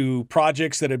funding to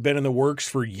projects that had been in the works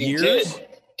for years. He did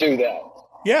do that.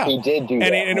 Yeah, he did do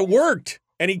that, and it worked.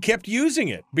 And he kept using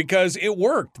it because it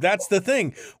worked. That's the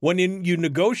thing. When you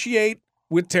negotiate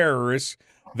with terrorists,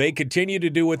 they continue to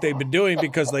do what they've been doing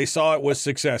because they saw it was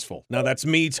successful. Now, that's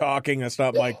me talking. That's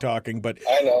not Mike talking. But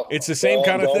I know. It's the same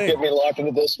kind of thing. Don't get me locked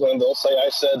into this one. They'll say I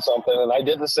said something, and I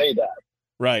didn't say that.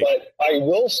 Right. But I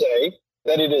will say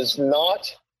that it is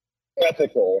not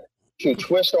ethical to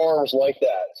twist arms like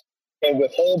that and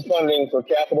withhold funding for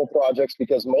capital projects,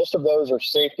 because most of those are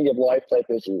safety of life type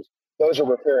issues. Those are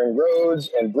repairing roads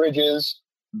and bridges,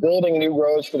 building new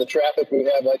roads for the traffic we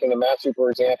have, like in the Matsu, for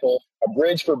example, a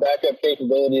bridge for backup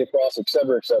capability across, et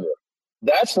cetera, et cetera.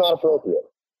 That's not appropriate.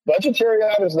 Budgetary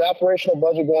items, the operational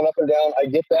budget going up and down, I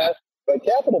get that. But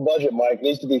capital budget, Mike,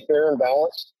 needs to be fair and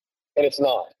balanced, and it's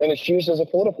not. And it's used as a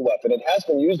political weapon. It has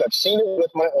been used. I've seen it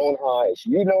with my own eyes.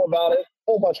 You know about it. A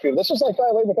whole bunch of people. This is like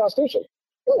violating the Constitution.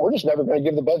 Well, we're just never going to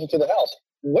give the budget to the House.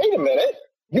 Wait a minute.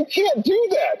 You can't do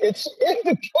that. It's in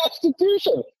the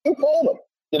Constitution. Who told them?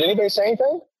 Did anybody say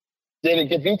anything? Did it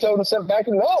get vetoed and sent back?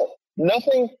 No.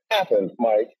 Nothing happened,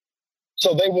 Mike.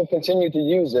 So they will continue to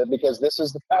use it because this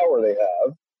is the power they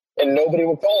have, and nobody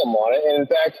will call them on it. And in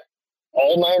fact,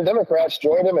 all 9 Democrats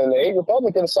joined them, and the 8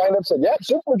 Republicans signed up and said, yeah,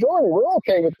 supermajority, we're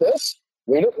okay with this.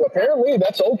 Apparently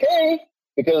that's okay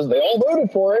because they all voted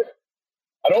for it.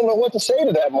 I don't know what to say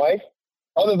to that, Mike,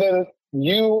 other than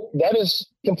that is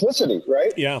complicity,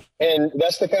 right? Yeah. And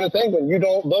that's the kind of thing, when you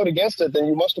don't vote against it, then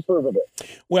you must approve of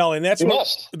it. Well, and that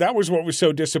was what was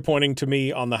so disappointing to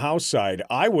me on the House side.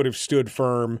 I would have stood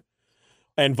firm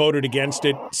and voted against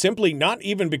it, simply not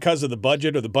even because of the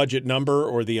budget or the budget number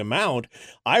or the amount.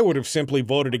 I would have simply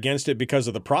voted against it because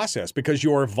of the process, because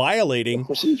you are violating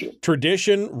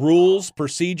tradition, rules,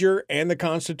 procedure, and the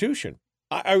Constitution.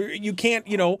 You can't,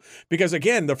 because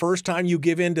again, the first time you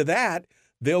give in to that,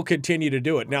 they'll continue to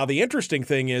do it. Now, the interesting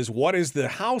thing is, what is the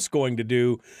House going to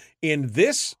do in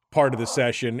this part of the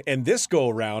session and this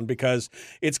go-around? Because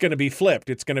it's going to be flipped.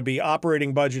 It's going to be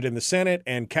operating budget in the Senate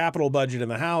and capital budget in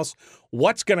the House.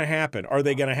 What's going to happen? Are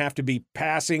they going to have to be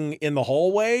passing in the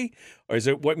hallway? Or is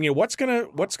it what's going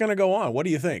to go on? What do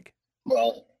you think?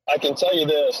 Well, I can tell you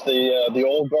this. The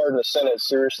old guard in the Senate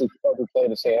seriously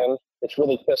overplayed its hand. It's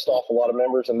really pissed off a lot of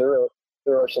members, and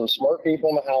there are some smart people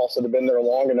in the House that have been there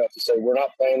long enough to say, we're not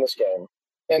playing this game.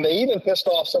 And they even pissed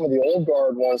off some of the old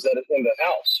guard ones that are in the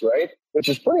House, right? Which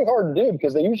is pretty hard to do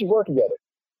because they usually work together.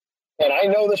 And I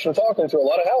know this from talking to a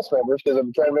lot of House members because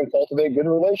I'm trying to cultivate good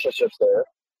relationships there,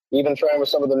 even trying with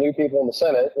some of the new people in the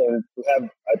Senate and have,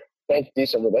 I think,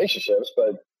 decent relationships,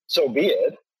 but so be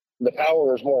it. The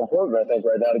power is more important, I think,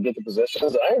 right now to get the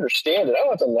positions. I understand it. I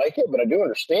don't have to like it, but I do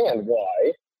understand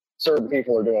why certain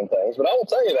people are doing things. But I will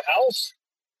tell you, the House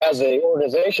as an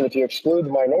organization, if you exclude the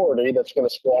minority that's going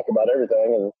to squawk about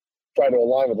everything and try to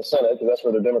align with the Senate, because that's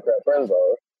where their Democrat friends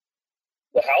are,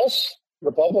 the House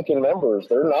Republican members,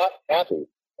 they're not happy.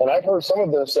 And I've heard some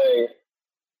of them say,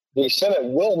 the Senate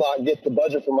will not get the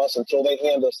budget from us until they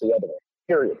hand us the other one,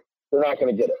 period. They're not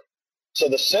going to get it. So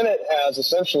the Senate has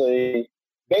essentially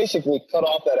basically cut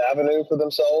off that avenue for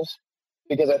themselves,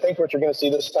 because I think what you're going to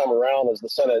see this time around is the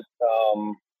Senate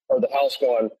or the House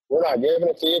going, we're not giving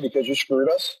it to you because you screwed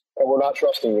us, and we're not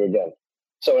trusting you again.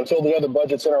 So until the other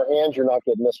budget's in our hands, you're not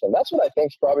getting this one. That's what I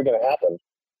think is probably going to happen.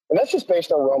 And that's just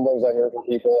based on rumblings I hear from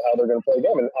people, how they're going to play the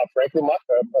game. And frankly,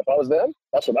 if I was them,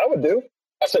 that's what I would do.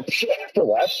 I said, after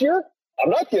last year, I'm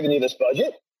not giving you this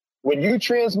budget. When you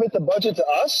transmit the budget to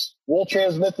us, we'll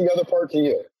transmit the other part to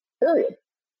you, period.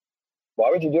 Why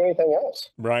would you do anything else?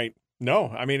 Right. No,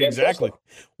 I mean, exactly.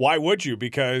 Why would you?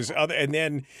 Because, and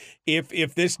then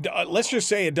if this, let's just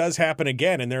say it does happen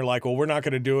again and they're like, well, we're not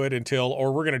going to do it until,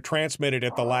 or we're going to transmit it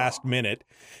at the last minute,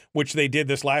 which they did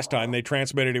this last time. They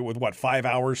transmitted it with 5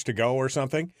 hours to go or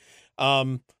something.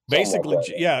 Basically,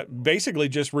 basically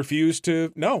just refuse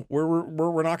to, no,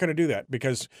 we're not going to do that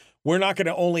because we're not going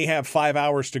to only have 5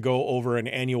 hours to go over an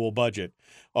annual budget.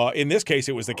 In this case,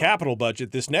 it was the capital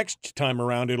budget. This next time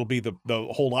around, it'll be the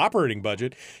whole operating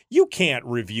budget. You can't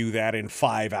review that in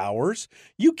 5 hours.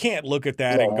 You can't look at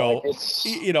that and go,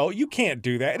 you can't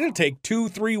do that. It'll take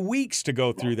 2-3 weeks to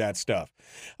go through that stuff.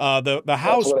 The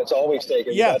House, that's what it's always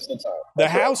taken. Yeah, that's the time. The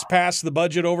House passed the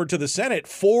budget over to the Senate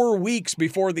 4 weeks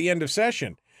before the end of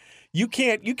session. You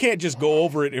can't just go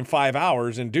over it in 5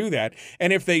 hours and do that.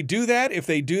 And if they do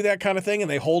that kind of thing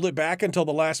and they hold it back until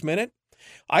the last minute,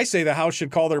 I say the House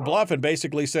should call their bluff and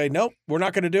basically say, nope, we're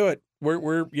not going to do it.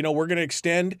 We're going to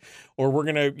extend, or we're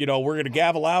going to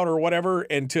gavel out or whatever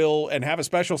and have a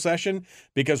special session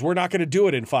because we're not going to do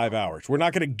it in 5 hours. We're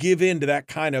not going to give in to that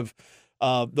kind of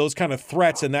those kind of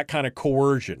threats and that kind of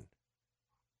coercion.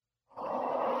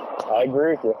 I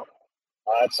agree with you.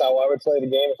 That's how I would play the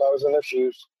game if I was in their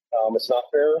shoes. It's not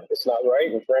fair. It's not right.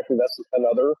 And frankly, that's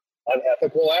another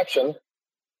unethical action.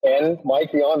 And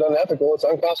Mike, beyond unethical, it's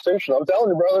unconstitutional. I'm telling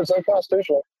you, brother, it's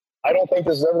unconstitutional. I don't think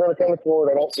this is ever going to come to court.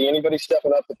 I don't see anybody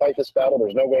stepping up to fight this battle.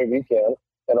 There's no way we can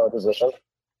in our position.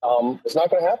 It's not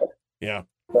going to happen. Yeah.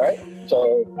 Right?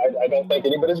 So I don't think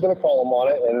anybody's going to call them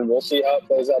on it, and we'll see how it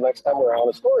plays out next time around.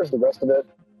 As far as the rest of it,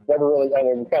 never really, I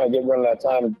mean, we kind of running out of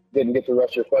time and didn't get to the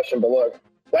rest of your question, but look,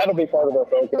 that'll be part of our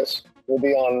focus. We'll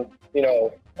be on,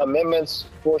 amendments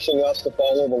forcing us to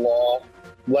follow the law.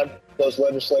 Let those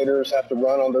legislators have to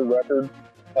run on their record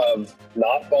of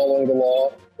not following the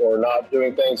law or not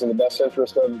doing things in the best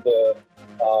interest of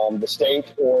the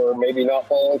state, or maybe not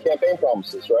following campaign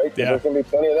promises, right? Yeah. There's going to be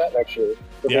plenty of that next year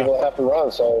for people that have to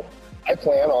run. So I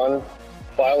plan on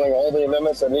filing all the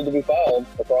amendments that need to be filed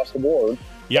across the board.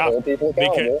 Yeah. To hold people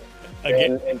accountable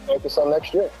and focus on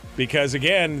next year. Because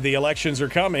again, the elections are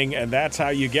coming, and that's how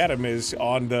you get them is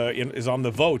on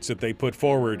the votes that they put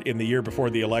forward in the year before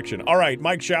the election. All right,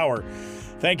 Mike Shower,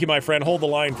 thank you, my friend. Hold the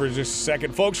line for just a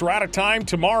second. Folks, we're out of time.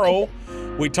 Tomorrow,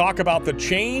 we talk about the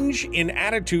change in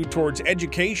attitude towards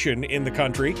education in the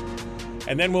country,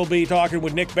 and then we'll be talking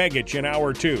with Nick Begich in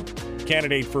hour 2,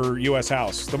 candidate for U.S.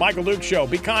 House. The Michael Dukes Show.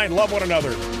 Be kind, love one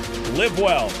another, live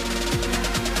well.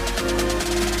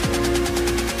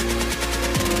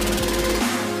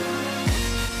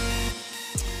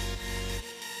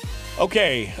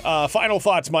 Okay, final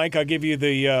thoughts, Mike. I'll give you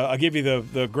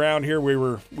the ground here. We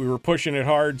were pushing it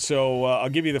hard, so I'll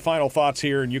give you the final thoughts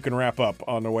here, and you can wrap up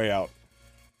on the way out.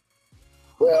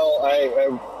 Well,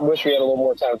 I wish we had a little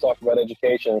more time to talk about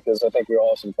education, because I think we all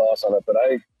have some thoughts on it. But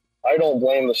I don't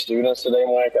blame the students today,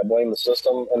 Mike. I blame the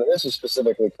system, and this is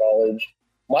specifically college.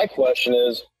 My question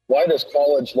is, why does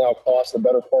college now cost the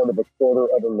better part of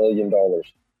 $250,000?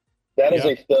 That is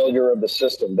a failure of the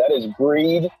system. That is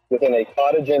greed within a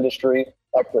cottage industry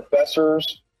of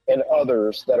professors and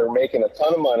others that are making a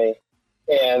ton of money,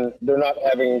 and they're not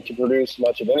having to produce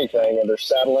much of anything, and they're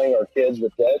saddling our kids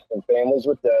with debt and families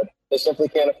with debt they simply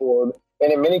can't afford.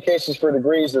 And in many cases, for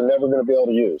degrees they're never going to be able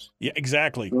to use. Yeah,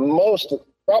 exactly.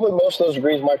 Probably most of those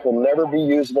degrees, Mike, will never be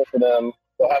usable for them.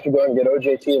 They'll have to go and get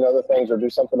OJT and other things or do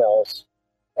something else.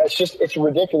 It's a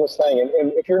ridiculous thing.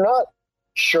 And if you're not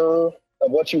sure of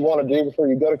what you want to do before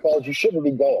you go to college, you shouldn't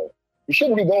be going. You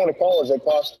shouldn't be going to college that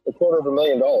costs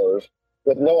 $250,000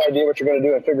 with no idea what you're going to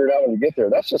do and figure it out when you get there.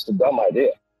 That's just a dumb idea.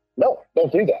 No,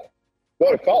 don't do that.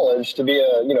 Go to college to be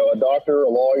a doctor, a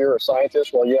lawyer, a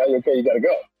scientist. Well, yeah, okay, you got to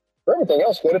go. For everything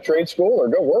else, go to trade school or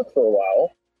go work for a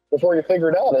while before you figure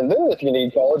it out. And then if you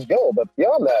need college, go. But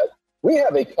beyond that, we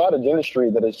have a cottage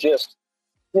industry that is just,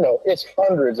 it's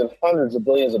hundreds and hundreds of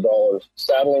billions of dollars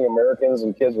saddling Americans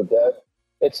and kids with debt.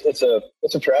 It's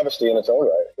a travesty in its own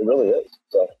right. It really is.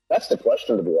 So that's the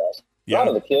question to be asked. Yeah. Not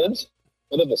of the kids,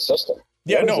 but of the system.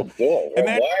 Yeah, what is it doing? And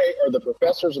why are the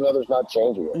professors and others not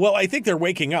changing it? Well, I think they're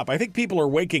waking up. I think people are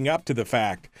waking up to the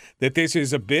fact that this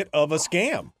is a bit of a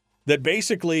scam. that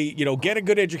basically, get a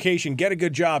good education, get a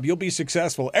good job, you'll be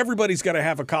successful. Everybody's got to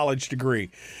have a college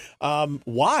degree.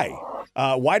 Why?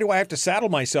 Why do I have to saddle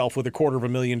myself with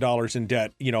 $250,000 in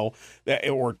debt,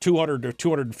 or 200 to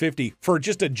 250 for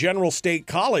just a general state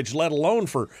college, let alone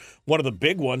for one of the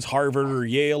big ones, Harvard or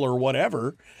Yale or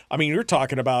whatever? I mean, you're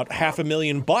talking about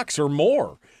 $500,000 or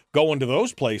more going to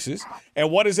those places.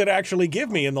 And what does it actually give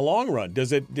me in the long run?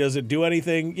 Does it do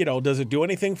anything, does it do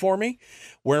anything for me?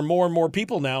 Where more and more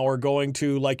people now are going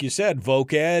to, like you said,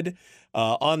 voc ed,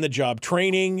 on-the-job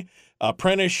training,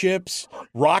 apprenticeships,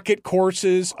 rocket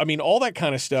courses. I mean, all that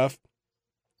kind of stuff.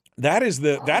 That is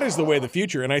the way of the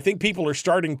future. And I think people are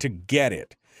starting to get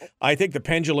it. I think the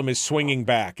pendulum is swinging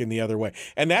back in the other way.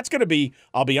 And that's going to be,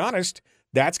 I'll be honest,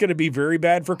 that's going to be very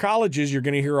bad for colleges. You're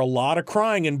going to hear a lot of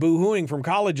crying and boo-hooing from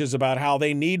colleges about how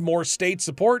they need more state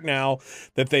support now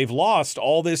that they've lost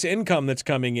all this income that's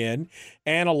coming in,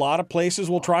 and a lot of places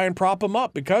will try and prop them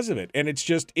up because of it. And it's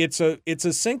a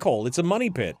sinkhole. It's a money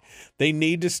pit. They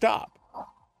need to stop.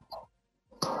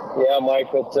 Yeah, Mike,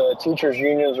 but teachers'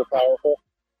 unions are powerful.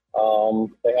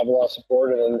 They have a lot of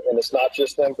support, and it's not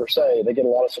just them per se. They get a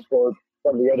lot of support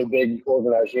from the other big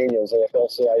organized unions,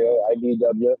 AFL-CIO,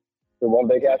 IBEW. They're one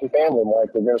big happy family, Mike.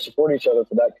 They're going to support each other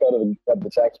for that cut of the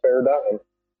taxpayer dime.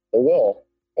 They will.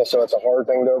 And so it's a hard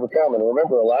thing to overcome. And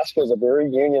remember, Alaska is a very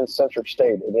union-centric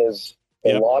state. It is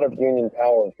a lot of union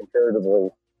power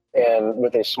comparatively. And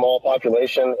with a small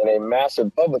population and a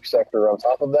massive public sector on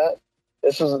top of that,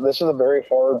 this is a very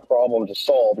hard problem to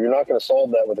solve. You're not going to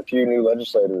solve that with a few new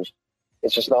legislators.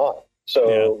 It's just not.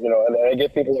 So, and I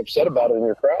get people upset about it in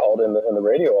your crowd and the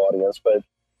radio audience, but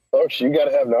folks, you got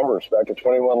to have numbers back to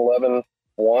 21-11,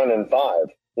 1 and 5,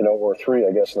 or 3,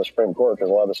 I guess, in the Supreme Court, because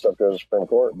a lot of this stuff goes to the Supreme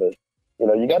Court. But,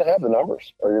 you got to have the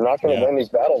numbers, or you're not going to win these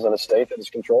battles in a state that is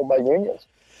controlled by unions.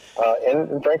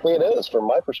 And frankly, it is, from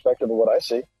my perspective of what I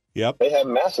see. Yep. They have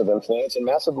massive influence and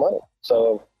massive money.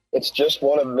 So it's just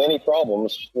one of many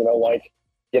problems, like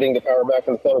getting the power back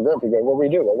from the federal government. You go, what do we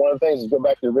do? Well, one of the things is go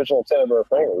back to the original intent of our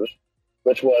framers,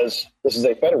 which was this is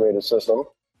a federated system,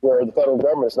 where the federal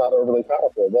government is not overly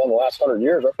powerful. Well, in the last 100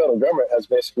 years, our federal government has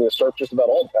basically usurped just about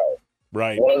all the power.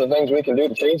 Right. One of the things we can do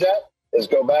to change that is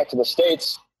go back to the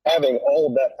states having all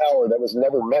of that power that was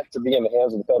never meant to be in the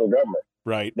hands of the federal government.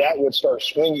 Right. That would start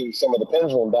swinging some of the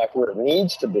pendulum back where it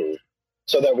needs to be,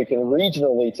 so that we can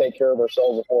regionally take care of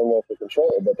ourselves with more local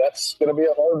control. But that's going to be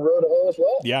a hard road to hoe as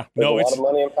well. Yeah. There's no, a lot of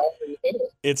money and power in the federal.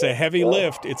 It's a heavy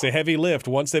lift. It's a heavy lift.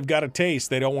 Once they've got a taste,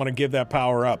 they don't want to give that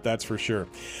power up. That's for sure.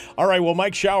 All right. Well,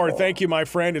 Mike Shower, thank you, my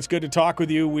friend. It's good to talk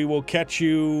with you. We will catch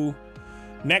you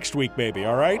next week, maybe.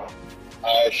 All right?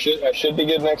 I should be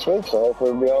good next week, so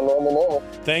hopefully we'll be on normal.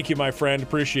 Thank you, my friend.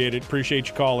 Appreciate it. Appreciate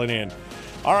you calling in.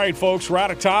 All right, folks, we're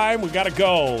out of time. We got to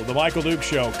go. The Michael Duke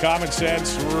Show, Common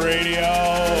Sense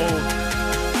Radio.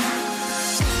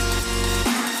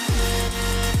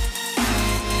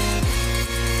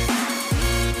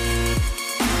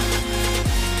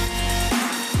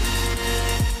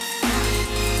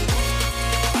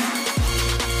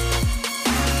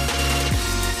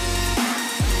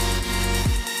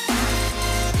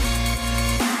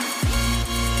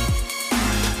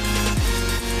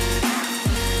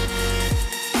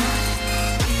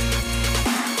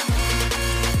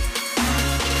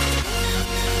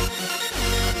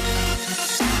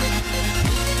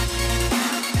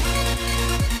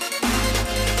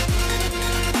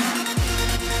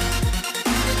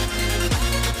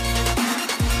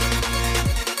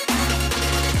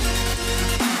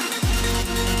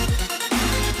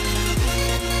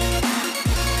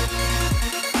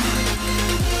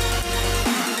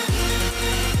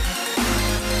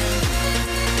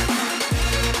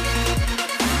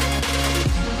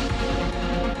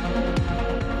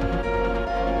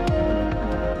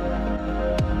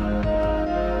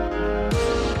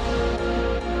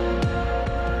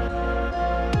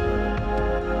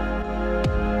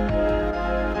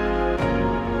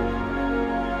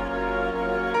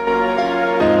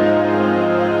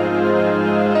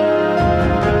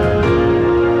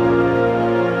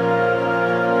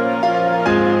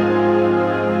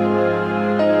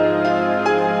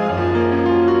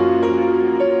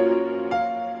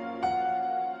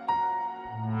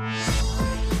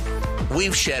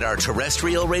 We've shed our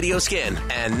terrestrial radio skin,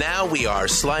 and now we are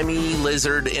slimy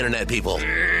lizard internet people.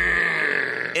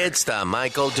 It's the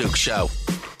Michael Duke Show.